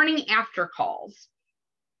 the morning after calls.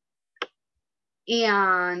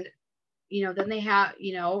 And, you know, then they have,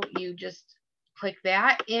 you know, you just click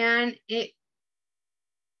that and it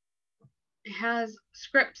has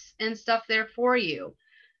scripts and stuff there for you.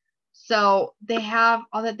 So they have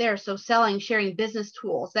all that there. So selling, sharing, business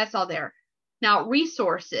tools, that's all there. Now,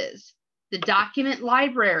 resources, the document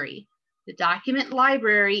library. The document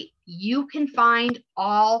library, you can find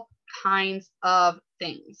all kinds of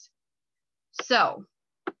things. So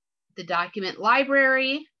the document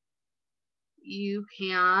library, you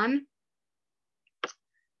can,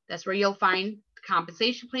 that's where you'll find the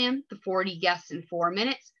compensation plan, the 40 guests in 4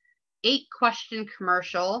 minutes, 8-question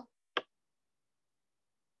commercial,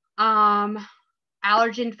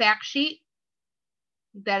 allergen fact sheet.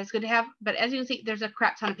 That is good to have, but as you can see, there's a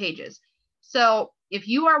crap ton of pages. So if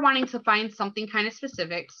you are wanting to find something kind of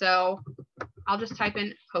specific, so I'll just type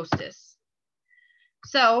in hostess.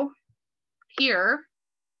 So here,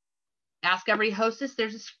 ask every hostess,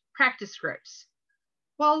 there's a practice scripts.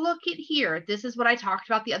 Well, look at here. This is what I talked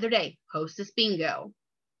about the other day, hostess bingo.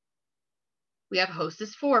 We have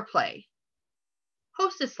hostess foreplay,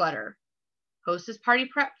 hostess letter, hostess party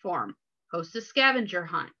prep form, hostess scavenger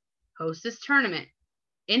hunt, hostess tournament,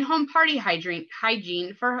 in-home party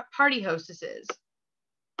hygiene for party hostesses.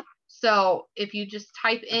 So if you just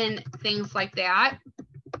type in things like that,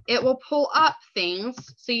 it will pull up things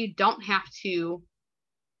so you don't have to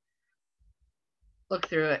look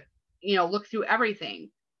through it, you know, look through everything.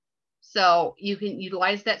 So you can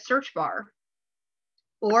utilize that search bar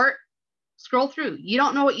or scroll through. You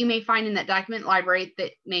don't know what you may find in that document library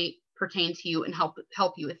that may pertain to you and help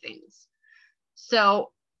you with things.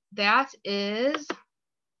 So that is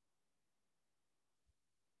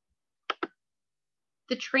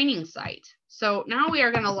the training site. So now we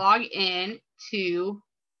are going to log in to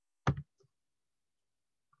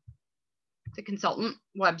the consultant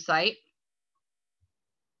website.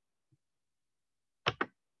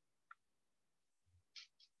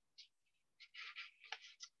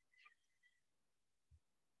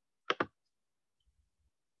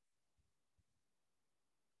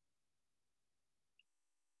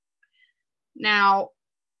 Now,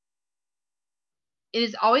 it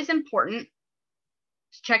is always important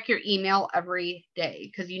to check your email every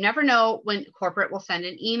day because you never know when corporate will send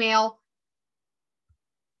an email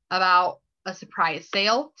about a surprise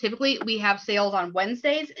sale. Typically, we have sales on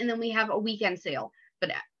Wednesdays and then we have a weekend sale.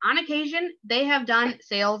 But on occasion, they have done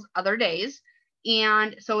sales other days.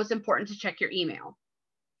 And so it's important to check your email.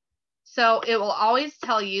 So it will always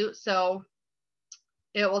tell you, so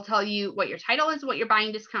it will tell you what your title is, what your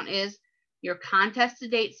buying discount is. Your contest to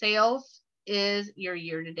date sales is your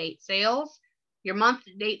year to date sales. Your month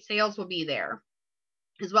to date sales will be there.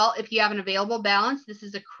 As well, if you have an available balance, this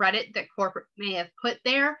is a credit that corporate may have put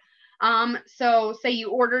there. So say you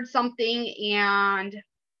ordered something and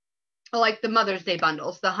like the Mother's Day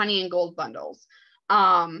bundles, the honey and gold bundles.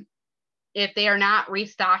 If they are not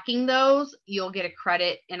restocking those, you'll get a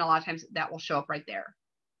credit, and a lot of times that will show up right there.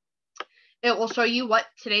 It will show you what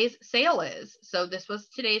today's sale is. So this was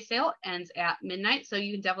today's sale, ends at midnight. So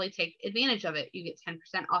you can definitely take advantage of it. You get 10%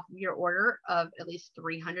 off of your order of at least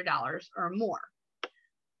 $300 or more.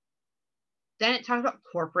 Then it talks about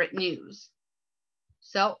corporate news.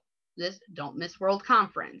 So this Don't Miss World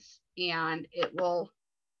Conference, and it will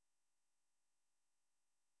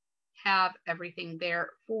have everything there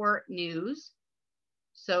for news.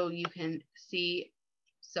 So you can see,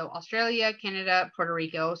 so Australia, Canada, Puerto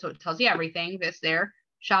Rico. So it tells you everything that's there.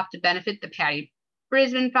 Shop to benefit the Patty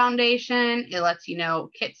Brisbane Foundation. It lets you know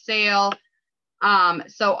kit sale.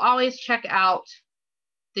 So always check out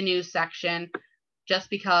the news section, just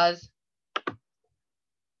because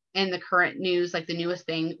in the current news, like the newest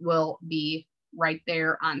thing will be right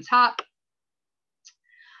there on top.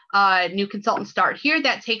 New consultant start here.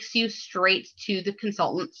 That takes you straight to the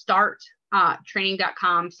consultant start,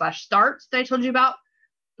 training.com/start that I told you about.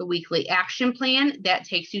 The weekly action plan, that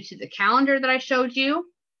takes you to the calendar that I showed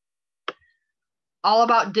you. All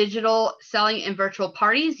about digital selling and virtual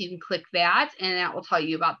parties. You can click that, and that will tell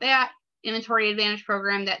you about that. Inventory Advantage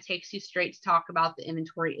program, that takes you straight to talk about the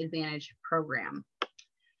Inventory Advantage program.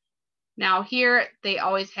 Now here, they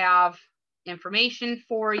always have information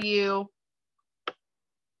for you,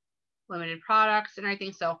 limited products and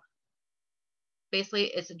everything. So basically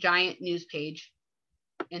it's a giant news page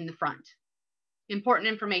in the front. Important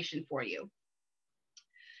information for you.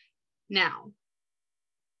 Now,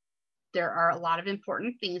 there are a lot of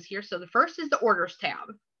important things here. So the first is the orders tab.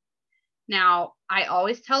 Now, I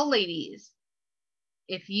always tell ladies,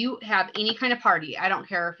 if you have any kind of party, I don't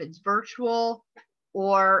care if it's virtual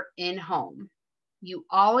or in home, you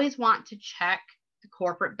always want to check the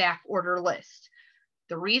corporate back order list.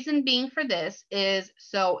 The reason being for this is,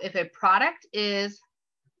 so if a product is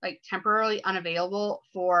like temporarily unavailable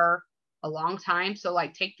for a long time, so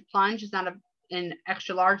like Take the Plunge is not an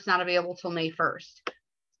extra large, is not available till May 1st.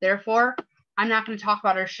 Therefore, I'm not going to talk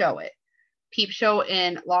about or show it. Peep Show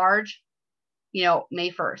in large, you know,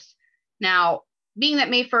 May 1st. Now, being that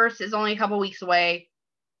May 1st is only a couple weeks away,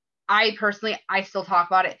 I still talk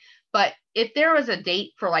about it. But if there was a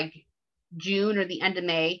date for like June or the end of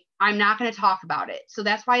May, I'm not going to talk about it. So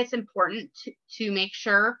that's why it's important to make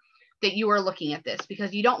sure that you are looking at this,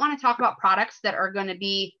 because you don't want to talk about products that are going to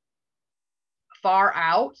be far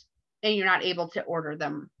out and you're not able to order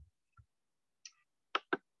them.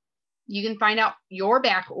 You can find out your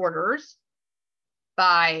back orders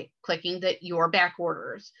by clicking your back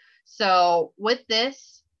orders. So with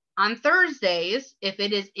this, on Thursdays, if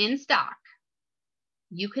it is in stock,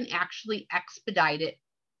 you can actually expedite it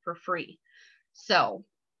for free. So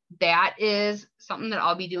that is something that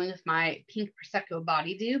I'll be doing with my pink Prosecco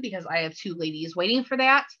body dew, because I have 2 ladies waiting for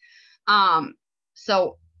that.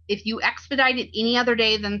 So if you expedite it any other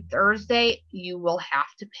day than Thursday, you will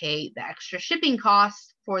have to pay the extra shipping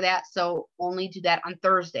costs for that. So only do that on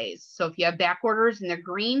Thursdays. So if you have back orders and they're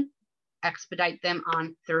green, expedite them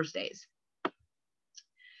on Thursdays.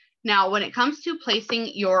 Now, when it comes to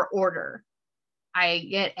placing your order, I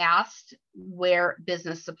get asked where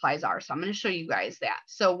business supplies are. So I'm going to show you guys that.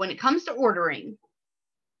 So when it comes to ordering,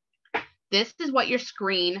 this is what your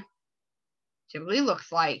screen typically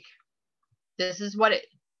looks like. This is what it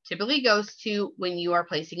typically goes to when you are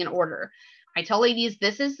placing an order. I tell ladies,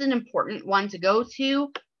 this is an important one to go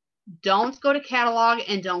to. Don't go to catalog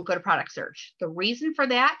and don't go to product search. The reason for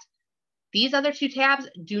that, these other 2 tabs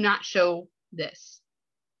do not show this.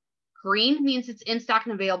 Green means it's in stock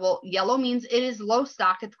and available. Yellow means it is low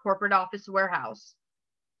stock at the corporate office warehouse.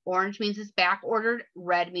 Orange means it's back ordered.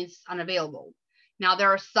 Red means it's unavailable. Now, there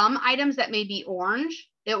are some items that may be orange.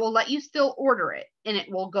 It will let you still order it, and it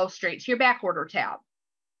will go straight to your back order tab.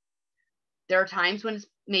 There are times when it's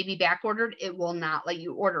maybe back ordered, it will not let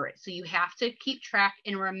you order it. So you have to keep track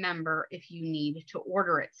and remember if you need to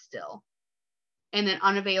order it still. And then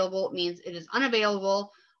unavailable means it is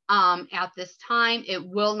unavailable. At this time, it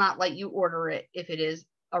will not let you order it if it is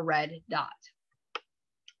a red dot.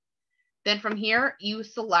 Then from here, you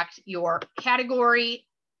select your category.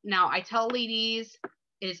 Now, I tell ladies,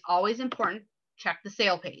 it is always important, check the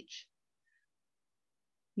sale page.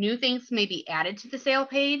 New things may be added to the sale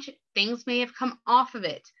page. Things may have come off of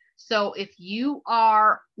it. So if you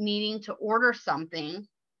are needing to order something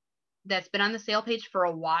that's been on the sale page for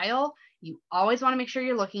a while, you always want to make sure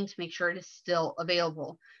you're looking to make sure it is still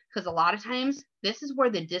available. Because a lot of times, this is where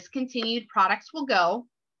the discontinued products will go,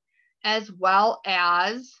 as well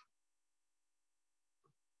as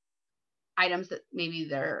items that maybe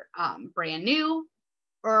they're brand new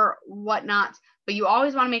or whatnot, but you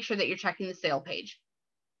always want to make sure that you're checking the sale page.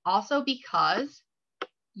 Also, because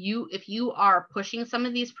if you are pushing some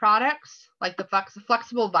of these products, like the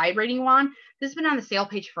flexible vibrating wand, this has been on the sale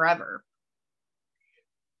page forever.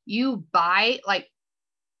 You buy like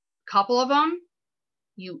a couple of them,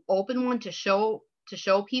 you open one to show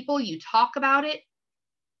people, you talk about it,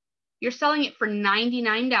 you're selling it for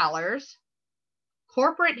 $99.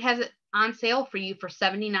 Corporate has it on sale for you for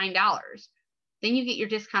 $79. Then you get your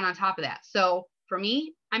discount on top of that. So for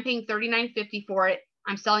me, I'm paying $39.50 for it.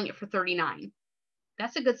 I'm selling it for $39.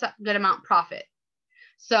 That's a good amount profit.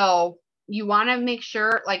 So you want to make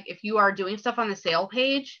sure, like if you are doing stuff on the sale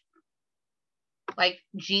page, like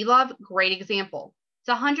G-Love, great example.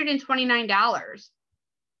 It's $129.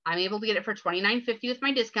 I'm able to get it for $29.50 with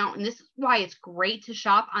my discount. And this is why it's great to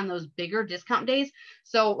shop on those bigger discount days.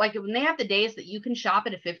 So like when they have the days that you can shop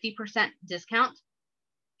at a 50% discount,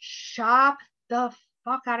 shop the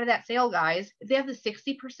fuck out of that sale, guys. If they have the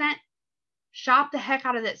 60%, shop the heck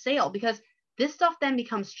out of that sale, because this stuff then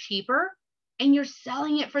becomes cheaper and you're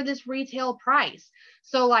selling it for this retail price.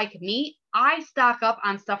 So like me, I stock up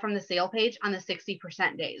on stuff from the sale page on the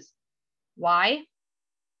 60% days. Why?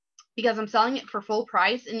 Because I'm selling it for full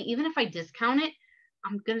price, and even if I discount it,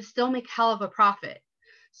 I'm going to still make hell of a profit.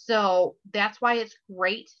 So that's why it's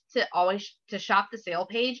great to always shop the sale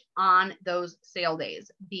page on those sale days,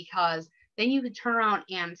 because then you can turn around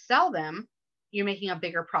and sell them. You're making a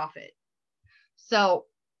bigger profit. So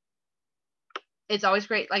it's always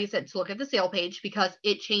great, like I said, to look at the sale page, because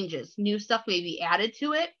it changes. New stuff may be added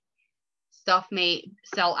to it. Stuff may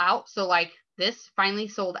sell out. So like this finally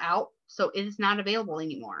sold out, so it is not available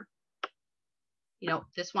anymore. You know,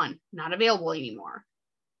 this one, not available anymore.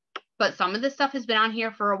 But some of this stuff has been on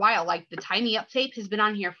here for a while. Like the Tie Me Up tape has been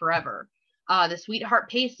on here forever. The Sweetheart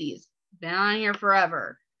Pasties, been on here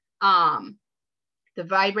forever. The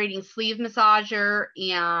vibrating sleeve massager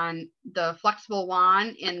and the flexible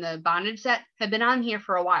wand and the bondage set have been on here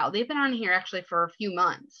for a while. They've been on here actually for a few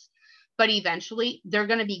months, but eventually they're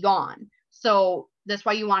going to be gone. So that's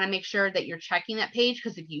why you want to make sure that you're checking that page,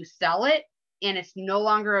 because if you sell it and it's no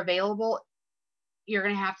longer available, you're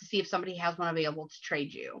going to have to see if somebody has one available to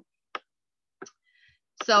trade you.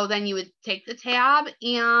 So then you would take the tab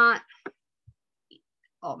and,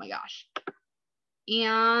 oh my gosh,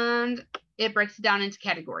 and it breaks it down into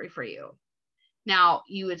category for you. Now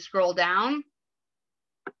you would scroll down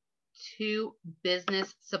to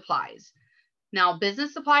business supplies. Now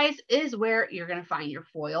business supplies is where you're going to find your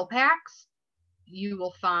foil packs. You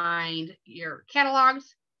will find your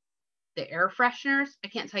catalogs, the air fresheners. I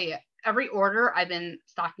can't tell you, every order I've been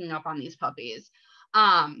stocking up on these puppies.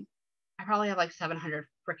 I probably have like 700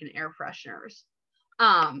 freaking air fresheners.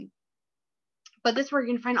 But this is where you're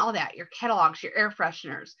gonna find all that, your catalogs, your air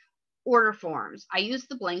fresheners, order forms. I use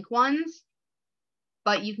the blank ones,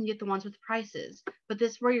 but you can get the ones with the prices. But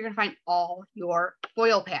this is where you're gonna find all your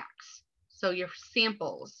foil packs. So your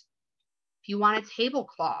samples. If you want a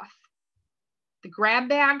tablecloth, the grab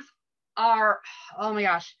bags are, oh my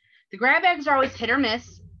gosh, the grab bags are always hit or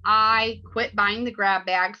miss. I quit buying the grab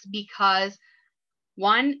bags because,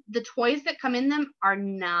 one, the toys that come in them are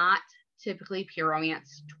not typically Pure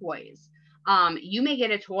Romance toys. You may get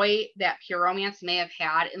a toy that Pure Romance may have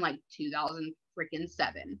had in like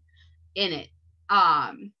 2007 in it.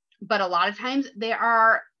 But a lot of times there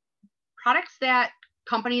are products that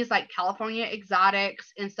companies like California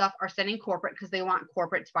Exotics and stuff are sending corporate because they want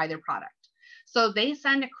corporate to buy their product. So they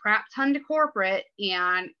send a crap ton to corporate,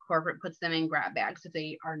 and corporate puts them in grab bags if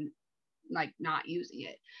they are like not using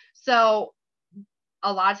it. So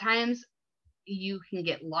a lot of times you can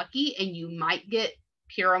get lucky and you might get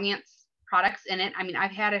Pure Romance products in it. I mean,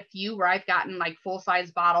 I've had a few where I've gotten like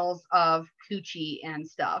full-size bottles of coochie and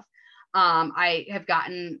stuff. I have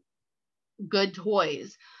gotten good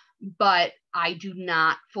toys, but I do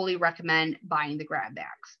not fully recommend buying the grab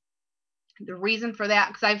bags. The reason for that,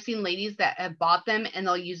 because I've seen ladies that have bought them and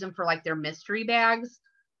they'll use them for like their mystery bags.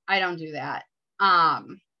 I don't do that.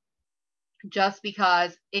 Just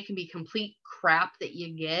because it can be complete crap that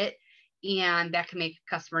you get, and that can make a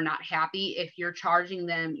customer not happy if you're charging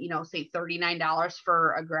them, you know, say $39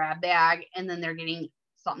 for a grab bag, and then they're getting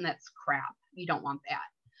something that's crap. You don't want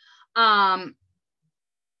that.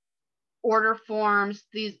 Order forms,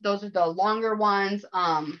 those are the longer ones,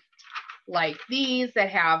 like these that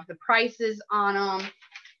have the prices on them,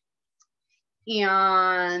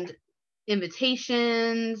 and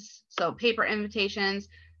invitations, so paper invitations,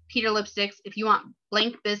 Peter lipsticks. If you want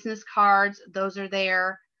blank business cards, those are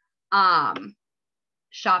there.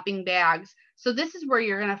 Shopping bags. So this is where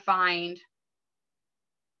you're going to find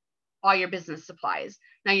all your business supplies.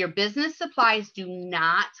 Now, your business supplies do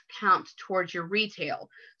not count towards your retail.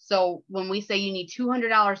 So when we say you need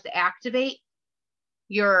 $200 to activate,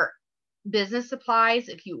 your business supplies,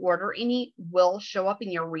 if you order any, will show up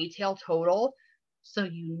in your retail total. So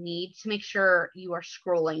you need to make sure you are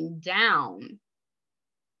scrolling down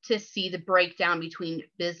to see the breakdown between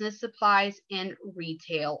business supplies and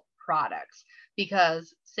retail products.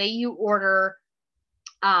 Because say you order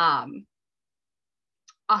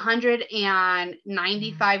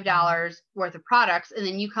 $195 worth of products, and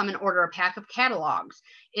then you come and order a pack of catalogs,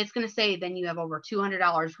 it's going to say then you have over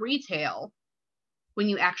 $200 retail when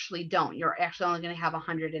you actually don't. You're actually only going to have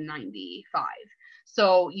 195.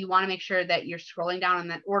 So you want to make sure that you're scrolling down on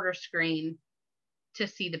that order screen to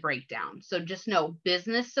see the breakdown. So just know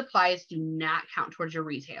business supplies do not count towards your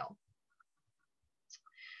retail.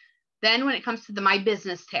 Then when it comes to the My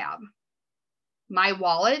Business tab, My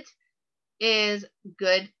Wallet is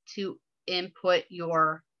good to input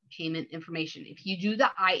your payment information. If you do the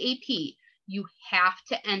IAP, you have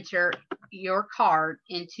to enter your card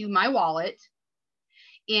into My Wallet,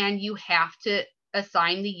 and you have to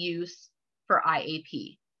assign the use for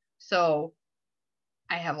IAP. So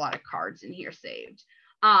I have a lot of cards in here saved.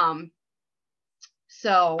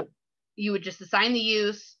 So you would just assign the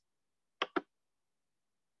use,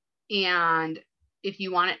 and if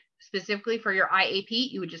you want it specifically for your IAP,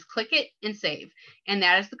 you would just click it and save. And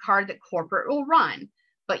that is the card that corporate will run.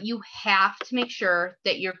 But you have to make sure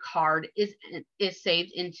that your card is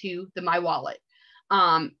saved into the My Wallet.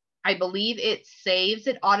 I believe it saves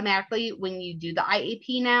it automatically when you do the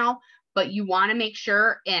IAP now, but you want to make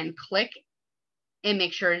sure and click and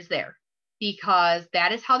make sure it's there, because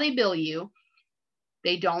that is how they bill you.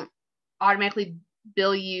 They don't automatically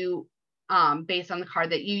bill you based on the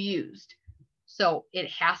card that you used. So it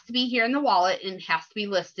has to be here in the wallet and it has to be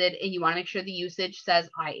listed, and you want to make sure the usage says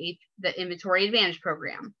IAP, the Inventory Advantage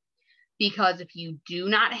Program, because if you do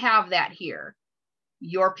not have that here,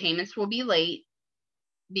 your payments will be late,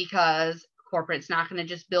 because corporate's not going to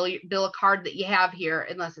just bill a card that you have here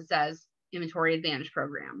unless it says Inventory Advantage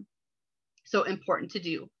Program. So important to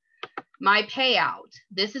do. My Payout,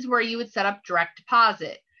 this is where you would set up direct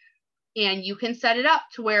deposit, and you can set it up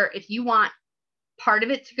to where if you want part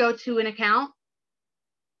of it to go to an account,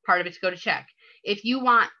 part of it to go to check. If you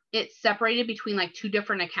want it separated between like two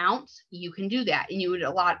different accounts, you can do that, and you would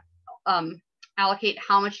allocate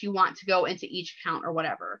how much you want to go into each account or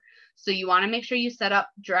whatever. So you want to make sure you set up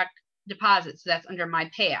direct deposit. So that's under My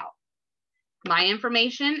Payout. My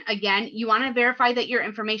Information, again, you want to verify that your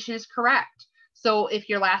information is correct. So if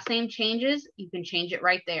your last name changes, you can change it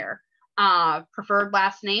right there. Preferred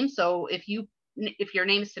last name. So if your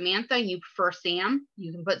name is Samantha and you prefer Sam,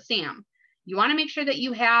 you can put Sam. You want to make sure that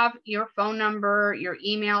you have your phone number, your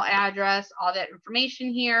email address, all that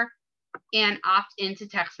information here, and opt into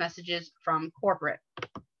text messages from corporate.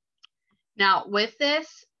 Now with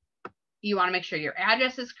this, you want to make sure your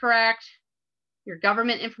address is correct, your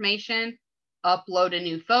government information, upload a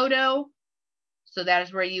new photo. So that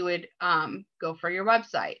is where you would go for your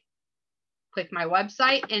website. Click My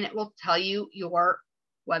Website and it will tell you your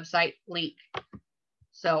website link.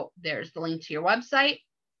 So there's the link to your website,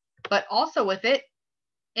 but also with it,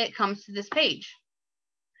 it comes to this page.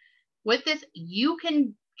 With this, you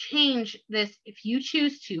can change this if you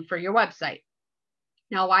choose to for your website.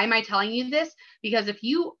 Now, why am I telling you this? Because if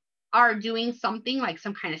you are doing something like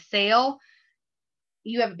some kind of sale,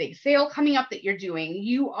 you have a big sale coming up that you're doing,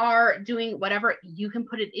 you are doing whatever, you can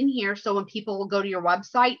put it in here. So when people will go to your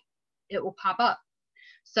website, it will pop up.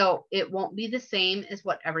 So it won't be the same as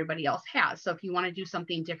what everybody else has. So if you want to do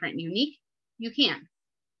something different and unique, you can.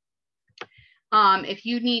 If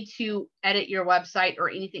you need to edit your website or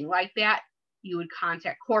anything like that, you would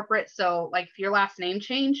contact corporate. So like if your last name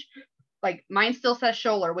changed, like mine still says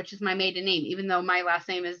Scholler, which is my maiden name, even though my last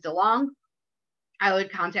name is DeLong, I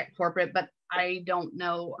would contact corporate, but I don't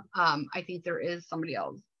know. I think there is somebody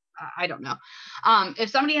else. I don't know.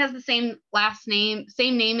 If somebody has the same last name,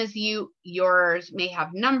 same name as you, yours may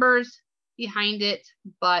have numbers behind it,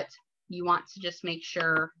 but you want to just make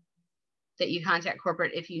sure that you contact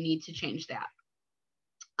corporate if you need to change that.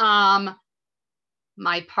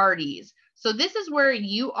 My Parties. So this is where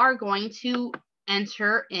you are going to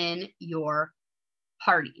enter in your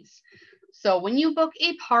parties. So when you book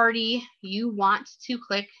a party, you want to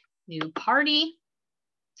click New Party.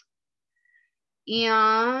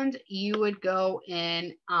 And you would go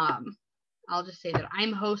in, I'll just say that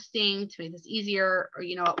I'm hosting to make this easier, or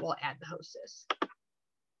you know what, we'll add the hostess.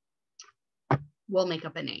 We'll make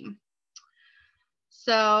up a name.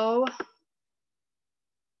 So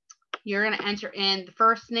you're going to enter in the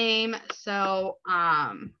first name. So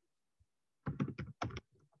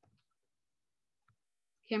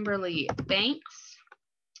Kimberly Banks.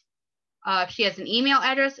 If she has an email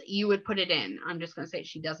address, you would put it in. I'm just going to say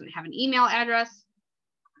she doesn't have an email address.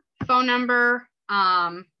 Phone number.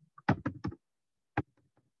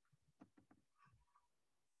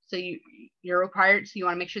 So you're required, so you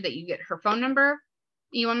want to make sure that you get her phone number.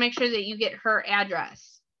 You want to make sure that you get her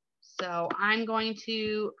address. So I'm going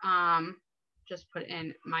to just put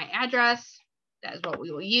in my address. That is what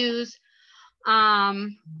we will use.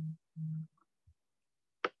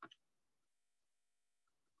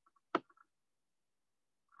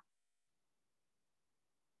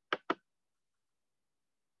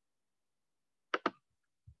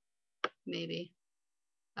 Maybe.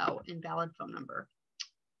 Oh, invalid phone number.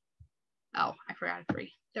 Oh, I forgot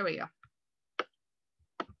 3. There we go.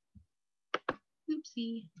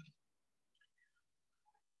 Oopsie.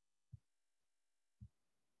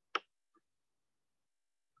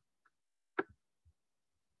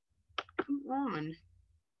 Come on.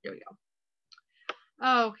 There we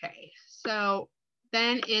go. Okay, so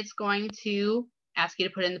then it's going to ask you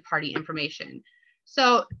to put in the party information.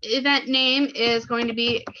 So event name is going to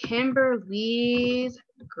be Kimberly's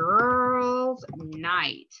Girls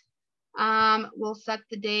Night. We'll set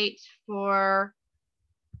the date for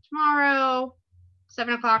tomorrow,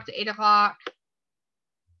 7 o'clock to 8 o'clock.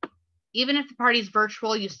 Even if the party is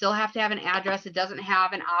virtual, you still have to have an address. It doesn't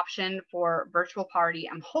have an option for virtual party.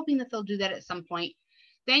 I'm hoping that they'll do that at some point.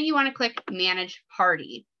 Then you want to click Manage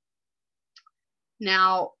Party.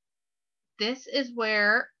 Now, this is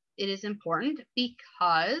where it is important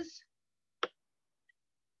because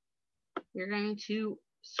you're going to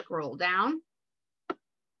scroll down.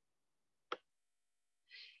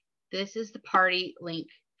 This is the party link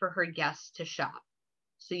for her guests to shop.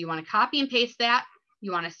 So you want to copy and paste that.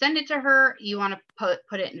 You want to send it to her. You want to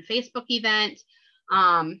put it in a Facebook event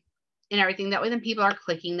and everything. That way then people are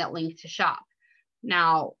clicking that link to shop.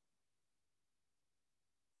 Now,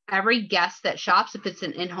 every guest that shops, if it's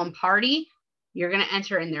an in-home party, you're going to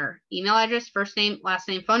enter in their email address, first name, last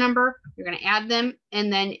name, phone number. You're going to add them.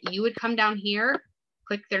 And then you would come down here,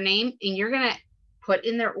 click their name, and you're going to put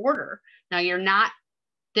in their order. Now,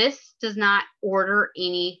 this does not order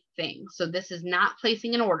anything. So this is not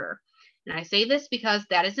placing an order. And I say this because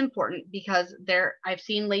that is important, because I've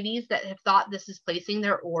seen ladies that have thought this is placing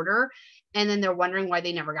their order, and then they're wondering why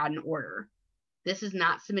they never got an order. This is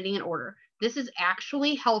not submitting an order. This is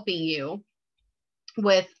actually helping you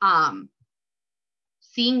with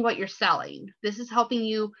seeing what you're selling. This is helping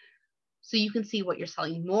you so you can see what you're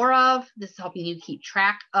selling more of. This is helping you keep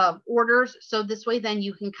track of orders. So this way then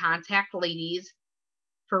you can contact ladies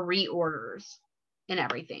for reorders and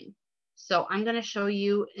everything. So I'm going to show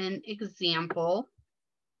you an example.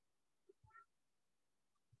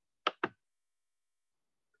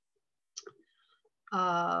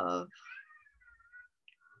 Of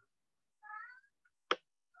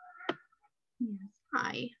yes,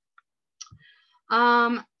 hi.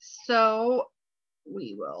 So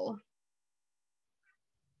we will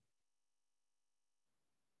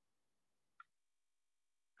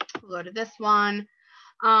go to this one.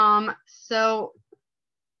 So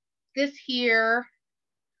this here,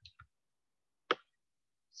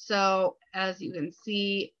 so as you can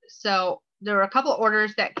see, so there were a couple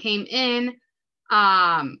orders that came in.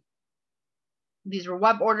 These were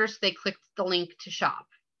web orders. They clicked the link to shop.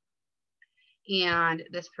 And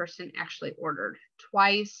this person actually ordered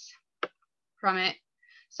twice from it.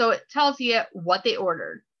 So it tells you what they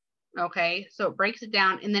ordered. Okay, so it breaks it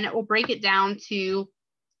down, and then it will break it down to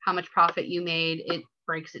how much profit you made. It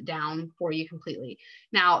breaks it down for you completely.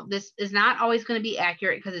 Now, this is not always going to be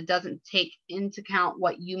accurate because it doesn't take into account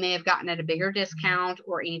what you may have gotten at a bigger discount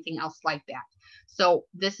or anything else like that. So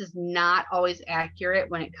this is not always accurate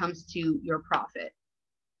when it comes to your profit.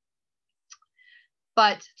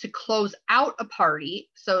 But to close out a party,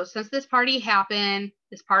 so since this party happened,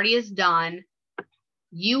 this party is done,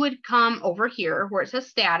 you would come over here where it says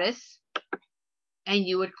status, and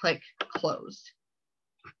you would click closed.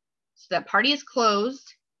 So that party is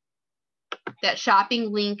closed. That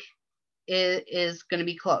shopping link is going to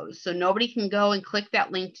be closed. So nobody can go and click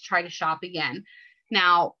that link to try to shop again.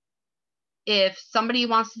 Now, if somebody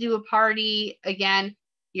wants to do a party again,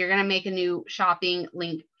 you're going to make a new shopping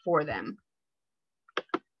link for them.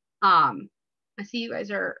 I see you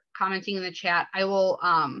guys are commenting in the chat. I will,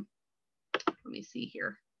 let me see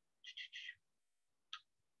here.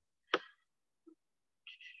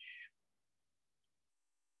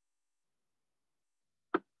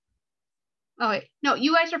 Oh, wait. No,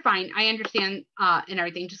 you guys are fine. I understand and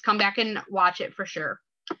everything. Just come back and watch it for sure.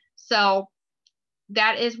 So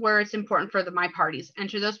that is where it's important for my parties.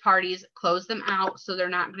 Enter those parties, close them out so they're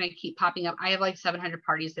not going to keep popping up. I have like 700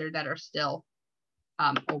 parties there that are still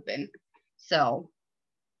open. So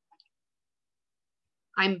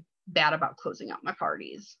I'm bad about closing out my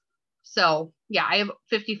parties. So yeah, I have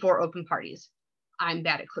 54 open parties. I'm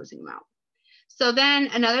bad at closing them out. So then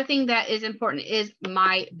another thing that is important is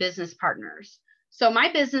my business partners. So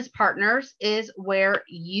my business partners is where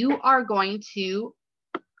you are going to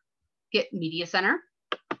get Media Center.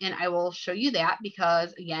 And I will show you that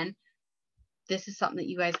because again, this is something that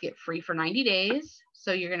you guys get free for 90 days.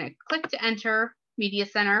 So you're going to click to enter Media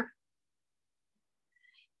Center.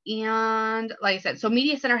 And like I said, so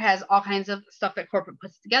Media Center has all kinds of stuff that corporate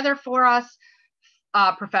puts together for us.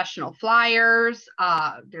 Professional flyers,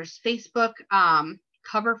 there's Facebook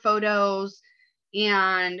cover photos,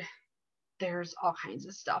 and there's all kinds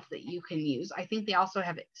of stuff that you can use. I think they also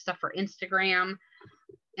have stuff for Instagram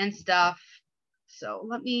and stuff. So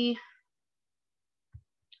let me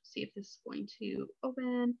see if this is going to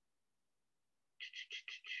open.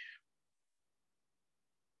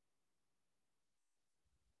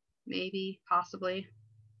 Maybe, possibly.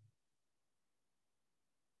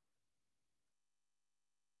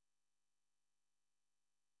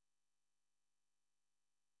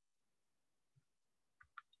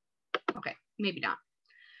 Okay, maybe not.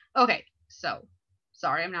 Okay, so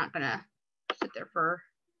sorry, I'm not gonna sit there for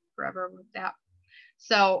forever with that.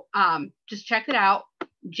 So just check it out.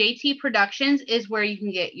 JT Productions is where you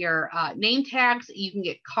can get your name tags. You can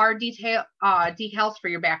get card decals for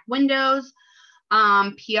your back windows.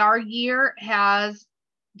 PR Gear has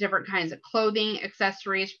different kinds of clothing,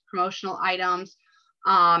 accessories, promotional items,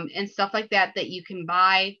 and stuff like that that you can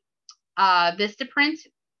buy. Vistaprint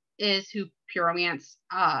is who Pure Romance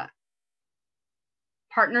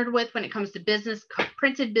partnered with when it comes to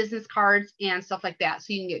printed business cards and stuff like that. So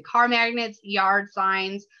you can get car magnets, yard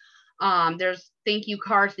signs. There's thank you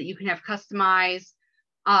cards that you can have customized.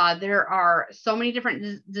 There are so many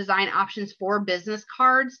different design options for business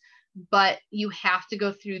cards, but you have to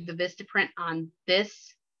go through the Vistaprint on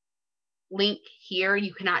this link here.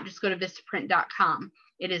 You cannot just go to vistaprint.com.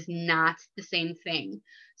 It is not the same thing.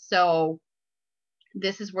 So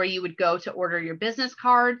this is where you would go to order your business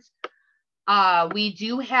cards. We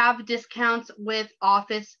do have discounts with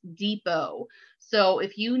Office Depot. So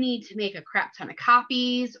if you need to make a crap ton of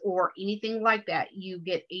copies or anything like that, you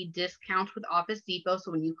get a discount with Office Depot.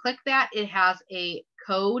 So when you click that, it has a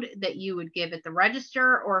code that you would give at the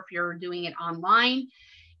register, or if you're doing it online,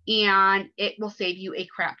 and it will save you a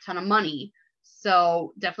crap ton of money.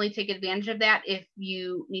 So definitely take advantage of that if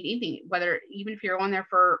you need anything, even if you're on there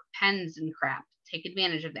for pens and crap, take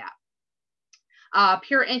advantage of that.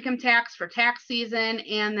 Pure income tax for tax season,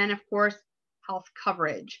 and then of course health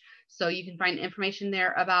coverage. So you can find information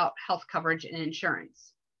there about health coverage and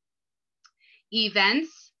insurance.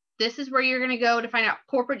 Events, this is where you're going to go to find out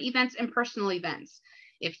corporate events and personal events.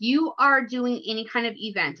 If you are doing any kind of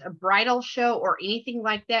event, a bridal show or anything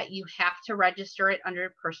like that, you have to register it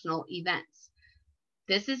under personal events.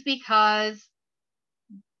 This is because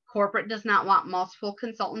corporate does not want multiple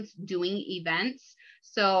consultants doing events.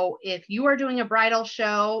 So if you are doing a bridal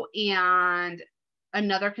show and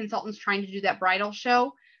another consultant's trying to do that bridal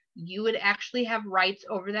show, you would actually have rights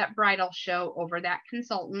over that bridal show over that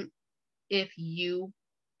consultant if you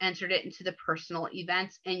entered it into the personal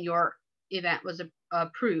events and your event was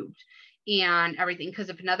approved and everything. Because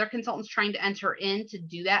if another consultant's trying to enter in to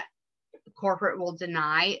do that, the corporate will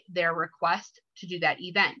deny their request to do that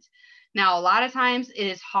event. Now, a lot of times it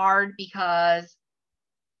is hard because,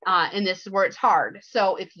 and this is where it's hard.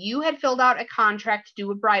 So if you had filled out a contract to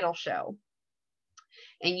do a bridal show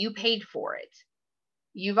and you paid for it,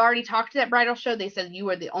 you've already talked to that bridal show. They said you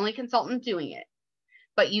were the only consultant doing it,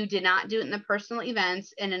 but you did not do it in the personal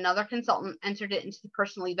events, and another consultant entered it into the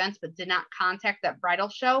personal events but did not contact that bridal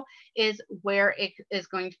show, is where it is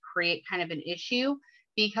going to create kind of an issue,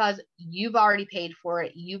 because you've already paid for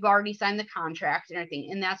it. You've already signed the contract and everything.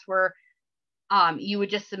 And that's where you would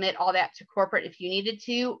just submit all that to corporate if you needed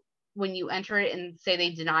to when you enter it and say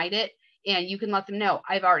they denied it. And you can let them know,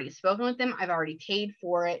 I've already spoken with them. I've already paid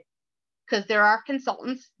for it. Because there are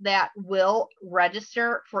consultants that will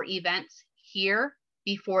register for events here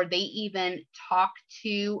before they even talk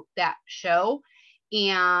to that show.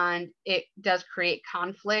 And it does create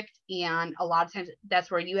conflict. And a lot of times that's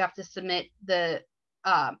where you have to submit the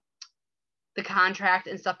contract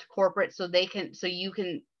and stuff to corporate so you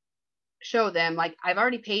can show them, like, I've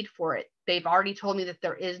already paid for it. They've already told me that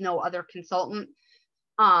there is no other consultant,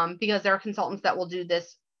 because there are consultants that will do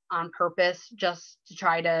this on purpose just to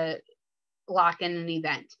try to lock in an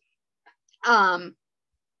event.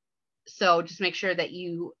 So just make sure that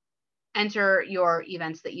you enter your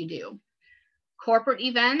events that you do. Corporate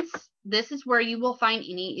events, this is where you will find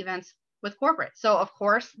any events with corporate. So of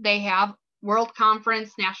course they have World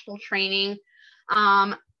Conference, National Training,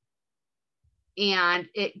 and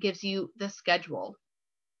it gives you the schedule.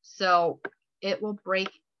 So it will break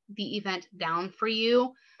the event down for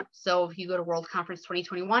you. So if you go to World Conference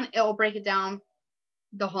 2021, it will break it down,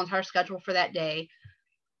 the whole entire schedule for that day.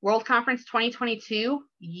 World Conference 2022,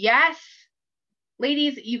 yes,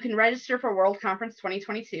 ladies, you can register for World Conference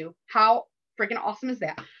 2022. How freaking awesome is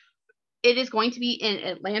that? It is going to be in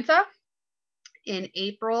Atlanta in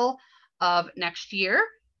April of next year,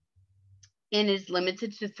 and is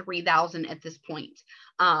limited to 3,000 at this point.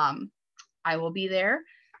 I will be there.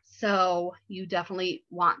 So you definitely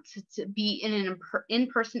want to be in an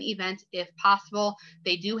in-person event if possible.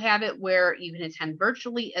 They do have it where you can attend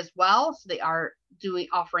virtually as well. So they are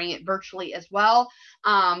offering it virtually as well.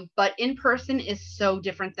 But in-person is so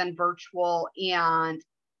different than virtual. And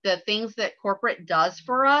the things that corporate does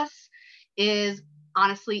for us is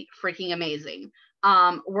honestly freaking amazing.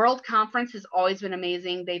 World Conference has always been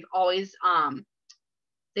amazing. They've always,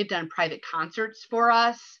 they've done private concerts for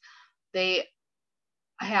us. They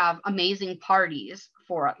have amazing parties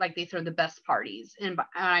for it. Like they throw the best parties, and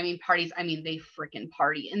I mean parties, I mean they freaking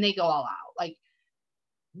party and they go all out. Like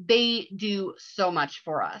they do so much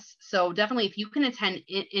for us. So definitely if you can attend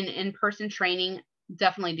in-person training,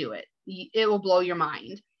 definitely do it. It will blow your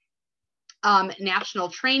mind. National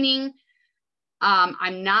training,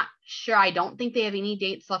 I'm not sure. I don't think they have any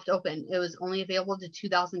dates left open. It was only available to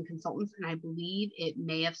 2,000 consultants, and I believe it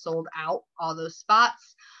may have sold out all those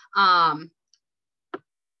spots.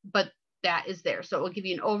 But that is there. So it will give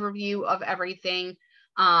you an overview of everything.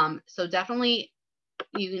 So definitely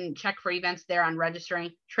you can check for events there on registering.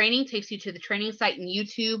 Training takes you to the training site in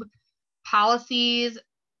YouTube. Policies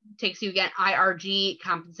takes you again, IRG,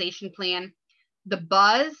 compensation plan. The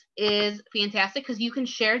buzz is fantastic because you can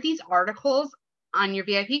share these articles on your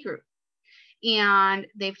VIP group. And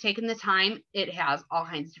they've taken the time. It has all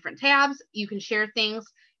kinds of different tabs. You can share things.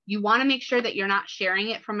 You want to make sure that you're not sharing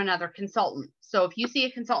it from another consultant. So if you see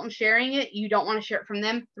a consultant sharing it, you don't want to share it from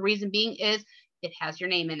them. The reason being is it has your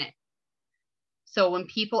name in it. So when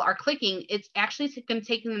people are clicking, it's actually going to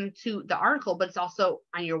take them to the article, but it's also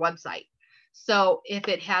on your website. So if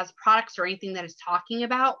it has products or anything that it's talking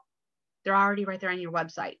about, they're already right there on your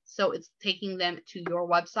website. So it's taking them to your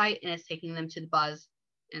website and it's taking them to the buzz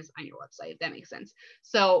and it's on your website, if that makes sense.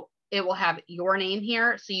 So it will have your name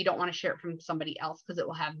here. So you don't want to share it from somebody else because it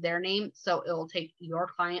will have their name. So it will take your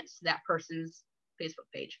clients to that person's Facebook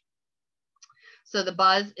page. So the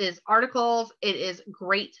buzz is articles. It is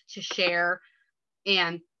great to share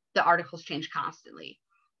and the articles change constantly.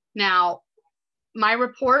 Now, my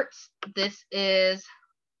reports, this is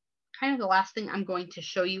kind of the last thing I'm going to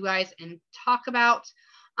show you guys and talk about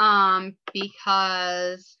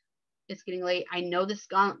because it's getting late. I know this is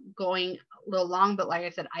going a little long, but like I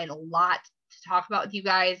said, I had a lot to talk about with you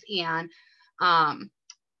guys. And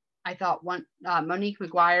I thought Monique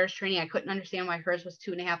McGuire's training, I couldn't understand why hers was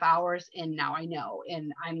 2.5 hours. And now I know.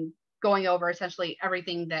 And I'm going over essentially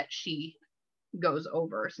everything that she goes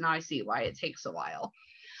over. So now I see why it takes a while.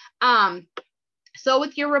 So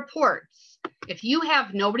with your reports, if you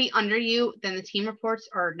have nobody under you, then the team reports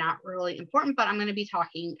are not really important, but I'm going to be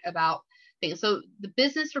talking about things. So the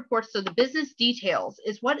business reports, so the business details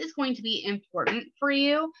is what is going to be important for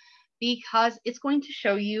you because it's going to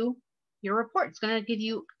show you your report. It's going to give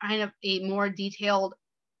you kind of a more detailed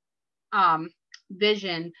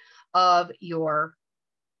vision of your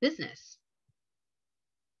business.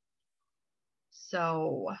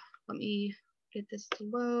 So let me get this to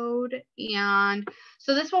load. And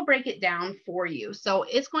so this will break it down for you. So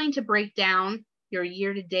it's going to break down your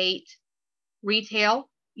year-to-date retail,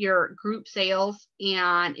 your group sales,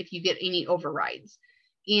 and if you get any overrides.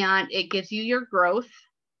 And it gives you your growth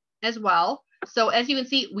as well. So as you can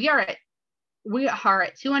see, we are at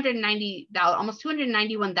 $290, almost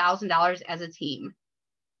 $291,000 as a team,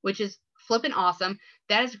 which is flipping awesome.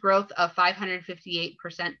 That is growth of 558%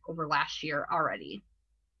 over last year already.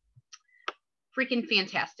 Freaking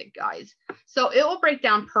fantastic, guys. So it will break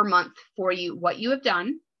down per month for you what you have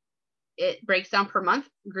done. It breaks down per month,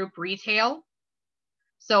 group retail.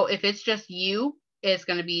 So if it's just you, it's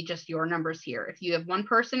going to be just your numbers here. If you have one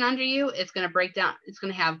person under you, it's going to break down. It's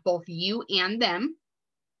going to have both you and them.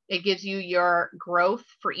 It gives you your growth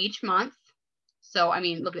for each month. So, I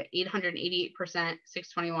mean, look at 888%,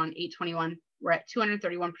 621, 821. We're at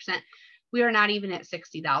 231%. We are not even at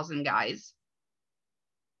 60,000, guys.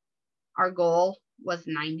 Our goal was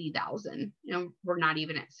 90,000. You know, we're not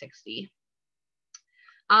even at 60.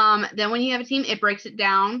 Then when you have a team, it breaks it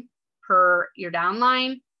down per your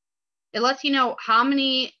downline. It lets you know how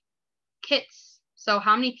many kits, so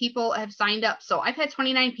how many people have signed up. So I've had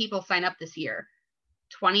 29 people sign up this year.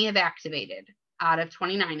 20 have activated out of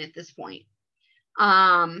 29 at this point.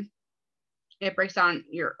 It breaks down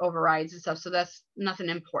your overrides and stuff, so that's nothing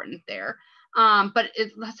important there. But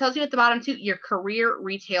it tells you at the bottom too, your career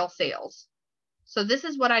retail sales. So this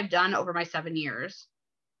is what I've done over my 7 years.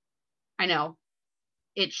 I know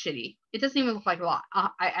it's shitty. It doesn't even look like a lot.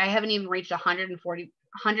 I haven't even reached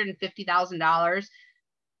 $150,000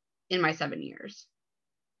 in my 7 years.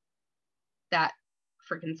 That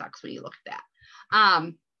freaking sucks when you look at that.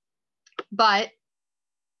 But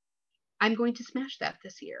I'm going to smash that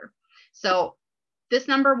this year. So this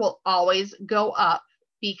number will always go up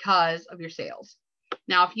because of your sales.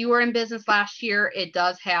 Now, if you were in business last year, it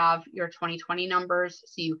does have your 2020 numbers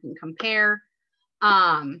so you can compare.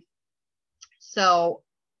 So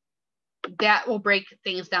that will break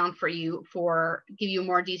things down for you, give you a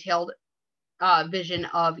more detailed vision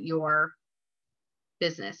of your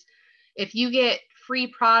business. If you get free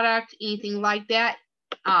product, anything like that,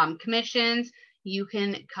 commissions, you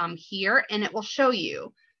can come here and it will show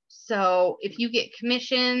you. So if you get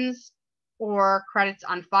commissions or credits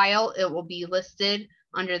on file, it will be listed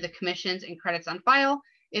under the commissions and credits on file.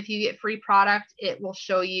 If you get free product, it will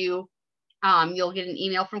show you, you'll get an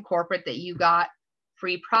email from corporate that you got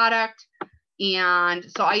free product. And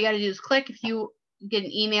so all you got to do is click. If you get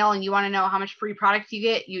an email and you want to know how much free product you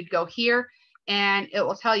get, you'd go here and it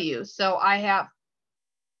will tell you. So I have,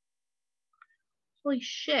 holy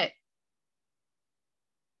shit,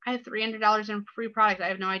 I have $300 in free product. I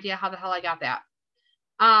have no idea how the hell I got that.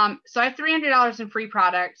 So I have $300 in free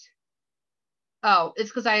product. Oh, it's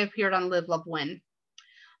because I appeared on Live, Love, Win.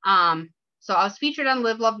 So I was featured on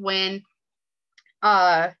Live, Love, Win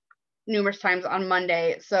numerous times on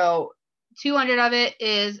Monday. So 200 of it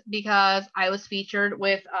is because I was featured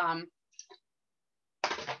with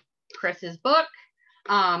Chris's book.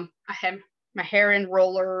 I had my hair in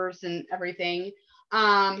rollers and everything.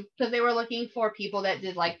 Because they were looking for people that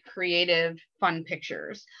did like creative, fun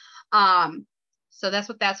pictures. So that's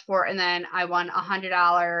what that's for. And then I won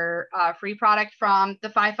 $100 free product from the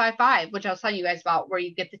 555, which I was telling you guys about, where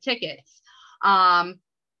you get the tickets.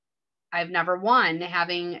 I've never won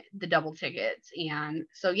having the double tickets. And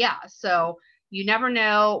so, yeah, so you never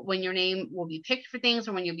know when your name will be picked for things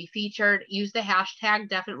or when you'll be featured. Use the hashtag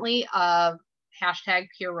definitely of hashtag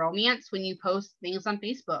pure romance when you post things on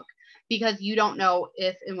Facebook, because you don't know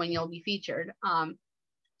if and when you'll be featured.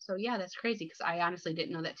 So yeah, that's crazy, because I honestly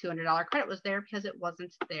didn't know that $200 credit was there because it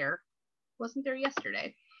wasn't there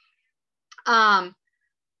yesterday. And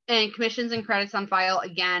commissions and credits on file,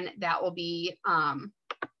 again, that will be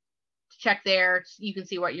check there. You can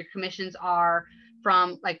see what your commissions are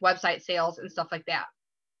from like website sales and stuff like that.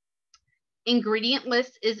 Ingredient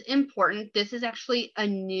list is important. This is actually a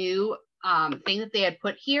new thing that they had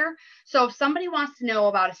put here. So if somebody wants to know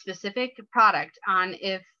about a specific product on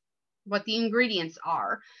what the ingredients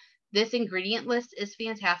are, this ingredient list is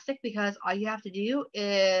fantastic, because all you have to do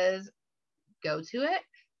is go to it,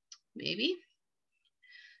 maybe.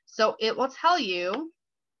 So it will tell you.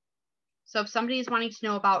 So if somebody is wanting to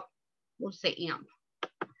know about, we'll say AMP,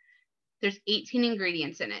 there's 18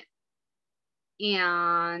 ingredients in it.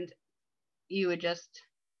 And you would just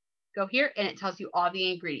go here and it tells you all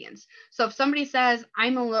the ingredients. So if somebody says,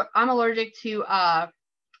 I'm allergic to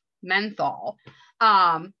menthol,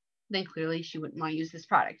 then clearly she wouldn't want to use this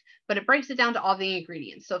product. But it breaks it down to all the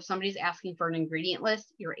ingredients. So if somebody's asking for an ingredient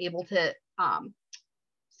list, you're able to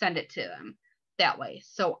send it to them that way.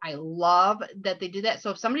 So I love that they do that.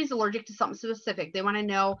 So if somebody's allergic to something specific, they want to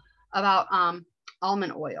know about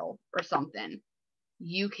almond oil or something,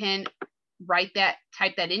 you can type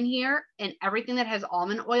that in here, and everything that has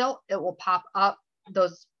almond oil, it will pop up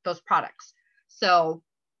those products. So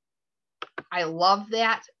I love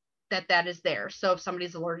that is there. So if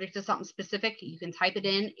somebody's allergic to something specific, you can type it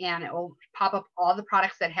in and it will pop up all the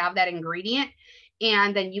products that have that ingredient.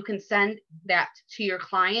 And then you can send that to your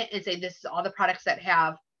client and say, this is all the products that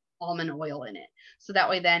have almond oil in it. So that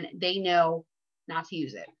way then they know not to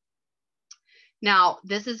use it. Now,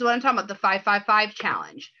 this is what I'm talking about, the 555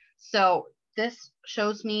 challenge. So this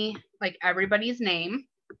shows me like everybody's name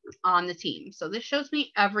on the team. So this shows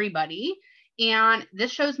me everybody. And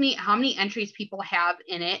this shows me how many entries people have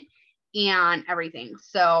in it and everything.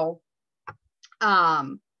 So,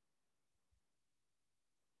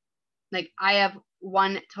 like I have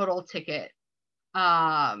one total ticket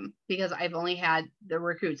because I've only had the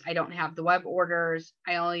recruits. I don't have the web orders.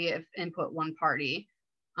 I only have input one party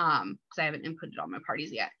because I haven't inputted all my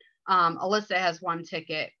parties yet. Alyssa has 1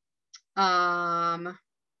 ticket. Let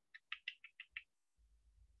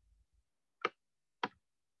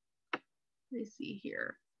me see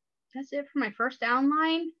here. That's it for my first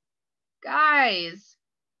downline, guys.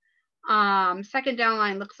 Second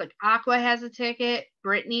downline looks like Aqua has a ticket.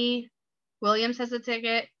 Brittany Williams has a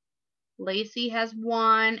ticket. Lacey has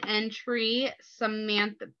 1 entry.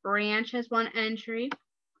 Samantha Branch has 1 entry.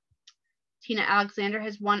 Tina Alexander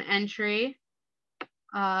has 1 entry.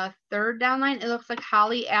 Third downline, it looks like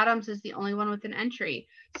Holly Adams is the only one with an entry.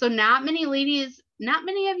 So not many ladies, not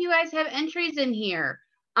many of you guys have entries in here.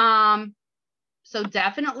 So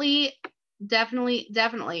definitely,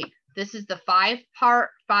 this is the 5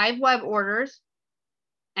 web orders.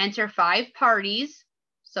 Enter 5 parties.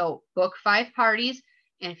 So book 5 parties.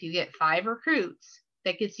 And if you get 5 recruits,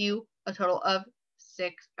 that gets you a total of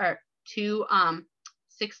 6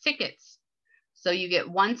 tickets. So you get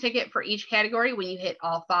 1 ticket for each category. When you hit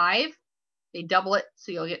all 5, they double it,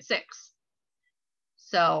 so you'll get 6.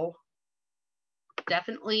 So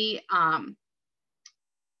definitely,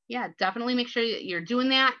 yeah, definitely make sure that you're doing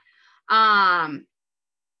that.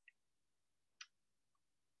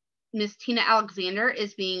 Miss Tina Alexander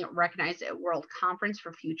is being recognized at World Conference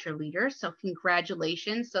for Future Leaders. So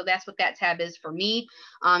congratulations. So that's what that tab is for me.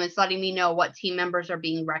 It's letting me know what team members are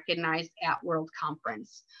being recognized at World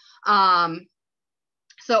Conference.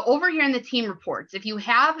 So over here in the team reports, if you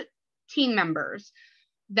have team members,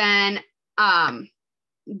 then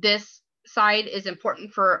this side is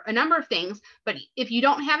important for a number of things. But if you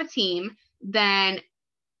don't have a team, then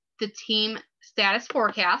the team status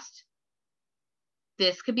forecast,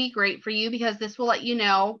 this could be great for you because this will let you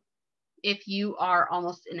know if you are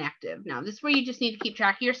almost inactive. Now, this is where you just need to keep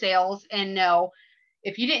track of your sales and know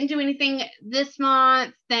if you didn't do anything this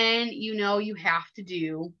month, then you know you have to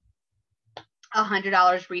do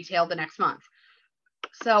 $100 retail the next month.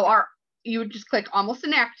 So you would just click almost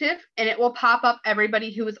inactive and it will pop up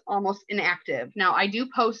everybody who is almost inactive. Now, I do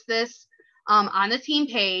post this on the team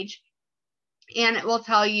page and it will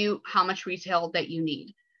tell you how much retail that you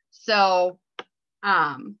need. So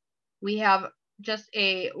we have just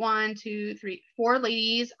a 1, 2, 3, 4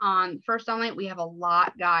 ladies on first downline. We have a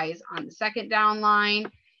lot guys on the second downline,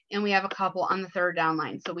 and we have a couple on the third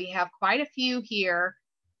downline. So we have quite a few here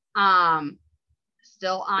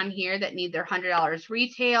still on here that need their $100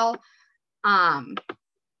 retail. And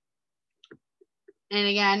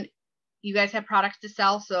again, you guys have products to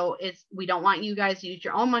sell, so we don't want you guys to use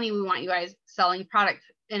your own money. We want you guys selling product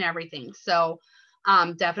and everything. So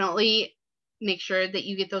definitely make sure that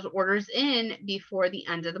you get those orders in before the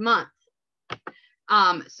end of the month.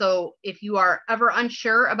 So if you are ever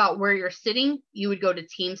unsure about where you're sitting, you would go to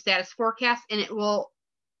team status forecast and it will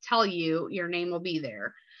tell you, your name will be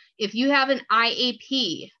there. If you have an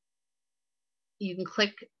IAP, you can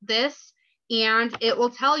click this and it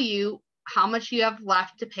will tell you how much you have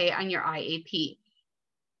left to pay on your IAP.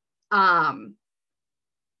 And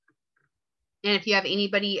if you have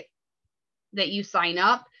anybody that you sign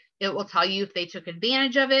up, it will tell you if they took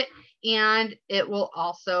advantage of it, and it will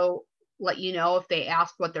also let you know if they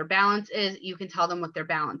ask what their balance is, you can tell them what their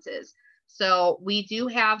balance is. So we do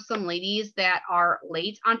have some ladies that are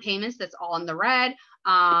late on payments. That's all in the red.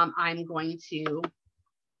 I'm going to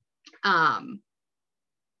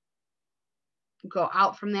go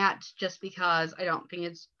out from that just because I don't think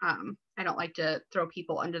it's, I don't like to throw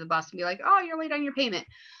people under the bus and be like, oh, you're late on your payment.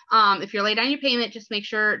 If you're late on your payment, just make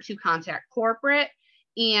sure to contact corporate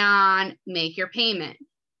and make your payment.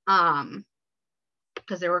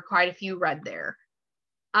 Because there were quite a few red there.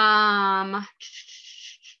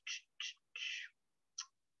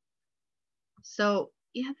 So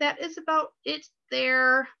yeah, that is about it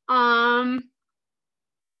there. So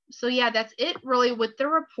yeah, that's it really with the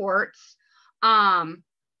reports. I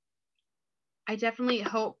definitely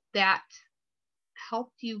hope that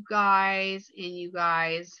helped you guys, and you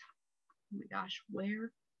guys, oh my gosh,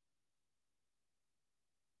 where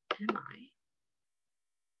am I?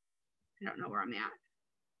 I don't know where I'm at.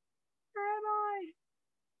 Where am I?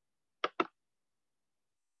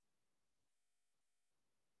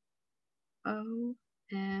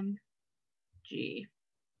 OMG.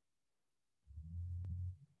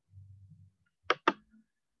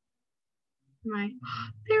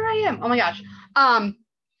 There I am. Oh my gosh.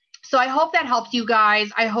 So I hope that helped you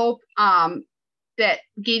guys. I hope that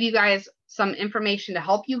gave you guys some information to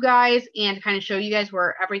help you guys and kind of show you guys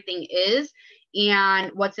where everything is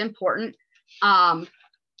and what's important.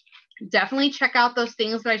 Definitely check out those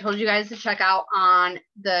things that I told you guys to check out on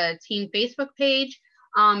the team Facebook page.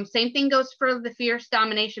 Same thing goes for the Fierce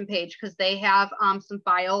Domination page because they have some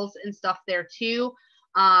files and stuff there too.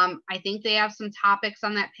 I think they have some topics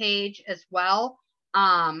on that page as well.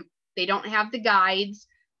 They don't have the guides,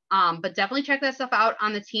 but definitely check that stuff out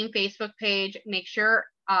on the team Facebook page. Make sure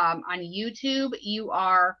on YouTube you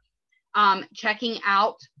are checking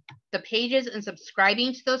out the pages and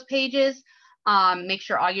subscribing to those pages. Make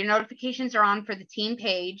sure all your notifications are on for the team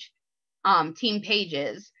page, team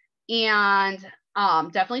pages, and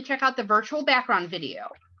definitely check out the virtual background video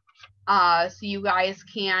so you guys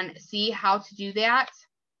can see how to do that.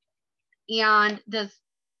 And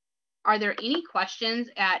are there any questions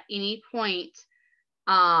at any point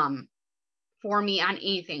for me on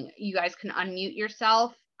anything? You guys can unmute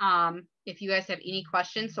yourself if you guys have any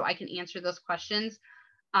questions so I can answer those questions.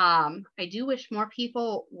 I do wish more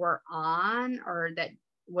people were on or that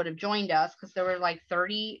would have joined us, because there were like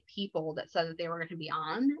 30 people that said that they were going to be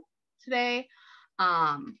on today.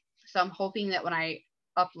 So I'm hoping that when I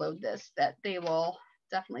upload this that they will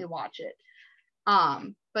definitely watch it.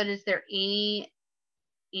 But is there any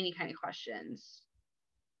kind of questions?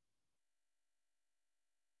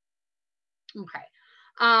 Okay.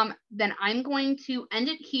 Then I'm going to end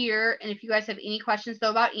it here. And if you guys have any questions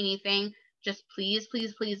though about anything, just please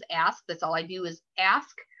ask. That's all I do is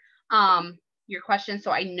ask your questions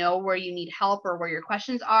so I know where you need help or where your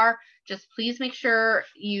questions are. Just please make sure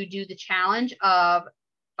you do the challenge of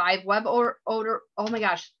 5 web order. Oh my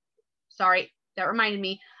gosh, sorry, that reminded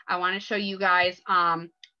me. I want to show you guys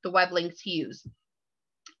the web link to use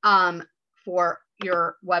for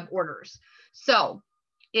your web orders. So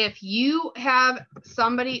if you have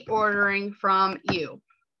somebody ordering from you,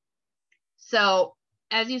 so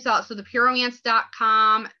as you saw, so the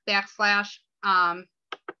pureromance.com / let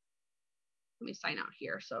me sign out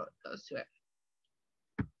here so it goes to it.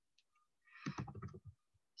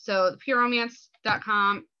 So the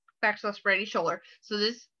pureromance.com / Brady Scholler. So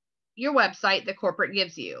this your website the corporate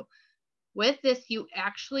gives you. With this, you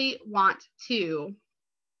actually want to,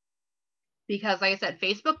 because like I said,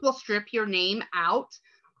 Facebook will strip your name out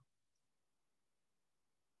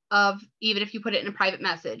of, even if you put it in a private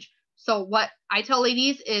message. So what I tell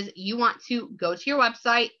ladies is you want to go to your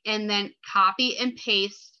website and then copy and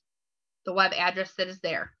paste the web address that is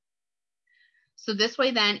there. So this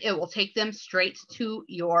way then it will take them straight to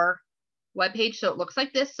your web page. So it looks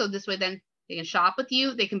like this. So this way then they can shop with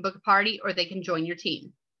you, they can book a party, or they can join your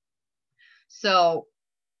team. So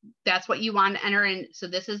that's what you want to enter in. So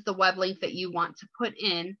this is the web link that you want to put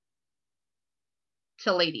in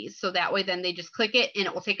to ladies. So that way then they just click it and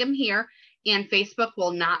it will take them here, and Facebook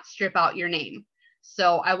will not strip out your name.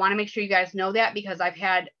 So I want to make sure you guys know that, because I've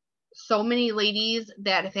had so many ladies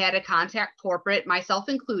that have had to contact corporate, myself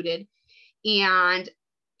included, and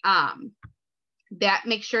that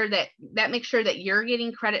makes sure that you're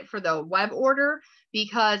getting credit for the web order.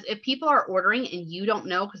 Because if people are ordering and you don't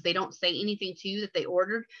know, because they don't say anything to you that they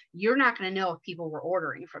ordered, you're not going to know if people were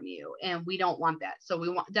ordering from you, and we don't want that. So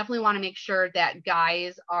we definitely want to make sure that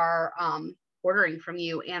guys are ordering from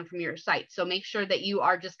you and from your site. So make sure that you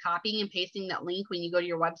are just copying and pasting that link when you go to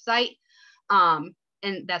your website, and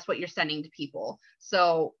that's what you're sending to people.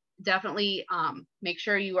 So definitely make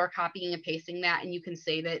sure you are copying and pasting that, and you can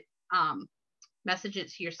save it, message it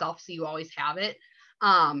to yourself so you always have it.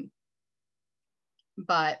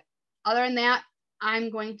 But other than that, I'm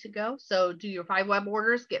going to go. So do your 5 web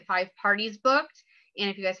orders, get 5 parties booked. And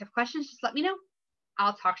if you guys have questions, just let me know.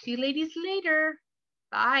 I'll talk to you ladies later.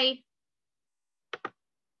 Bye.